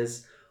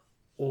glasses.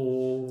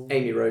 Or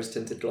Amy Rose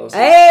tinted glasses.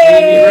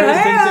 Hey, Amy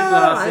Rose tinted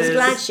glasses. I was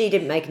glad she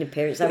didn't make an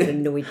appearance. That would have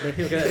annoyed me.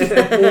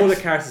 All the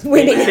characters.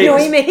 Would it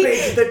annoy me?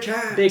 Big the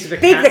cat. Big the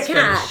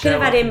cat. Could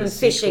have had him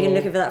fishing and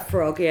looking for that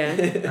frog. Yeah.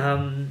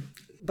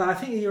 But I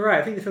think you're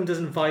right. I think the film does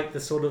invite the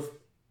sort of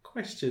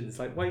questions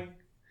like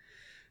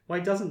why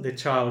doesn't the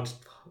child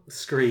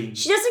scream?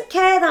 She doesn't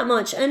care that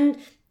much, and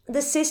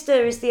the sister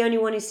is the only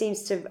one who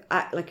seems to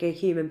act like a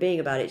human being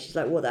about it. She's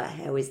like, what the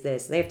hell is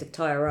this? And they have to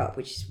tie her up,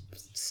 which is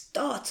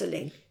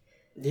startling.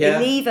 Yeah.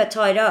 They leave her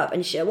tied up,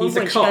 and at one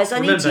point she goes, I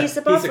need to use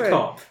the bathroom. He's a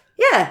cop.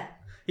 Yeah.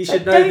 He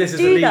should know this is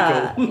illegal.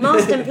 That.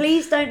 Marston,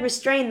 please don't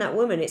restrain that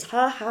woman. It's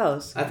her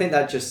house. I think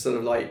that just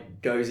sort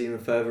of goes even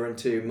further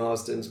into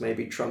Marston's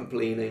maybe Trump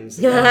leanings.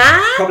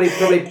 Probably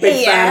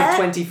big fan of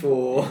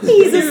 24.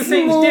 He's do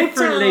things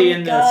differently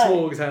in the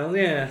small town,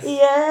 yes.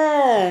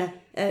 Yeah.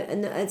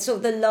 And sort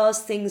of the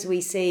last things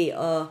we see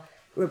are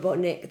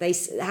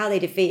Robotnik. How they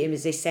defeat him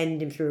is they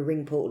send him through a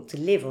ring portal to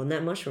live on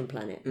that mushroom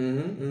planet.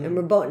 Mm-hmm. And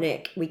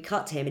Robotnik, we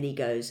cut to him and he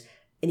goes,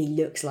 and he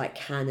looks like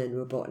canon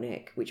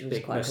Robotnik, which was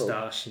big quite cool. Big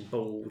moustache and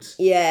bald.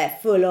 Yeah,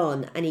 full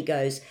on. And he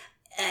goes,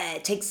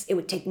 it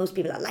would take most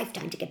people a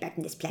lifetime to get back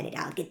from this planet.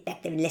 I'll get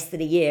back there in less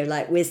than a year.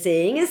 Like, we're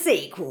seeing a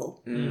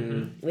sequel.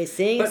 Mm-hmm. We're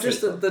seeing but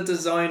just the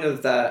design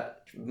of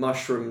that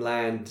mushroom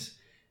land,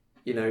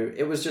 you know,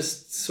 it was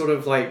just sort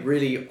of like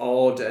really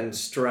odd and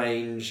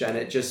strange, and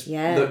it just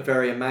looked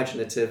very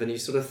imaginative, and you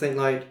sort of think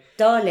like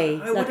Dali,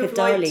 like a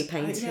Dali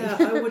painting. Yeah,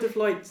 I would have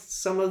liked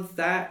some of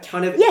that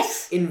kind of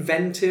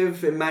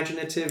inventive,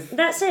 imaginative.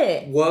 That's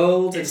it.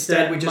 World. It's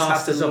Instead, the we just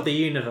Masters have to of the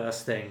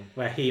Universe thing,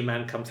 where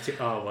He-Man comes to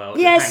our world.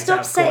 Yeah,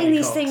 stop setting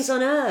these things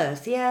on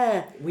Earth.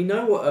 Yeah, we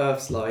know what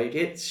Earth's like.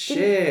 It's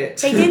shit.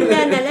 They didn't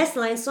learn their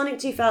lesson. Like in Sonic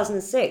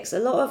 2006, a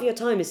lot of your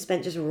time is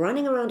spent just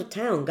running around a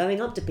town,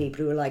 going up to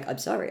people who are like, "I'm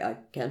sorry, I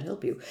can't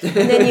help you," and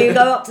then you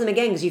go up to them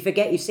again because you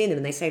forget you've seen them,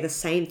 and they say the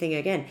same thing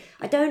again.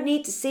 I don't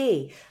need to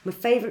see my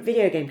favourite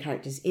video game characters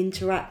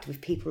interact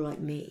with people like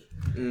me.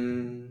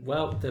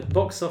 Well, the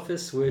box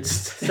office would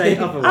say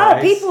otherwise. Oh,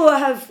 people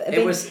have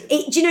been...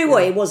 do you know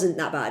what? It wasn't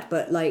that bad,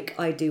 but like,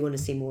 I do want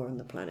to see more on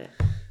the planet.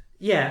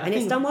 Yeah, and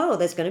it's done well.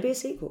 There's going to be a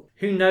sequel.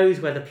 Who knows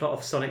where the plot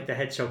of Sonic the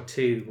Hedgehog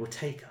 2 will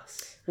take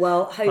us?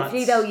 Well,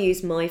 hopefully they'll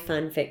use my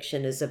fan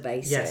fiction as a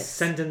basis. Yes,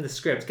 send them the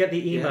script. Get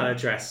the email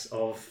address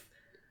of...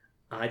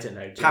 I don't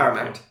know.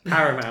 Paramount.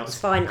 It's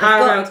fine.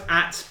 Paramount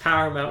at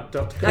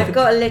paramount.com. I've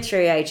got a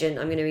literary agent.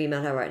 I'm going to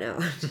email her right now.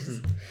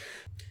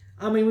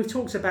 I mean, we've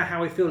talked about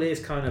how we feel it is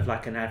kind of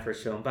like an average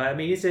film, but I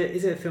mean, is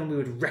it a film we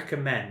would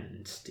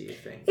recommend, do you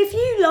think? If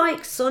you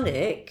like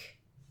Sonic,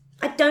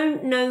 I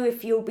don't know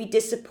if you'll be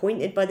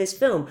disappointed by this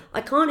film.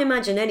 I can't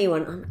imagine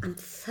anyone... I'm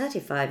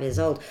 35 years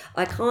old.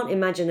 I can't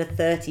imagine a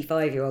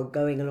 35-year-old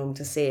going along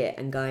to see it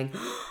and going...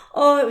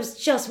 Oh, it was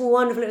just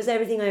wonderful. It was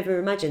everything I ever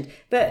imagined.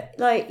 But,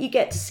 like, you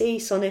get to see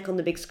Sonic on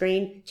the big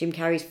screen. Jim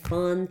Carrey's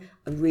fun.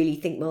 I really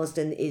think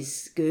Marsden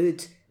is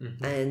good.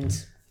 Mm-hmm.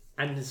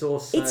 And it's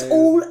also... It's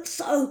all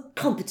so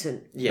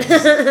competent. Yes.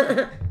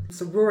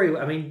 So, Rory,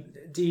 I mean,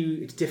 do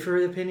you differ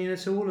in opinion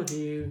at all, or do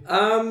you...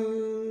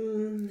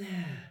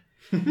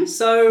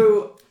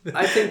 So,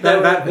 I think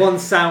that one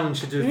sound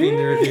should have been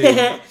the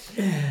review.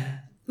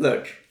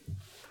 Look,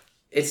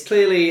 it's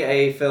clearly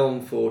a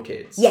film for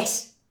kids.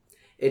 Yes.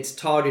 It's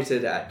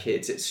targeted at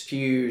kids. It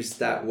skews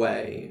that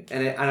way.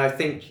 And I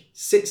think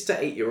 6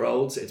 to 8 year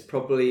olds, it's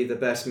probably the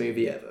best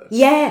movie ever.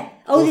 Yeah.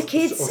 Oh, the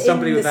kids or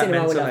somebody in with the that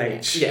cinema mental will love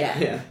age. it.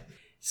 Yeah.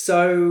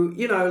 So,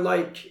 you know,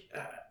 like...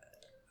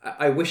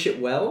 I wish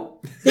it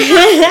well.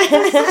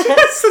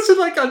 That's such a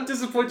like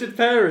undisappointed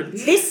parent.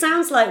 This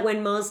sounds like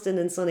when Marsden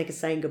and Sonic are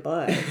saying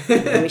goodbye.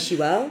 I wish you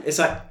well. It's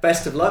like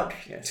best of luck.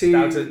 Yes,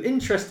 that was an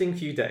interesting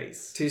few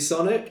days to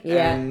Sonic.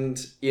 Yeah.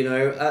 And you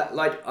know,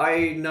 like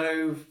I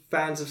know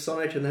fans of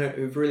Sonic and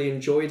who've really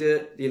enjoyed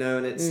it. You know,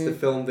 and it's the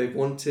film they've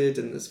wanted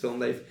and this film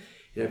they've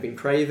been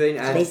craving.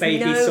 And there's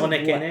baby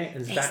Sonic in it.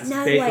 And there's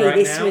no way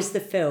this was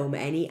the film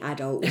any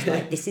adult was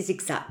like, this is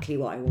exactly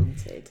what I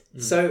wanted.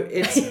 So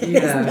it's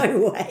there's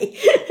no way.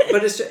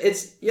 But it's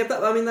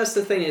but I mean that's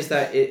the thing is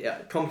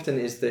that competent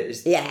is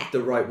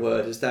the right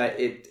word, is that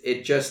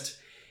it just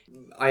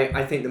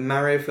I think the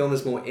Mario film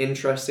is more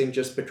interesting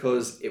just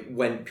because it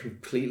went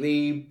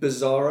completely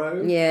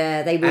bizarro.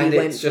 Yeah, they really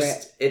went for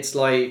it. It's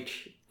like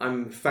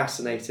I'm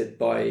fascinated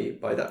by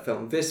that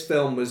film. This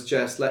film was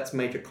just, let's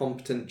make a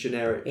competent,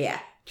 generic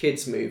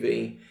kids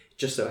movie.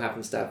 Just so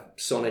happens to have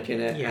Sonic in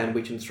it, and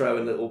we can throw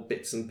in little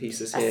bits and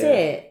pieces here. That's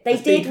it.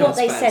 They did what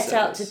they set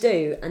out to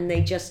do, and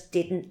they just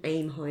didn't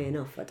aim high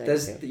enough, I don't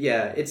think.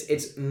 Yeah,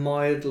 it's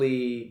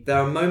mildly... There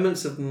are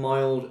moments of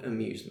mild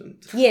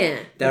amusement. Yeah.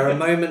 There are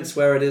moments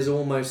where it is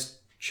almost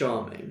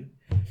charming.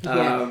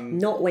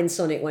 Not when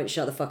Sonic won't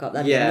shut the fuck up.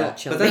 That is not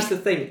charming. But that's the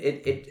thing.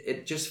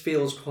 It just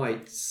feels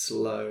quite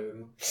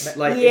slow.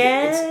 Like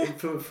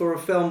it's for a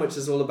film which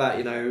is all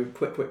about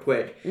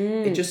quick.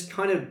 It just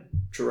kind of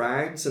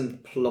drags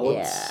and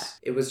plods. Yeah.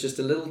 It was just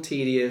a little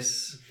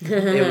tedious.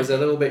 It was a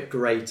little bit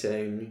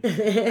grating,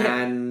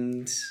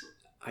 and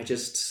I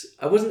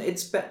wasn't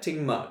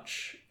expecting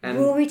much. And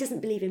Rory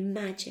doesn't believe in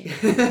magic.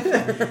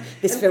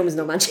 This film is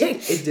not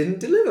magic. It didn't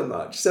deliver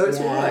much, so it's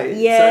right.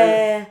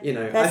 Yeah,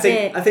 so, I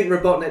think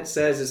Robotnik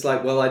says it's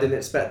like, well, I didn't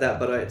expect that,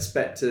 but I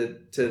expect to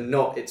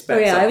not expect.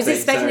 Oh yeah, something, I was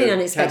expecting so the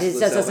unexpected. It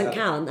just doesn't out.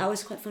 count. That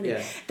was quite funny.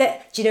 Yeah.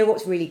 Do you know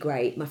what's really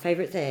great? My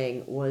favourite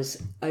thing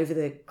was over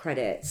the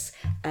credits.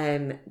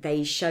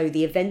 They show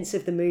the events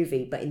of the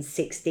movie, but in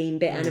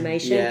 16-bit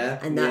animation,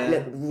 and that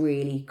looked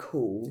really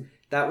cool.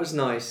 That was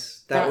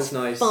nice. That was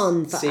nice.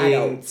 Fun for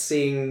adults.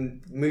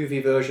 Seeing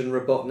movie version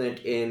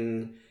Robotnik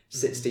in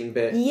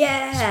 16-bit.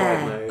 Yeah,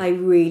 sprite mode. I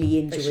really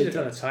enjoyed it. They should have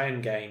done a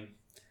tie-in game.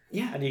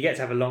 Yeah. And you get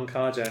to have a long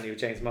car journey with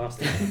James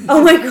Marsden.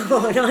 Oh my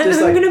god,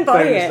 I'm going to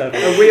buy it.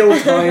 A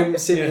real-time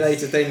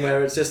simulator thing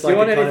where it's just like... Do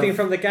you want anything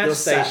from the gas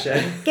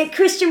station? Get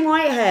Christian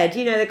Whitehead,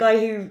 the guy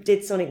who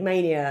did Sonic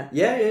Mania.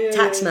 Yeah.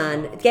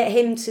 Taxman. Get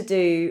him to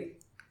do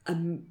a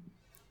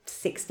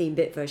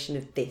 16-bit version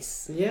of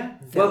this. Yeah.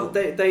 Film. Well,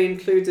 they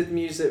included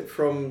music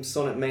from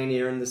Sonic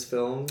Mania in this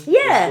film.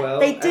 Yeah, as well.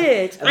 They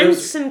did. And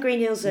some Green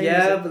Hill Zone.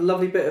 Yeah, a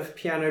lovely bit of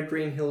piano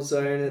Green Hill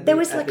Zone. There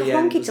was like a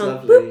honky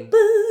tonk. Yeah,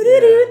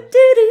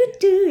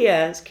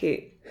 Yeah, it's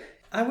cute.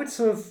 I would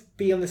sort of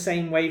be on the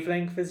same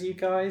wavelength as you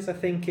guys. I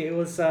think it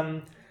was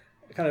kind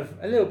of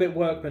a little bit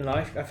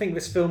workmanlike. I think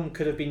this film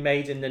could have been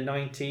made in the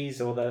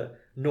 90s or the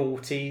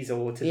noughties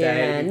or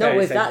today. Yeah, not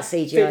with that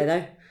CGI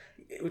though.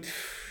 It would,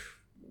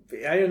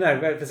 I don't know.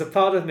 There's a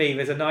part of me,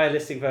 there's a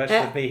nihilistic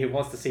version of me who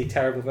wants to see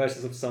terrible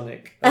versions of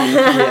Sonic.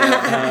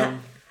 I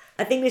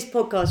think this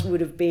podcast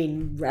would have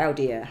been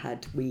rowdier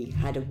had we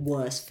had a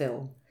worse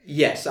film.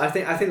 Yes, I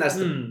think that's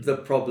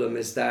the problem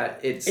is that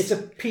it's a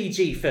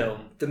PG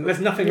film. There's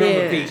nothing wrong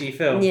with PG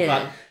film,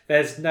 but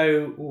there's no.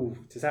 Ooh,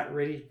 does that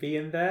really be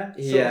in there?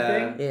 Sort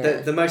of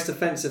thing? The most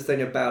offensive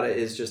thing about it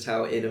is just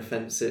how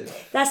inoffensive.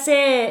 That's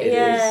it.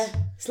 Is.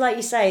 It's like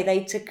you say,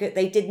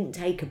 they didn't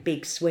take a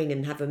big swing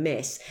and have a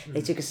miss.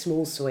 They took a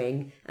small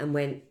swing and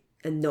went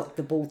and knocked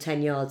the ball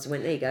 10 yards and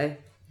went, there you go.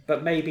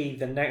 But maybe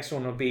the next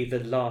one will be the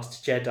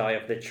Last Jedi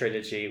of the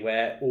trilogy,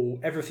 where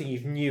everything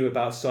you knew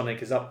about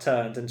Sonic is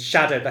upturned, and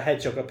Shadow the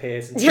Hedgehog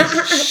appears and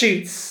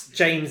shoots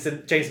James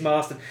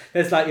Marsden.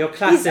 There's like your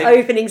classic his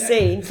opening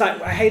scene. It's like,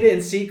 I hate it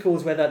in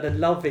sequels where the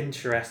love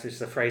interest, which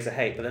is a phrase I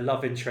hate, but the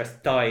love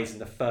interest dies in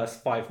the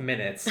first 5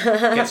 minutes,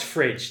 gets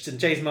fridged, and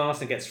James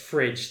Marsden gets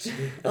fridged,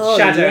 and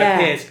Shadow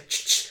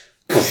appears.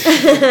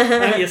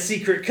 I'm your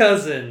secret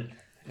cousin.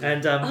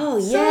 And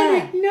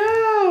Sonic,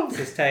 no,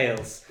 says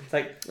Tails. It's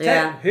like,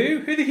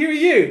 who the hell are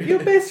you? Your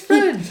best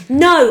friend.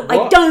 No, what?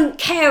 I don't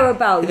care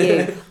about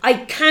you. I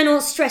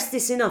cannot stress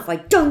this enough. I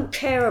don't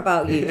care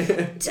about you.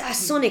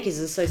 Sonic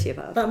is a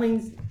sociopath. But I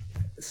mean,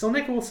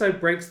 Sonic also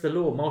breaks the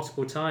law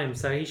multiple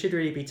times, so he should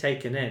really be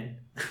taken in.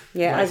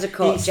 Yeah, as a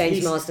cop,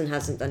 James Marsden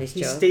hasn't done his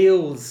job. He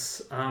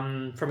steals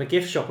from a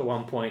gift shop at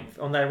one point.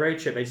 On their road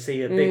trip, they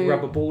see a big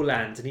rubber ball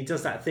land, and he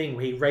does that thing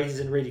where he raises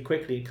in really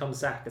quickly and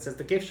comes back and says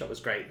the gift shop was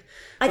great.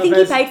 I think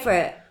he paid for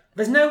it.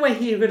 There's no way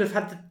he would have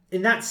had,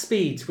 in that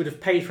speed, would have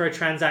paid for a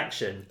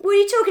transaction. What are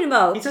you talking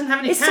about? He doesn't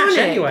have any cash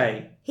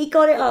anyway. He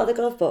got it out of the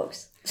glove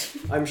box.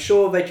 I'm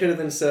sure they could have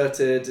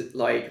inserted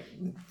like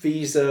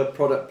Visa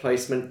product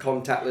placement,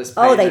 contactless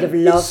payment, oh, they'd have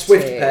loved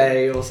Swift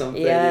Pay or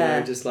something. Yeah,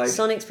 you know, just like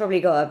Sonic's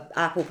probably got an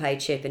Apple Pay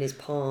chip in his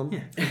palm.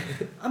 Yeah.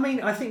 I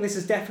mean, I think this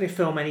is definitely a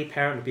film any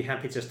parent would be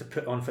happy just to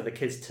put on for the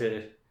kids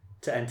to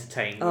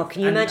entertain. Oh,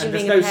 can you imagine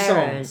being a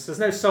parent? There's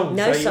no songs.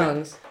 No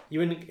songs.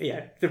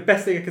 The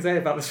best thing I can say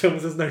about this film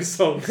is there's no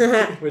songs,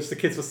 which the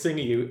kids will sing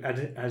at you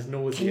as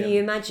nauseum. Can you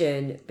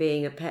imagine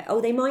being a pet?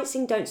 Oh, they might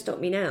sing "Don't Stop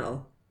Me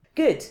Now."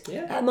 Good.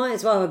 Yeah. That might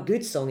as well have a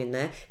good song in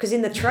there because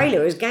in the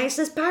trailer it was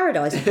 "Gangster's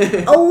Paradise."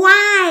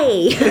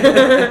 Away.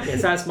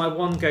 Yes, that's my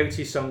one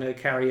go-to song at a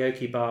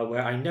karaoke bar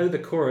where I know the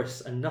chorus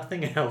and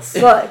nothing else.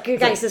 What?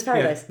 Gangster's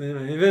Paradise.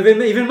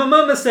 Yeah. Even my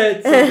mama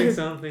said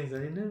something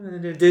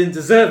that didn't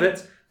deserve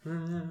it.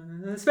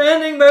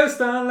 Spending most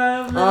our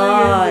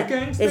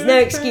lives. There's no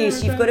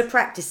excuse. You've got to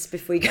practice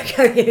before you go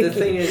karaoke. The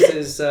thing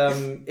is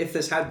if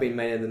this had been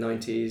made in the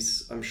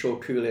 90s, I'm sure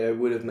Coolio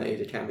would have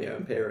made a cameo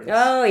appearance.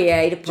 Oh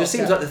yeah, he'd have popped just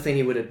seems up. like the thing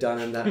he would have done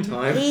in that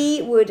time.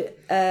 He would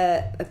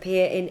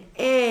appear in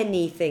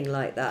anything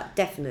like that,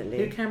 definitely.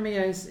 Who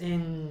cameos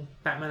in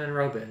Batman and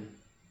Robin?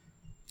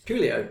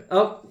 Coolio.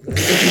 Oh,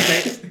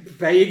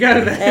 there you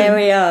go then. There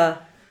we are.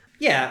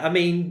 Yeah, I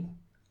mean,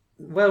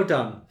 well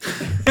done.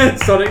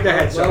 Sonic the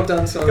Hedgehog. Well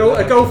done,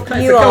 Sonic. A golf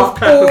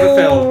clap of a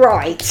film.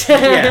 Right.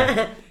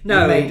 Yeah.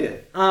 No. You made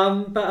it.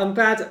 But I'm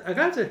glad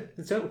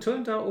it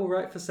turned out all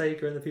right for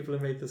Sega and the people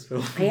who made this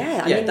film.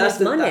 Yeah, I mean, that's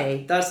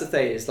money. That's the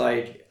thing. It's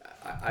like,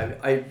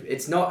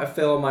 it's not a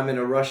film I'm in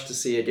a rush to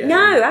see again.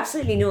 No,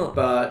 absolutely not.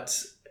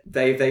 But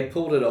they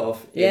pulled it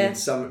off in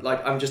some,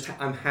 like,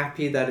 I'm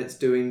happy that it's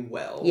doing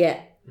well.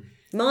 Yeah.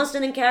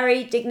 Marsden and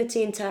Carey,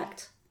 dignity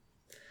intact.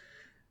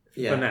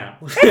 Yeah. For now.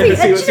 Do you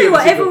know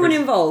what? Everyone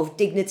involved,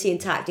 dignity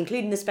intact,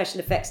 including the special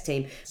effects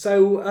team.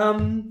 So,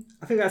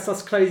 I think that's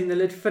us closing the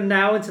lid for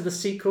now into the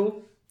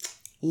sequel.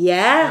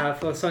 Yeah.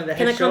 For Sonic the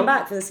Hedgehog. Can I come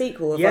back for the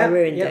sequel if I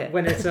ruined it?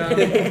 When it's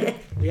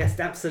yes,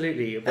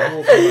 absolutely. You're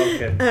more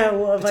than welcome.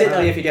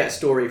 Particularly if you get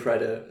story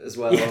credit as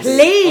well. Yeah,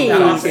 please.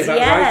 Asking about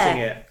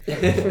writing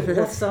it.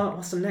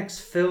 What's the next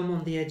film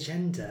on the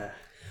agenda?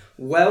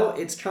 Well,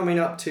 it's coming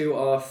up to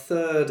our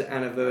 3rd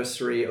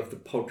anniversary of the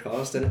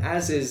podcast, and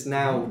as is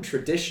now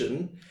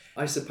tradition,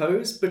 I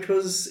suppose,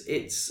 because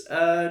it's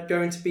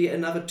going to be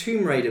another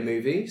Tomb Raider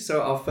movie.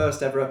 So our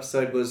first ever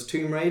episode was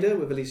Tomb Raider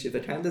with Alicia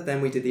Vikander,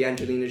 then we did the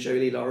Angelina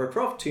Jolie Lara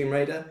Croft Tomb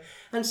Raider,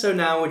 and so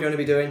now we're going to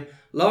be doing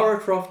Lara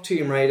Croft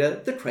Tomb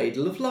Raider, The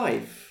Cradle of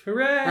Life.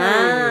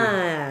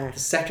 Hooray! The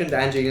second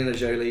Angelina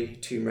Jolie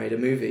Tomb Raider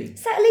movie.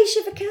 Is that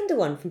Alicia Vikander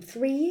one from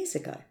 3 years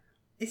ago?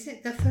 Is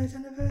it the 3rd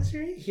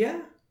anniversary?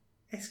 Yeah.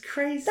 It's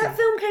crazy. That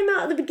film came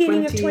out at the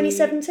beginning of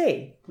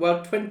 2017.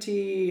 Well,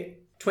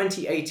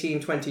 2018,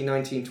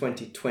 2019,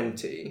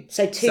 2020.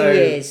 So 2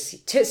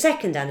 years.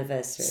 Second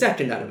anniversary.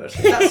 Second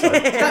anniversary.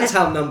 That's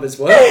how numbers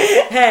work.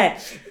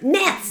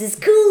 Maths is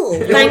cool.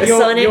 Thanks,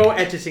 Sonic. You're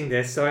editing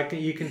this, so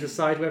you can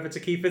decide whether to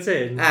keep it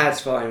in.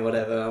 That's fine,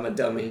 whatever. I'm a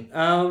dummy.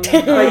 But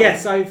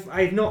yes,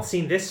 I've not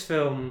seen this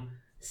film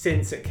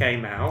since it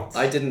came out.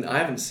 I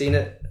haven't seen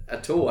it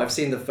at all. I've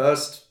seen the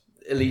first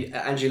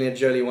Angelina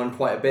Jolie one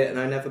quite a bit, and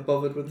I never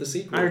bothered with the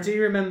sequel. I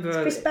do remember...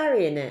 Is Chris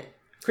Barry in it?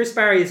 Chris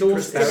Barry is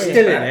also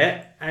still in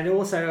it, and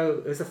also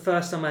it was the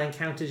first time I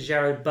encountered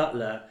Gerard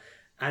Butler,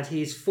 and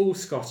he's full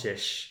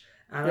Scottish.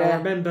 And I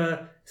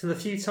remember the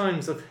few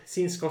times I've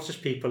seen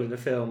Scottish people in the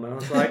film, and I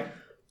was like,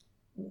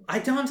 I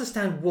don't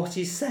understand what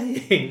he's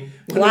saying.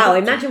 Wow,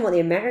 imagine what the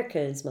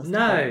Americans must have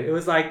done. It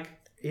was like,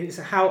 it's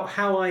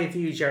how I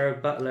view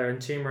Gerard Butler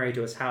and Tomb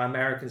Raider was how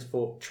Americans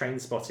thought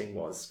Trainspotting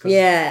was.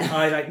 Yeah.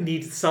 I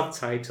needed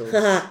subtitles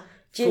for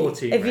Tomb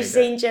Raider. Have you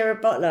seen Gerard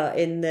Butler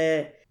in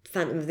the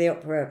Phantom of the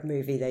Opera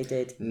movie they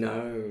did?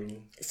 No.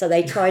 So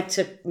they tried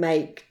to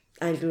make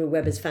Andrew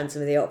Webber's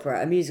Phantom of the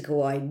Opera, a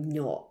musical I'm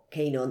not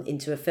keen on,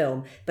 into a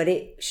film, but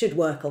it should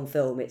work on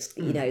film. It's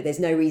there's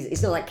no reason.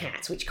 It's not like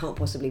Cats, which can't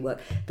possibly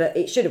work, but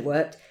it should have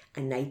worked,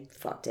 and they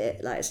fucked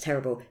it. Like, it's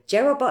terrible.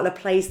 Gerard Butler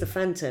plays the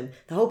Phantom.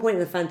 The whole point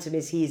of the Phantom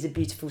is he is a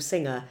beautiful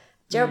singer.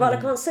 Gerard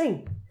Butler can't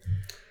sing.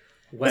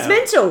 Well, it's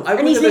mental,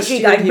 and he's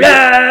literally going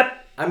blah.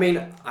 I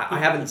mean, I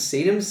haven't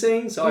seen him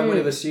sing, so I would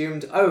have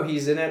assumed,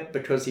 he's in it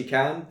because he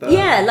can. But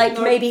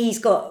maybe he's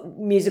got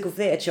musical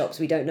theatre chops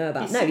we don't know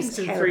about. He's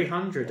in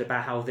 300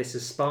 about how this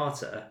is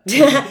Sparta.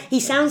 He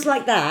sounds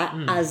like that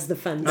as the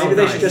Phantom. Maybe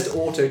they should just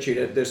auto-tune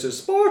it. This is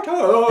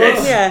Sparta.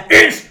 This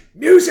is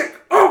music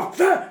of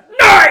the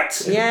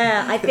night.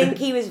 Yeah, I think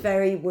he was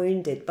very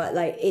wounded, but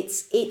like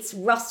it's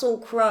Russell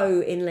Crowe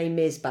in Les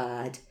Mis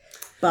bad.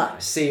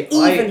 But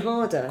even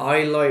harder.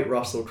 I like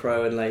Russell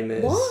Crowe in Les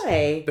Mis.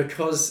 Why?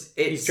 Because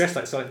he's dressed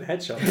like Sonic the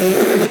Hedgehog.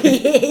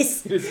 He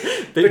is.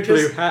 Big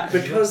blue hat.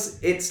 Because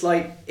it's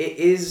like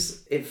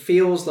it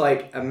feels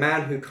like a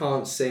man who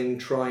can't sing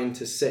trying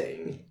to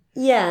sing.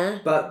 Yeah.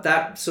 But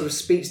that sort of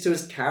speaks to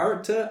his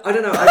character. I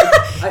don't know.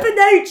 But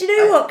no, do you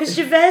know what? Because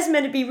Javert's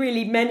meant to be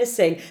really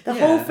menacing. The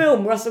whole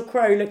film, Russell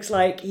Crowe looks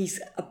like he's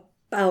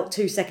about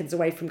 2 seconds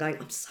away from going,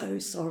 I'm so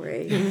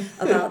sorry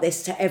about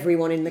this to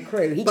everyone in the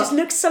crew. He just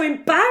looks so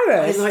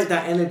embarrassed. I like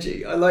that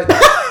energy. I like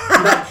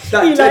that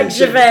you tension. like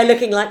Javert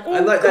looking like, I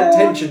like that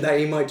tension that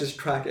he might just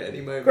crack at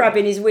any moment.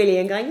 Grabbing his willy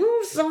and going,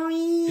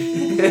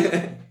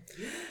 sorry.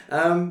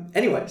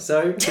 Anyway,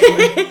 so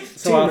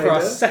for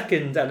our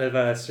second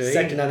anniversary,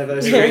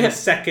 doing the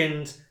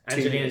second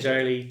Angelina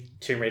Jolie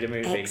Tomb Raider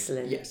movie.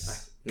 Excellent.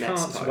 Yes. I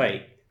can't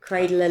wait.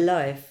 Cradle of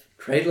Life.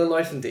 Cradle of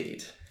Life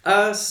indeed.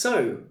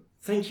 So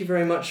thank you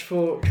very much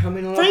for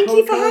coming on. Thank our podcast,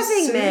 you for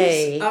having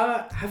me.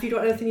 Have you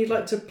got anything you'd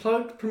like to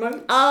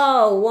promote?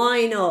 Oh,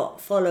 why not?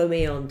 Follow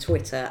me on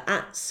Twitter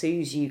at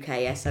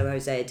SoozUK,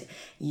 SOOZ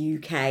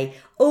UK.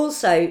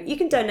 Also, you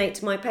can donate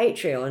to my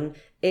Patreon.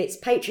 It's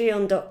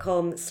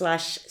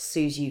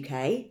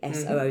patreon.com/SoozUK,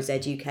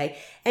 SOOZUK.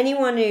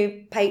 Anyone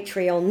who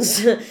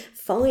Patreons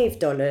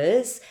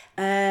 $5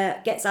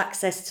 gets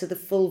access to the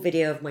full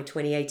video of my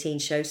 2018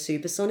 show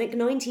Supersonic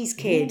 90s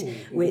Kid,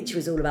 which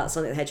was all about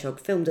Sonic the Hedgehog,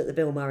 filmed at the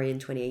Bill Murray in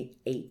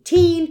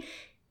 2018.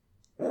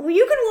 Well,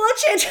 you can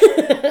watch it.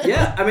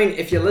 Yeah, I mean,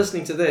 if you're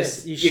listening to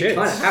this, you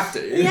kind of have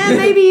to. Yeah,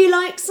 maybe you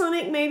like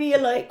Sonic, maybe you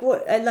like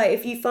what. Like,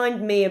 if you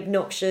find me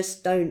obnoxious,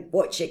 don't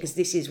watch it because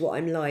this is what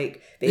I'm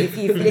like. But if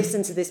you've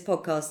listened to this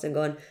podcast and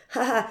gone,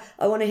 haha,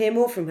 I want to hear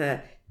more from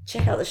her,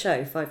 check out the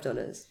show,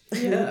 $5.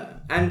 Yeah,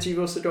 and you've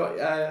also got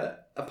a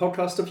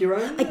podcast of your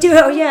own? I do.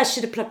 Oh yeah, I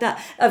should have plugged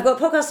that. I've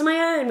got a podcast of my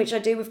own, which I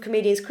do with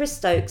comedians Chris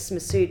Stokes,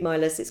 Masood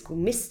Milas. It's called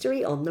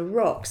Mystery on the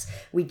Rocks.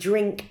 We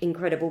drink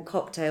incredible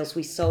cocktails.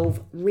 We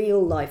solve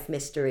real life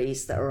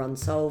mysteries that are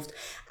unsolved.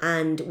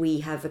 And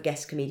we have a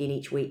guest comedian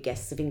each week.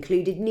 Guests have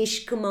included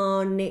Nish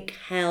Kumar, Nick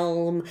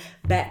Helm,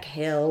 Beck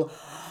Hill.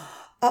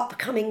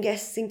 Upcoming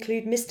guests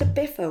include Mr.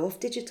 Biffo off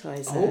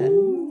Digitizer.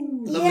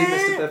 Oh, lovely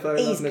Mr. Biffo.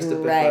 He's love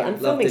Mr. great. Biffo. I'm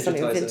filming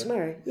something with him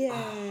tomorrow.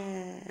 Yeah.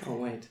 Can't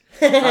wait.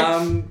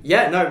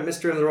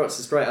 Mystery on the Rocks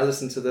is great. I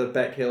listened to the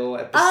Beck Hill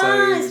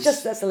episode.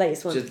 That's the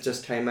latest one.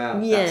 Just came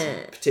out. Yeah.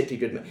 That's a particularly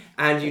good.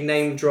 And you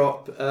name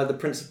drop the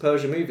Prince of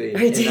Persia movie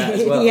I in did. that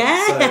as well.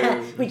 Yeah.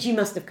 So which you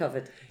must have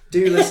covered.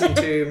 Do listen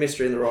to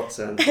Mystery on the Rocks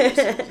and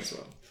as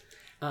well.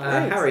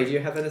 Harry, do you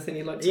have anything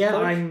you'd like to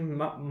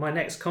plug? My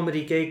next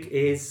comedy gig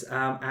is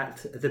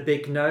at The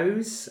Big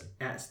Nose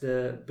at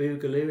the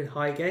Boogaloo in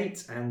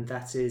Highgate, and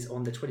that is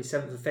on the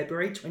 27th of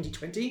February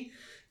 2020.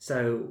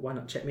 So why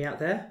not check me out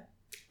there?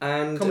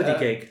 And comedy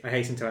gig, I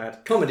hasten to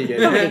add. Comedy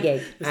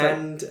gig.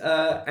 And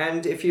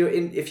if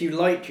you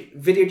like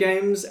video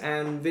games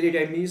and video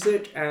game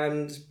music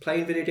and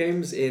playing video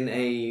games in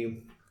a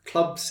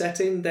club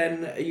setting,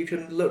 then you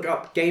can look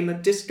up Gamer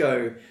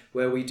Disco,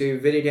 where we do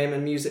video game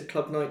and music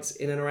club nights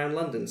in and around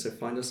London. So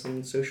find us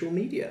on social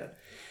media.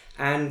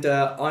 And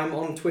I'm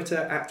on Twitter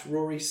at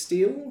Rory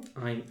Steele.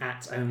 I'm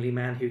at Only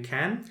Man Who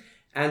Can.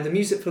 And the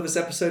music for this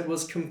episode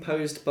was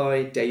composed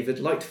by David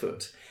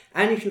Lightfoot.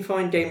 And you can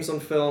find Games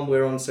on Film.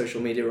 We're on social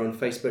media. We're on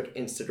Facebook,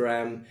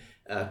 Instagram,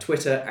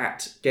 Twitter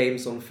at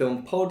Games on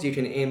Film Pod. You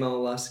can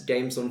email us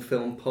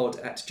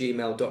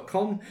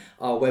gamesonfilmpod@gmail.com.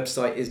 Our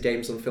website is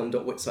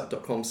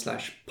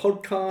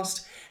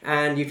gamesonfilm.wixsite.com/podcast.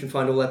 And you can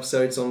find all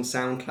episodes on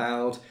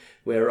SoundCloud.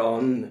 We're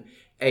on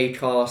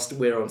Acast,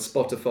 we're on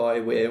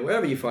Spotify, we're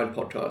wherever you find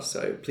podcasts.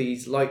 So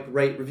please like,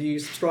 rate, review,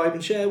 subscribe,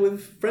 and share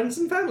with friends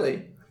and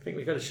family. I think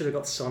we should have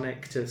got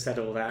Sonic to have said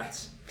all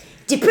that.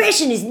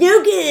 Depression is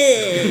no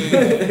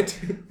good.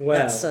 Well,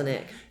 that's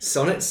Sonic.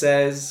 Sonic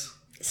says,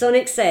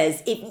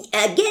 if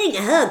getting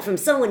a hug from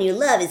someone you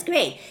love is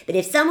great, but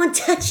if someone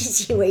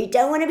touches you where you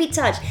don't want to be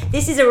touched,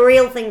 this is a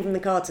real thing from the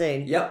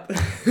cartoon. Yep.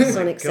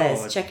 Sonic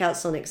Says. Check out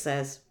Sonic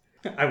Says.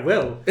 I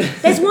will.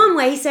 There's one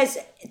where he says,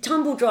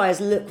 tumble dryers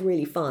look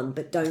really fun,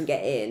 but don't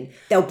get in.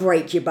 They'll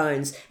break your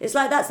bones. It's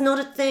like, that's not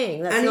a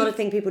thing. That's not a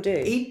thing people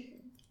do.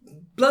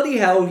 Bloody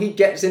hell, he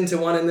gets into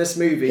one in this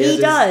movie.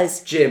 He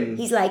does. Gym.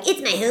 He's like,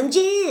 it's my home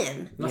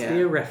gym. Must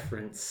be a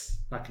reference.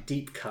 Like a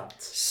deep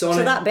cut. So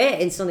that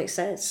bit in Sonic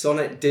Says.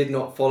 Sonic did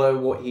not follow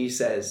what he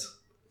says.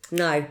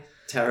 No.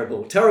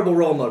 Terrible. Terrible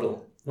role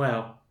model.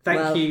 Well,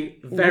 thank you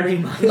very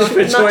much for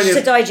joining us. Much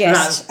to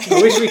digest.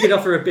 I wish we could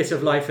offer a bit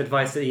of life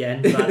advice at the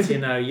end, but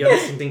you're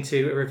listening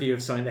to a review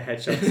of Sonic the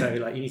Hedgehog, so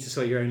you need to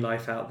sort your own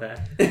life out there.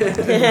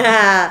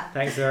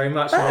 Thanks very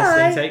much for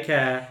listening. Take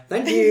care.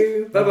 Thank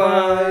you.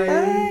 Bye-bye.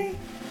 Bye.